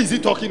 So who is he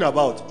talking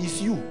about?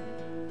 It's you.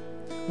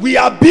 We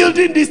are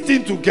building this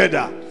thing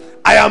together.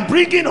 I am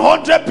bringing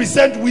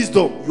 100%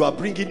 wisdom. You are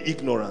bringing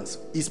ignorance.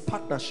 It's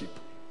partnership.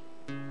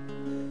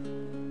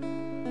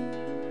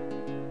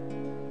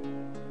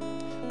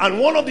 And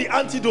one of the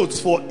antidotes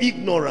for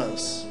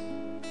ignorance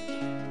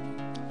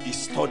is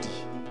study.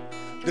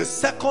 The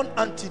second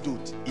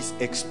antidote is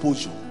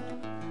exposure.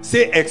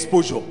 Say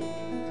exposure.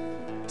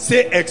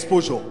 Say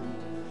exposure.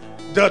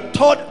 The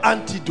third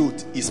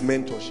antidote is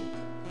mentorship.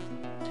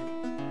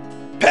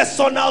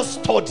 Personal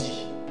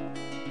study,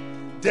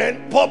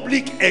 then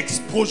public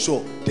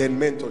exposure, then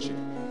mentorship.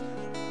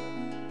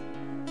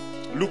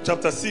 Luke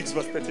chapter 6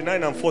 verse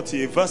 39 and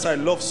 40, a verse I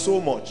love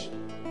so much.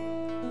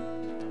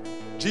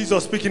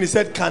 Jesus speaking, he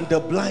said, can the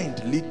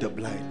blind lead the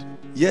blind?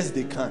 Yes,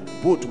 they can.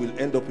 Both will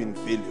end up in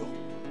failure.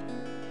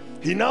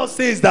 He now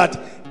says that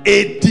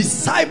a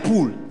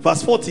disciple,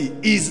 verse 40,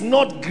 is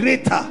not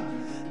greater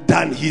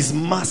than his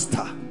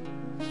master.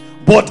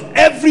 But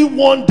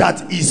everyone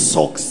that is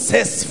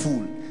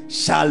successful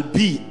shall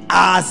be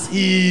as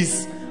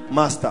his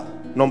master.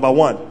 Number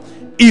one,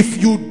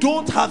 if you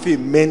don't have a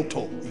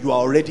mentor, you are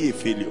already a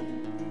failure.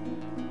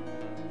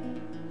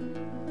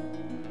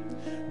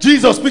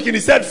 Jesus speaking, he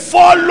said,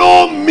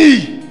 follow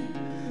me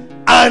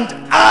and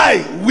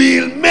I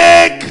will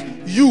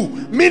make you.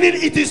 Meaning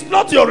it is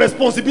not your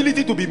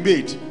responsibility to be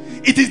made.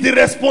 It is the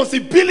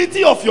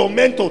responsibility of your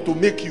mentor to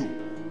make you.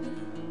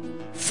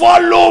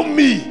 Follow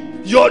me.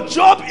 Your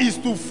job is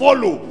to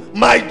follow.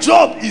 My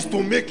job is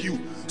to make you.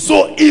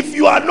 So if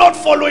you are not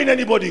following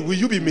anybody, will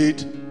you be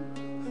made?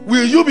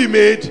 Will you be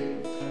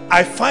made?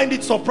 I find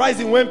it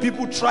surprising when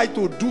people try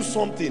to do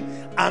something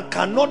and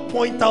cannot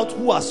point out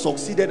who has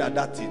succeeded at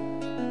that thing.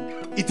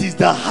 It is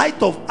the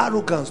height of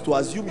arrogance to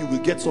assume you will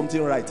get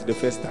something right the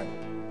first time.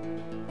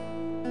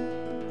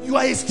 You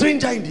are a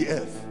stranger in the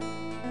earth.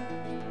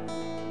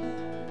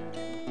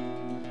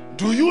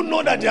 Do you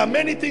know that there are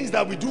many things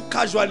that we do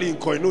casually in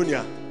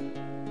Koinonia?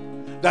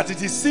 That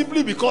it is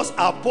simply because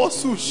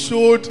Apostle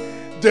showed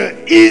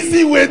the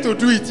easy way to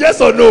do it. Yes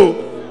or no?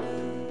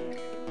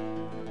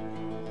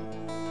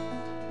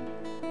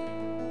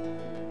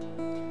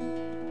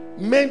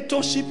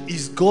 Mentorship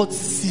is God's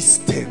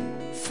system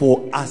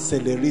for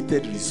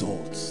accelerated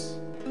results.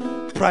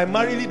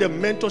 Primarily the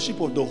mentorship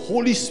of the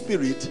Holy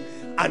Spirit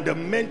and the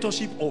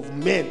mentorship of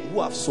men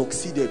who have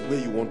succeeded where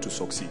you want to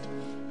succeed.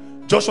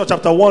 Joshua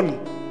chapter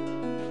 1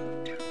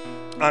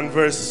 and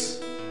verse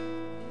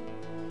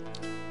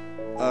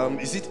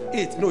is it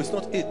 8? No, it's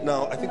not 8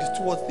 now. I think it's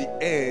towards the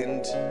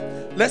end.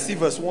 Let's see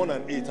verse 1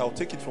 and 8. I'll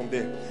take it from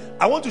there.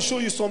 I want to show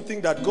you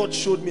something that God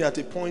showed me at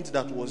a point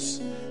that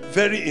was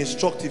very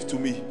instructive to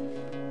me.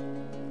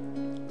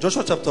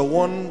 Joshua chapter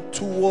 1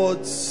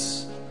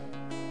 towards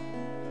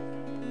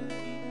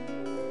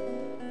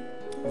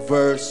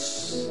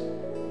verse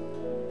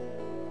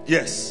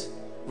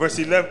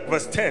 11,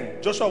 verse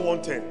 10. Joshua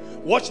 1:10.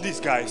 Watch this,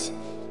 guys.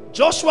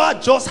 Joshua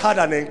just had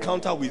an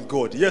encounter with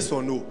God. Yes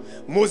or no?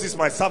 Moses,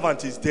 my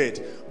servant, is dead.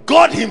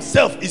 God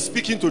himself is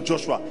speaking to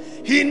Joshua.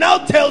 He now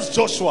tells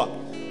Joshua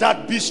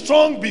that be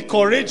strong, be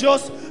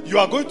courageous. You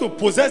are going to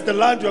possess the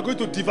land. You are going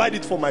to divide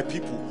it for my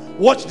people.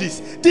 Watch this.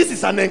 This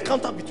is an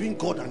encounter between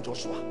God and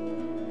Joshua.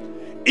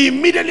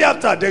 Immediately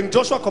after, then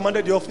Joshua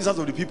commanded the officers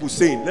of the people,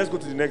 saying, let's go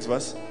to the next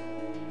verse.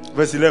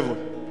 Verse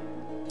 11.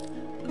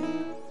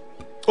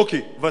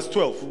 Okay, verse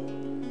 12.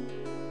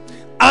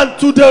 And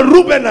to the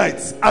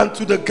Reubenites and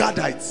to the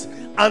Gadites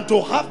and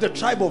to half the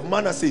tribe of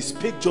Manasseh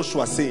spake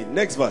Joshua, saying,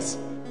 next verse.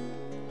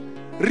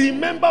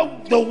 Remember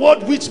the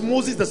word which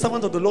Moses the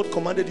servant of the Lord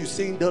commanded you,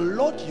 saying, the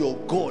Lord your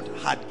God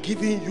had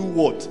given you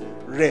what?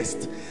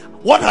 Rest.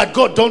 What had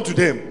God done to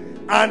them?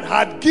 And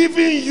had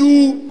given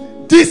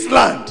you this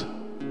land.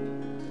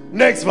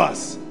 Next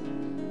verse.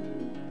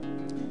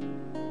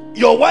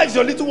 Your wives,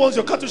 your little ones,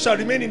 your cattle shall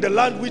remain in the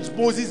land which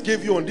Moses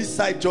gave you on this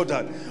side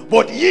Jordan.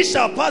 But ye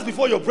shall pass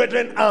before your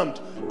brethren armed,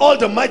 all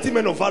the mighty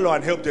men of valor,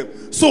 and help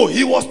them. So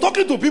he was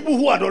talking to people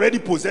who had already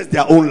possessed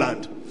their own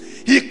land.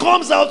 He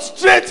comes out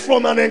straight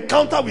from an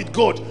encounter with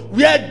God,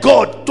 where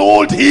God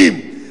told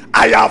him,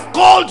 I have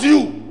called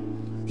you.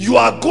 You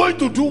are going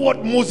to do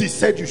what Moses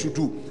said you should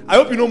do. I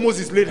hope you know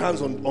Moses laid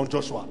hands on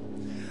Joshua.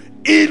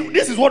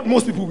 This is what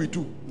most people will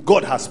do.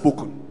 God has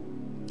spoken.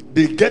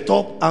 They get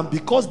up, and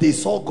because they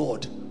saw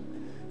God,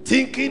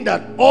 thinking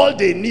that all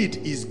they need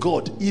is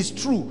God, is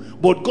true.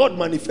 But God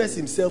manifests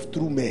himself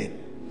through men.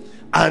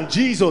 And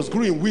Jesus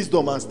grew in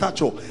wisdom and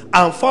stature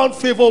and found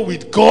favor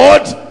with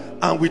God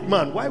and with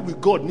man. Why will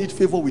God need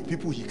favor with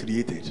people he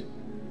created?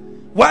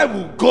 Why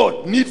will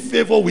God need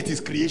favor with his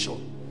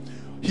creation?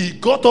 He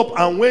got up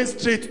and went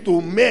straight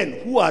to men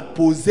who had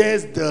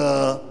possessed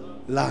the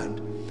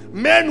land.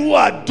 Men who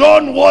had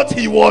done what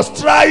he was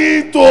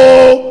trying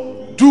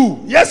to do.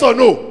 Yes or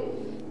no?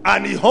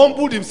 And he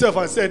humbled himself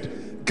and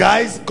said,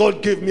 guys,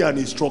 God gave me an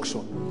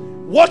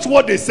instruction. Watch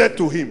what they said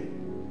to him.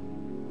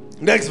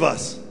 Next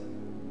verse.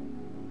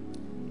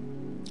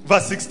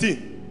 Verse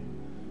 16.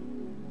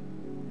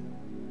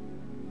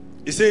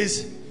 It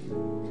says,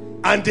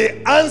 and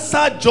they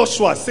answered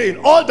Joshua,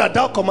 saying, all that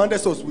thou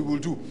commandest us we will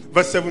do.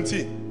 Verse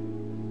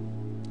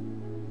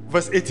 17.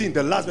 Verse 18,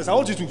 the last verse. I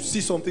want you to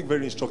see something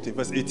very instructive.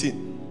 Verse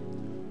 18.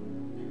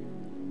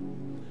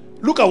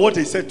 Look at what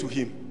they said to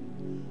him.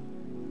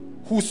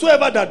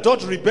 Whosoever that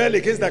doth rebel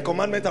against thy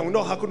commandment and will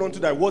not hearken unto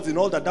thy words in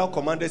all that thou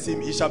commandest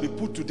him, he shall be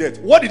put to death.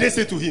 What did they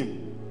say to him?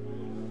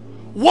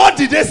 What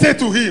did they say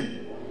to him?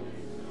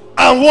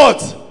 And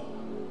what?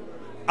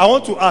 I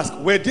want to ask,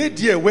 were they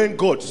there when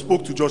God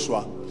spoke to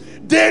Joshua?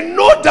 They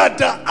know that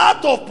the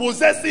art of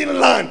possessing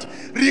land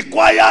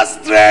requires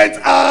strength,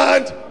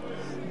 and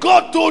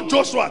God told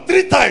Joshua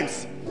 3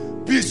 times,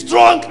 be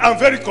strong and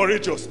very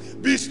courageous.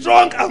 Be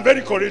strong and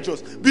very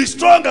courageous. Be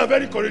strong and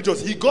very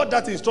courageous. He got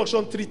that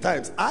instruction 3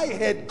 times. I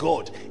heard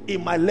God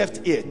in my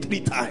left ear 3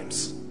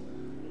 times.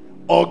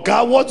 Oh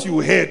God, what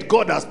you heard,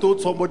 God has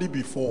told somebody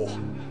before.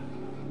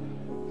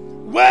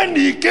 When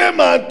he came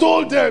and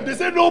told them, they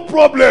said, no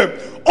problem.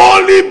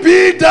 Only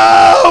be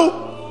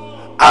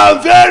thou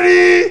and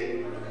very.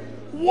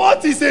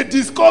 What is a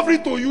discovery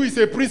to you is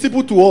a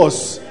principle to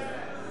us.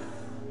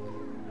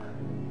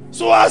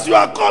 So as you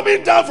are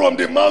coming down from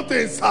the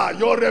mountains,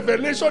 your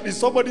revelation is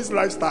somebody's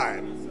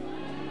lifestyle.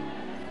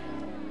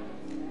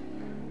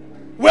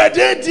 Were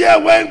they there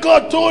when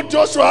God told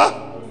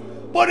Joshua?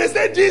 But they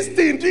said, this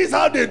is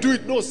how they do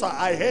it. No, sir,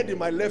 I heard in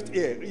my left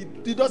ear.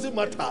 It doesn't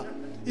matter.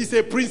 It's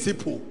a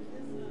principle.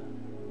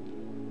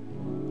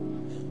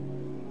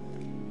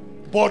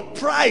 But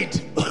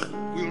pride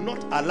will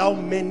not allow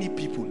many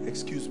people,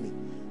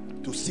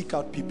 to seek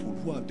out people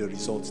who have the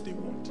results they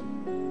want.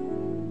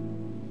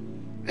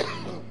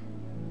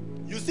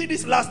 You see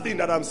this last thing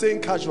that I'm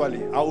saying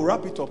casually, I will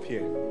wrap it up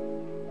here.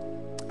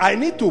 I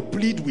need to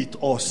plead with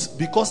us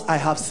because I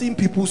have seen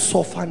people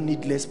suffer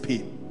needless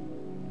pain.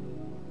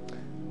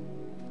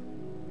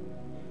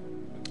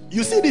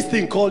 You see this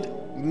thing called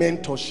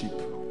mentorship.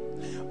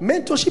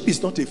 Mentorship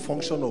is not a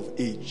function of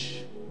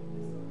age.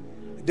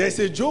 There's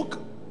a joke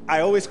I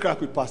always crack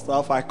with Pastor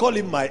Alfa. I call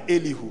him my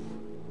Elihu.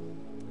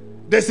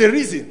 There's a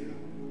reason.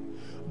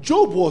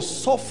 Job was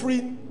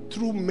suffering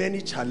through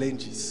many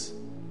challenges.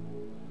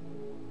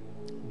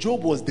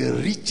 Job was the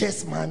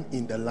richest man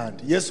in the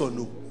land. Yes or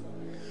no?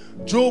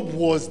 Job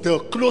was the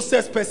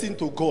closest person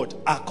to God,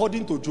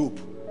 according to Job.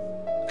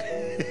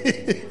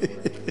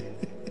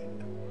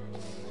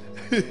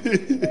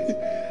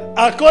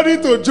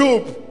 According to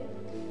Job,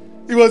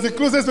 he was the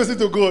closest person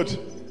to God.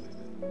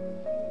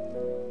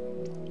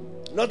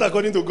 Not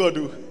according to God,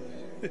 though.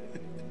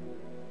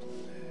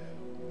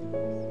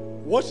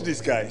 Watch this,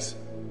 guys.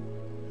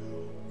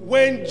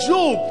 When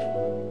Job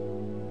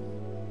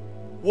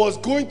was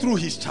going through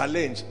his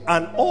challenge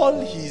and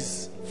all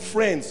his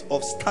friends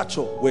of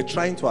stature were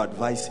trying to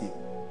advise him,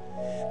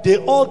 they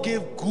all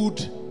gave good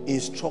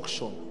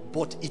instruction,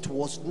 but it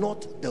was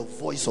not the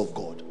voice of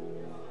God.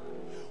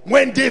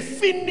 When they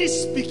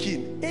finished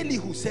speaking,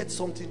 Elihu said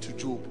something to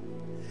Job.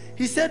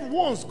 He said,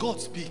 once God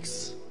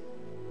speaks,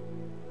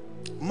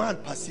 man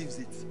perceives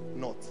it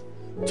not.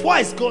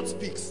 Twice God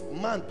speaks,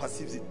 man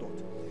perceives it not.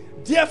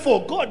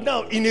 Therefore, God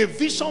now, in a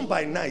vision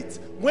by night,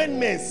 when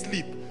men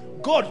sleep,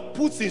 God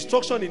puts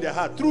instruction in their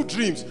heart through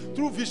dreams,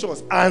 through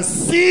visions, and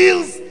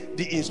seals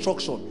the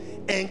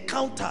instruction.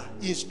 Encounter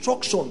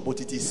instruction,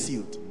 but it is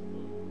sealed.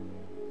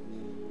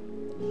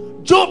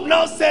 Job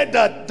now said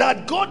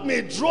that God may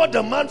draw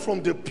the man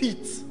from the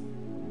pit.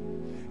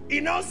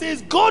 He now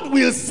says God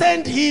will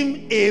send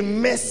him a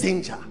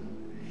messenger,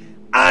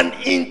 an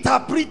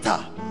interpreter,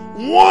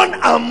 one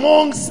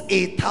amongst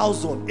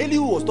 1,000.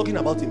 Elihu was talking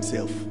about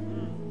himself.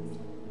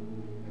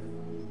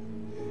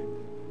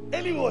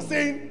 Elihu was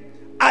saying,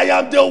 I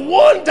am the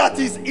one that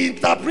is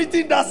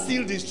interpreting that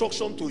sealed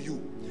instruction to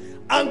you.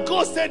 And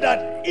God said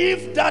that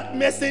if that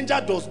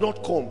messenger does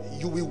not come,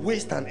 you will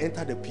waste and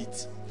enter the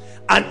pit.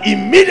 And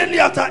immediately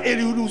after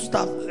Elihu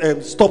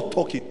stopped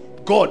talking,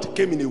 God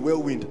came in a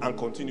whirlwind and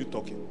continued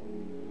talking.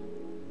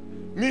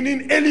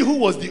 Meaning Elihu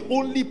was the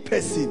only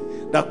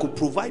person that could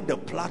provide the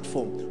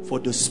platform for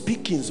the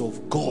speakings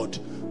of God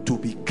to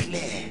be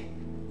clear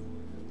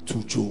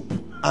to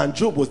Job. And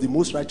Job was the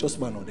most righteous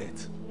man on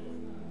earth.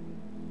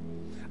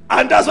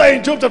 And that's why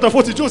in Job chapter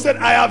 40, Job said,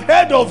 I have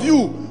heard of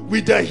you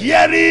with the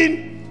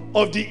hearing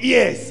of the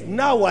ears.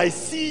 Now I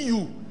see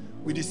you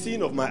with the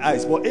seeing of my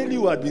eyes. But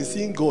Elihu had been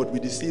seeing God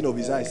with the seeing of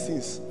his eyes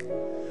since.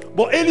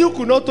 But Elihu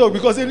could not talk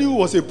because Elihu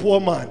was a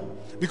poor man.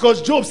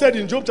 Because Job said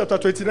in Job chapter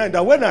 29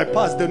 that when I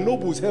passed, the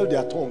nobles held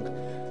their tongue.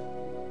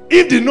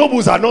 If the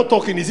nobles are not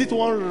talking, is it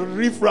one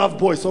riff-raff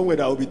boy somewhere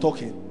that will be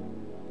talking?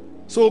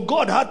 So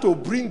God had to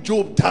bring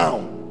Job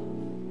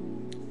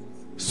down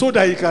so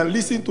that he can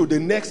listen to the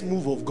next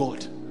move of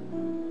God.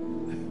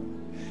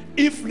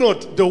 If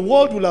not, the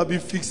world will have been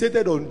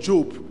fixated on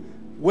Job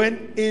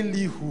when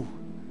Elihu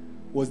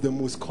was the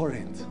most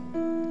current.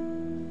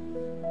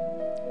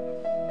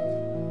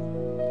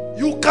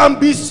 You can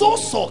be so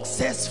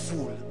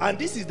successful, and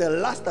this is the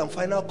last and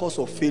final cause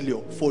of failure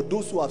for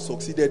those who have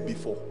succeeded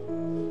before.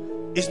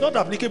 It's not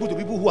applicable to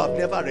people who have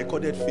never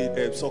recorded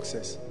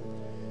success.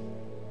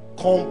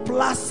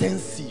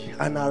 Complacency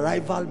and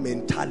arrival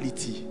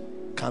mentality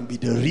can be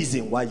the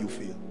reason why you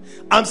fail.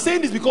 I'm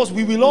saying this because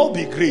we will all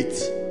be great.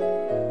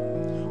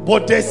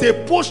 But there's a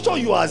posture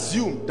you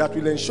assume that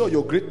will ensure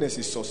your greatness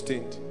is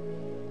sustained.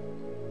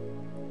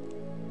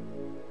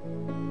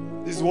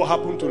 This is what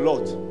happened to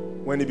Lot.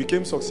 When he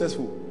became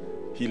successful,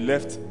 he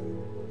left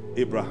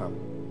Abraham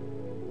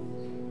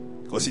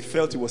because he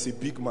felt he was a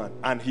big man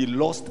and he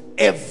lost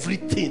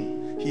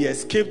everything. He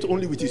escaped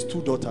only with his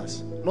 2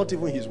 daughters, not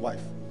even his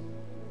wife.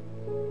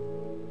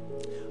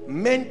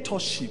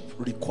 Mentorship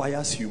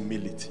requires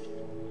humility.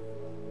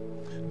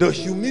 The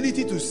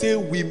humility to say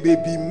we may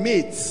be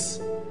mates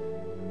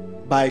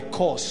by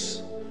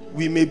course,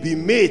 we may be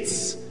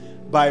mates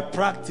by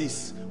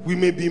practice, we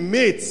may be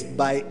mates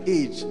by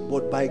age,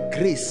 but by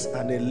grace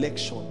and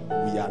election,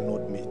 we are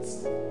not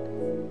mates.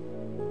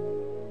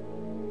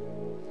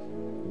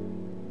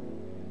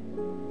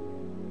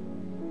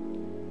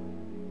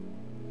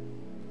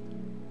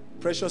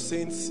 Precious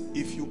saints,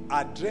 if you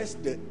address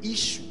the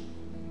issue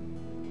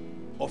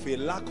of a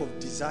lack of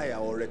desire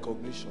or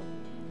recognition,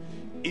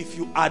 if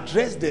you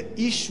address the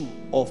issue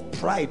of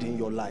pride in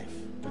your life,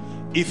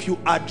 if you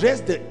address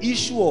the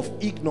issue of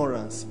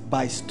ignorance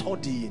by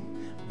studying,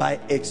 by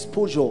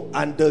exposure,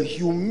 and the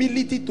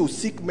humility to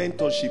seek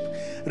mentorship,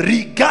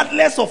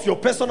 regardless of your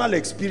personal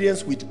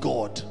experience with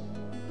God,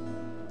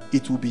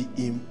 it will be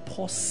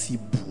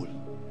impossible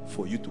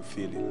for you to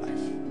fail in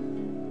life.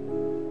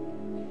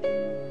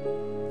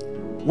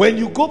 When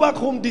you go back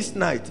home this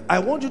night, I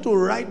want you to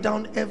write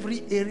down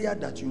every area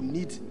that you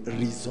need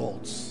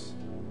results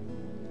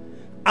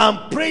and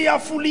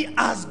prayerfully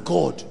ask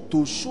God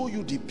to show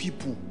you the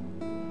people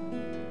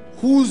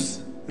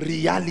whose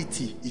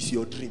reality is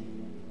your dream.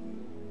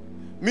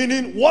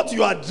 Meaning what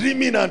you are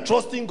dreaming and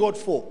trusting God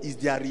for is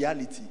their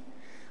reality.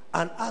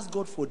 And ask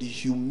God for the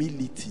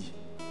humility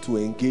to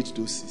engage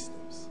those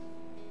systems.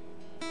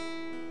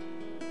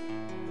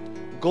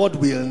 God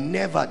will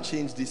never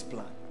change this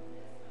plan.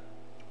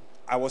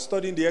 I was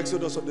studying the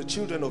exodus of the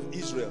children of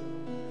Israel,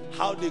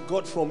 how they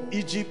got from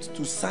Egypt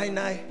to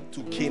Sinai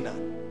to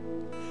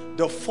Canaan.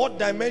 The fourth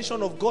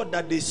dimension of God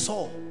that they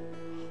saw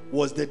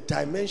was the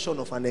dimension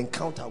of an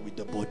encounter with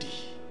the body.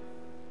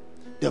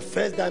 The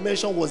first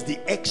dimension was the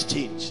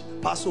exchange.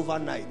 Passover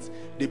night,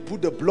 they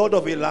put the blood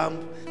of a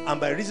lamb, and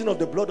by reason of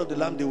the blood of the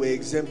lamb, they were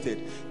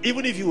exempted.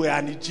 Even if you were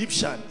an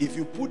Egyptian, if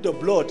you put the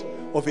blood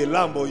of a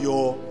lamb on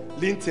your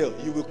lintel,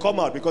 you will come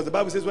out, because the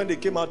Bible says when they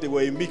came out, they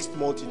were a mixed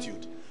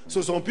multitude.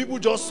 So some people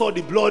just saw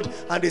the blood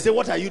and they say,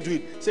 what are you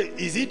doing? Say,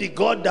 is it the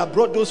God that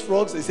brought those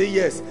frogs? They say,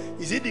 yes.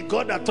 Is it the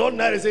God that turned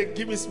night? They say,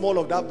 give me small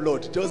of that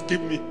blood. Just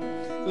give me.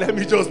 Let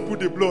me just put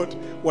the blood.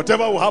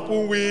 Whatever will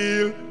happen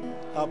will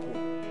happen.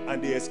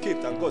 And they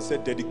escaped, and God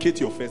said,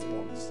 dedicate your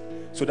firstborns.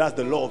 So that's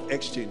the law of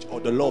exchange, or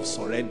the law of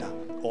surrender,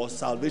 or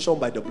salvation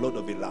by the blood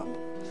of a lamb.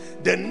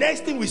 The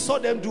next thing we saw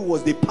them do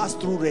was they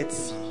passed through Red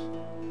Sea.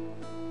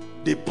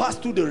 They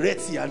passed through the Red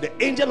Sea, and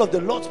the angel of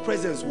the Lord's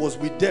presence was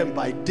with them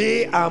by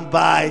day and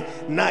by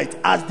night.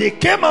 As they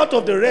came out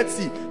of the Red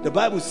Sea, the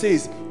Bible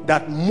says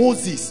that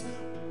Moses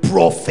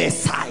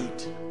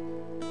prophesied.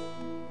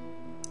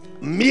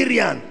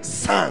 Miriam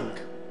sang.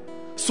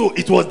 So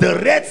it was the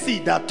Red Sea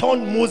that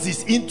turned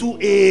Moses into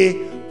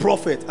a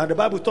prophet. And the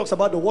Bible talks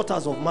about the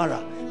waters of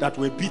Marah that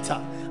were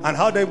bitter, and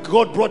how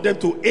God brought them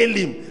to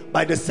Elim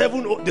by the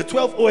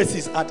 12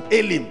 oases at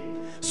Elim.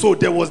 So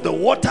there was the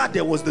water,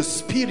 there was the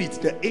spirit,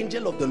 the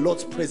angel of the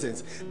Lord's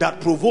presence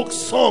that provoked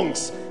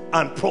songs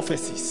and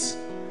prophecies.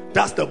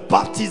 That's the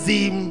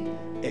baptism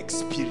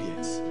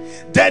experience.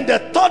 Then the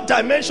third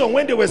dimension,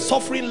 when they were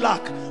suffering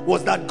lack,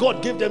 was that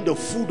God gave them the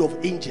food of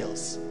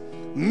angels.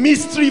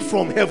 Mystery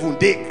from heaven.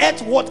 They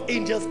ate what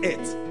angels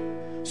ate.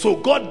 So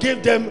God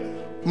gave them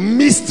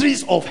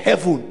mysteries of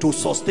heaven to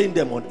sustain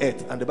them on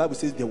earth. And the Bible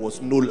says there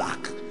was no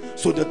lack.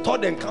 So the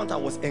third encounter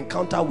was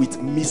encounter with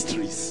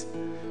mysteries.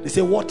 They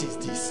say, what is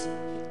this?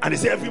 And they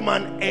say, every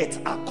man ate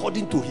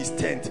according to his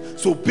tent.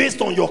 So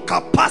based on your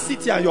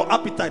capacity and your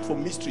appetite for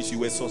mysteries, you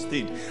were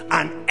sustained.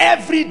 And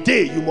every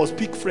day you must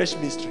pick fresh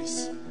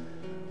mysteries.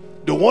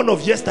 The one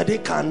of yesterday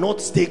cannot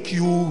take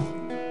you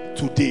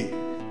today.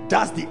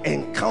 That's the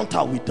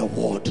encounter with the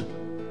word.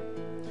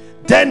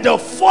 Then the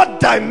fourth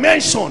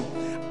dimension,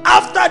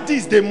 after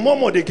this, they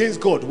murmured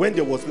against God when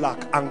there was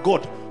lack, and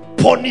God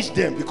punished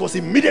them, because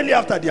immediately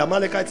after, the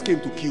Amalekites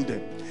came to kill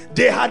them.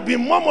 They had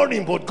been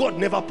murmuring, but God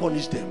never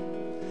punished them,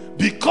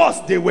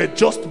 because they were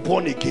just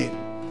born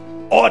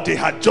again, or they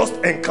had just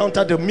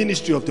encountered the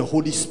ministry of the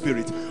Holy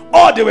Spirit,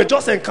 or they were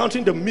just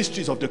encountering the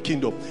mysteries of the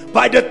kingdom.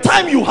 By the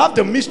time you have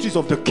the mysteries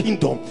of the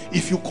kingdom,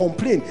 if you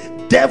complain,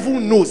 devil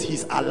knows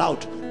he's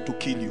allowed to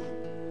kill you,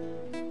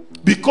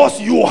 because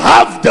you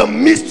have the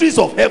mysteries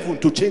of heaven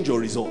to change your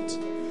results.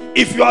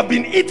 If you have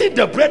been eating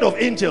the bread of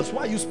angels,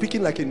 why are you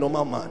speaking like a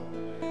normal man?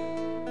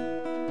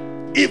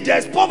 If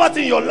there's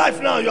poverty in your life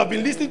now, you have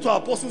been listening to our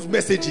apostles'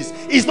 messages,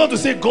 it's not to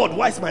say, God,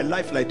 why is my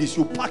life like this?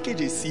 You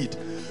package a seed,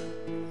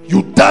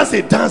 you dance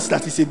a dance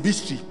that is a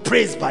mystery,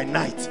 praise by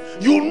night.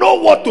 You know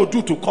what to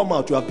do to come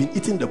out. You have been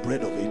eating the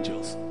bread of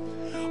angels.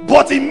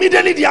 But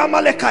immediately the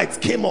Amalekites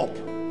came up,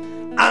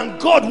 and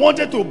God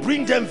wanted to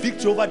bring them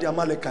victory over the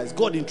Amalekites.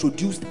 God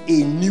introduced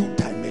a new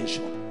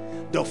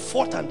dimension, the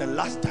fourth and the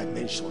last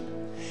dimension.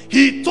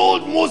 He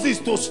told Moses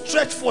to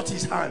stretch forth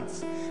his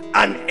hands,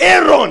 and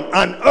Aaron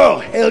and Hur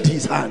held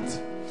his hands,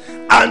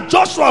 and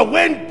Joshua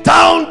went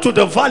down to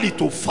the valley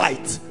to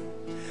fight.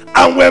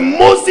 And when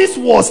Moses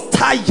was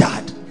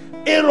tired,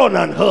 Aaron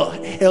and Hur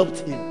helped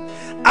him.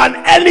 And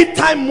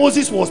anytime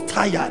Moses was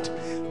tired,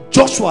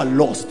 Joshua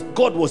lost.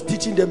 God was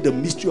teaching them the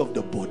mystery of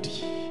the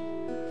body,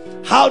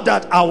 how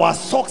that our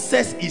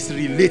success is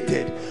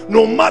related.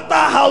 No matter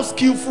how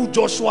skillful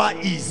Joshua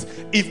is,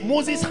 if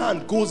Moses'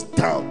 hand goes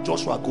down,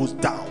 Joshua goes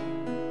down.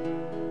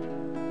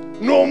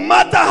 No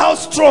matter how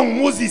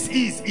strong Moses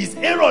is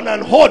Aaron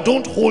and Hur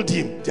don't hold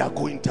him, they are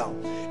going down.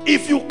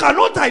 If you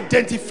cannot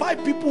identify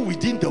people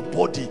within the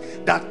body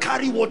that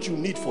carry what you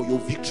need for your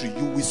victory,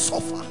 you will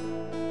suffer.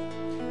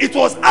 It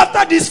was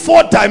after these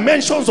four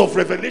dimensions of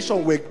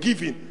revelation were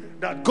given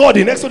that God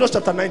in Exodus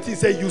chapter 19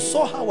 said, you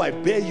saw how I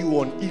bear you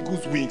on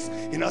eagle's wings.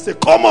 And I said,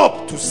 come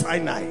up to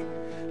Sinai.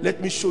 Let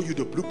me show you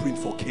the blueprint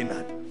for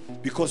Canaan.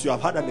 Because you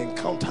have had an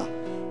encounter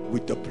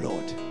with the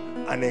blood,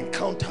 an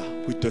encounter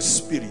with the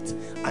spirit,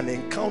 an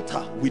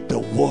encounter with the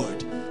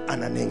word,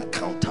 and an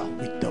encounter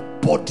with the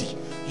body.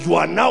 You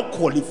are now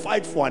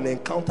qualified for an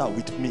encounter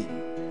with me.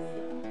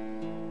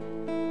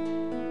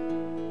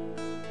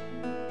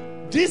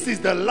 This is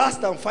the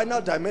last and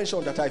final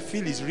dimension that I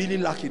feel is really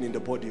lacking in the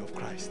body of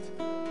Christ.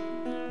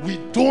 We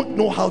don't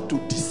know how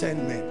to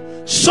discern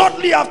men.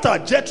 Shortly after,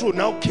 Jethro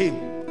now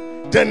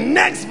came. The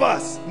next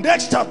verse,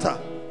 next chapter,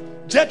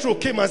 Jethro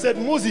came and said,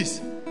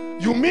 Moses,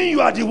 you mean you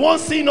are the one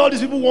seeing all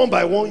these people one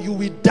by one? You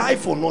will die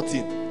for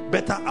nothing.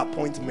 Better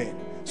appoint men.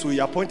 So he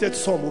appointed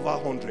some over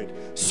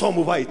 100, some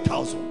over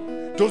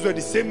 1,000. Those were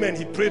the same men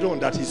he prayed on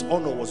that his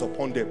honor was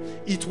upon them.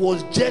 It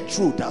was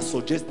Jethro that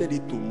suggested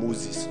it to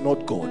Moses,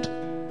 not God.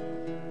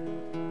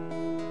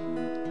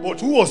 But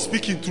who was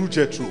speaking through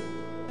Jethro?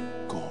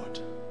 God.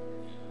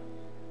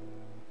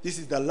 This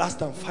is the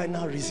last and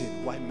final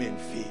reason why men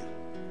fail.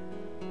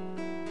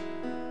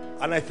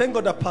 And I thank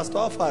God that Pastor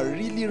Alfa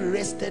really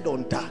rested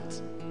on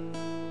that.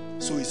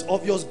 So it's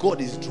obvious God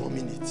is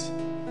drumming it.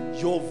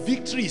 Your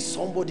victory is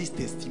somebody's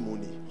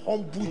testimony.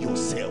 Humble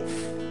yourself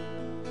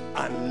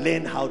and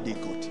learn how they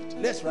got it.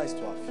 Let's rise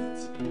to our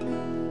feet.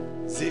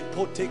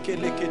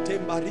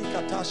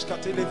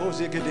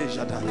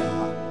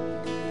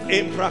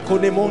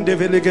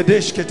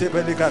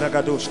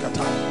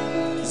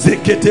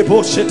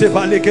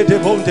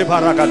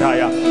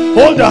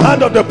 Hold the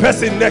hand of the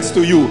person next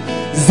to you.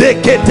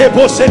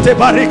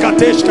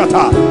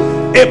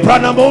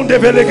 Epranamonde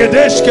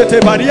velegedesh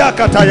kete baria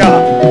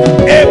kataya.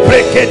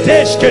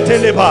 Eprekedesh kete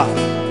leba.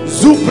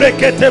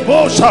 Zuprekete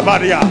bo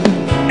shabaria.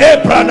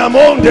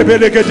 Epranamonde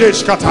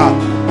velegedesh kata.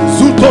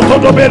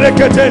 Zutotodo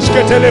berekedesh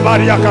kete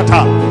lebaria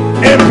kata.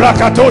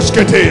 Emprakatosh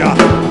keteya.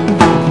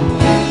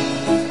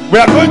 We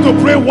are going to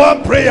pray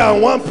one prayer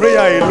and one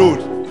prayer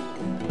alone.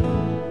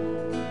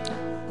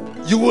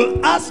 You will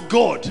ask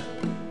God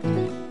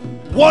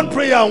one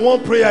prayer and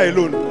one prayer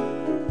alone.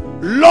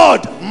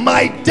 Lord,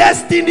 my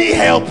destiny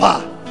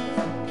helper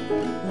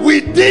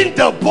within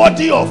the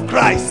body of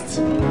Christ,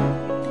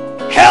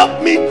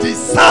 help me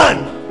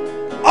discern,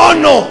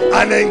 honor,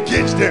 and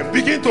engage them.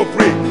 Begin to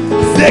pray.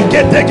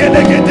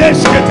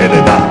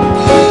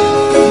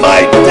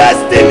 My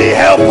destiny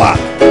helper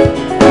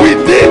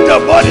within the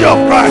body of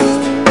Christ,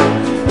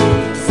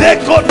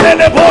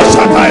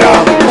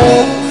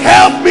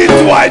 help me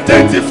to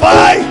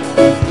identify,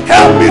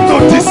 help me to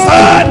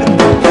discern,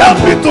 help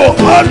me to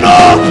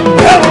honor,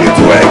 help me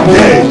to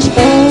engage.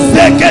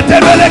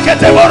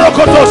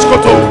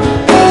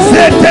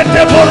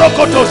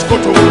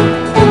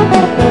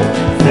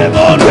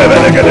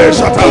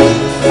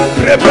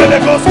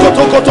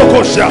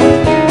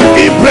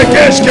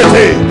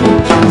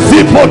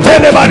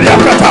 Zipotele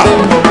Mariakata,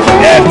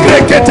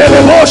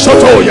 Ekreketele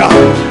Moshotoya,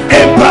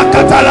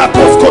 Emprakatala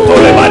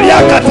Koskotole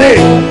Mariakate,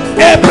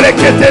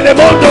 Epreketele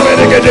Mondo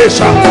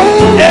Venegedesha,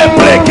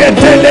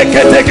 Epreketele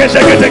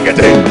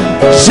Ketekete,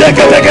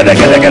 Shekete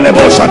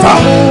Moshata,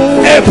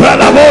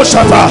 Eprala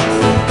Moshata.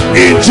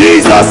 In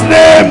Jesus'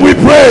 name we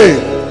pray.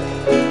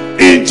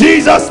 In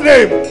Jesus'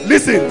 name.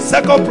 Listen,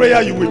 second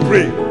prayer you will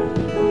pray.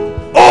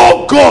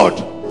 Oh God,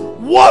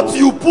 what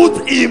you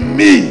put in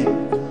me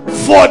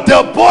for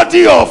the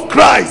body of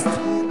Christ,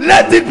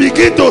 let it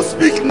begin to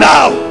speak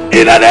now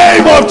in the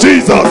name of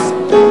Jesus.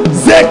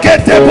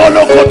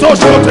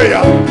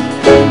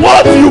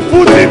 What you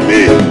put in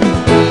me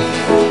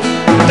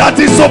that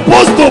is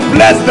supposed to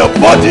bless the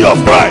body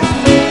of Christ,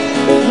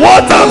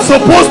 what I'm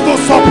supposed to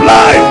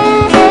supply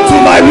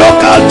to my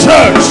local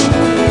church,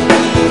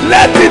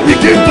 let it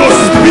begin to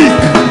speak.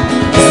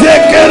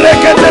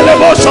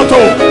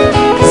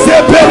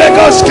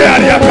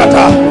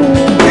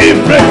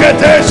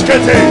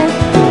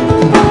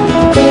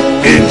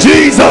 In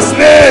Jesus'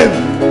 name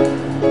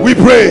we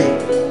pray.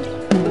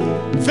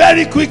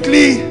 Very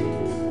quickly,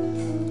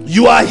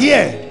 you are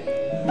here,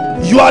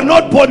 you are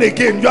not born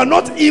again, you are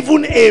not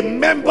even a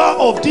member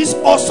of this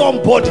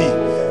awesome body,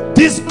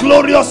 this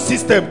glorious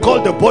system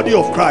called the body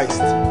of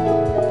Christ.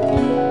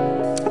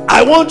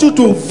 I want you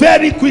to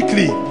very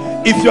quickly,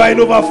 if you are in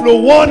overflow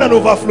 1 and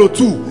overflow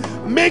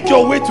 2, make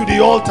your way to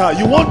the altar.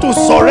 You want to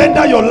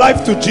surrender your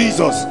life to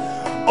Jesus,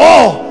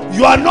 or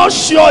you are not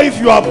sure if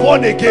you are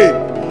born again,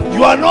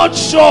 you are not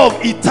sure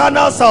of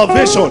eternal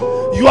salvation,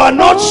 you are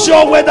not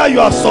sure whether you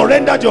have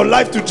surrendered your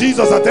life to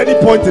Jesus at any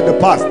point in the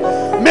past,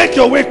 make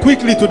your way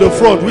quickly to the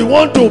front. We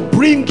want to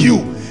bring you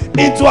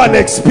into an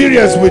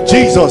experience with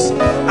Jesus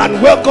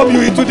and welcome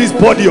you into this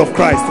body of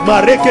Christ.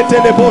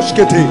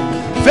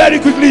 Very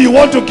quickly, you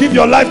want to give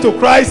your life to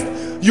Christ,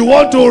 you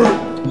want to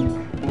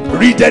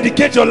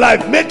rededicate your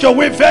life, make your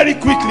way very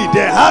quickly.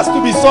 There has to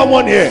be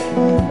someone here.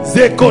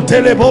 Clap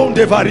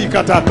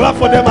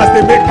for them as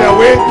they make their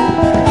way.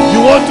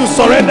 You want to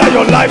surrender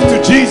your life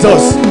to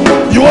Jesus.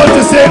 You want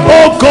to say,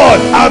 oh God,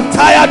 I'm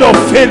tired of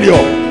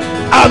failure,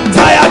 I'm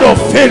tired of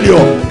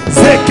failure.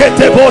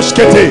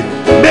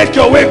 Make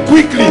your way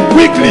quickly.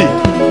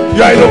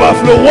 You are in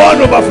overflow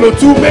 1, overflow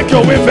 2. Make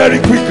your way very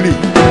quickly.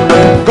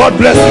 God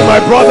bless you, my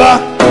brother.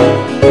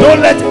 Don't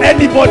let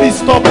anybody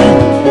stop you.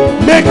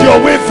 Make your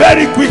way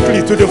very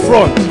quickly to the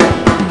front.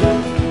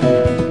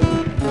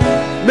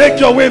 Make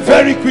your way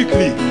very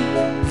quickly.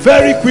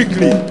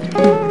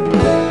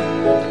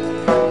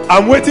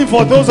 I'm waiting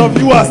for those of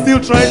you who are still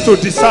trying to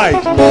decide.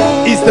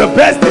 It's the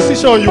best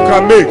decision you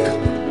can make.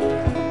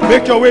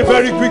 Make your way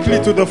very quickly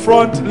to the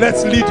front.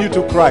 Let's lead you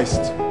to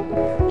Christ.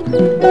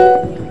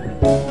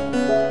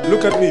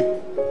 Look at me.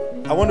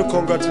 I want to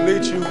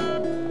congratulate you.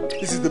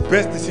 This is the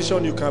best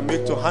decision you can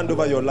make, to hand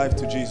over your life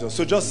to Jesus.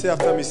 So just say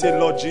after me, say,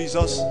 Lord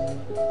Jesus,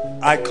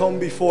 I come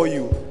before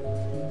you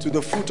to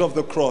the foot of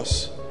the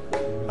cross,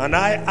 and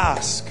I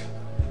ask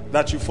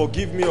that you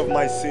forgive me of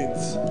my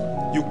sins.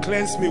 You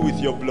cleanse me with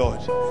your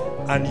blood,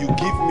 and you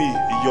give me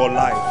your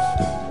life.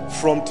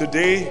 From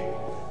today,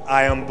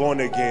 I am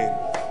born again.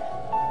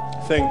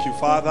 Thank you,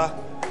 Father.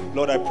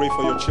 Lord, I pray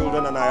for your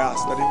children, and I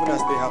ask that even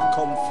as they have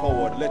come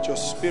forward, let your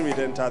spirit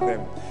enter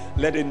them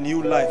Let a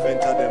new life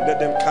enter them. Let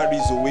them carry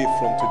away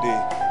from today.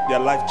 Their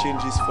life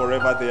changes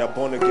forever. They are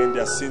born again.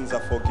 Their sins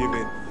are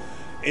forgiven.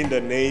 In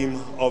the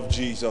name of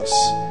Jesus.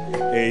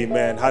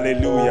 Amen.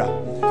 Hallelujah.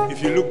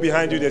 If you look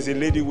behind you, there's a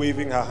lady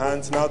waving her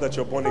hands. Now that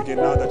you're born again,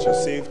 now that you're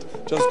saved,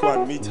 just go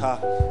and meet her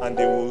and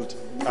they will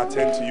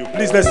attend to you.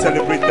 Please, let's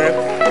celebrate them.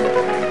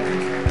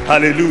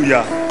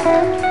 Hallelujah.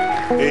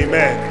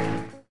 Amen.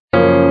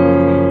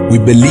 We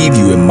believe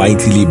you are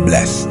mightily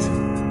blessed.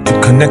 To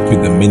connect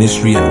with the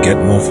ministry and get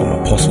more from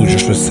Apostle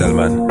Joshua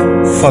Selman,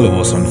 follow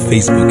us on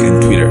Facebook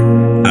and Twitter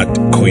at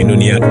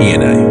Koinonia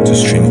ENI. To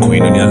stream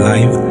Koinonia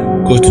live,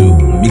 go to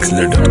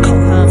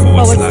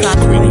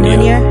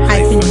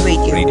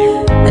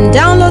mixler.com/Koinonia-radio and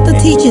download the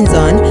teachings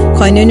on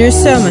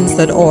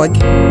koinoniasermons.org.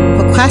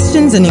 For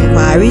questions and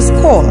inquiries,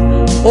 call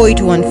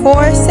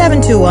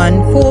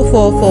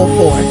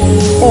 0814-721-4444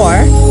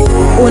 or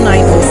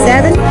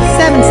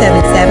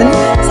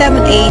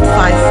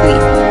 0907-777-7855.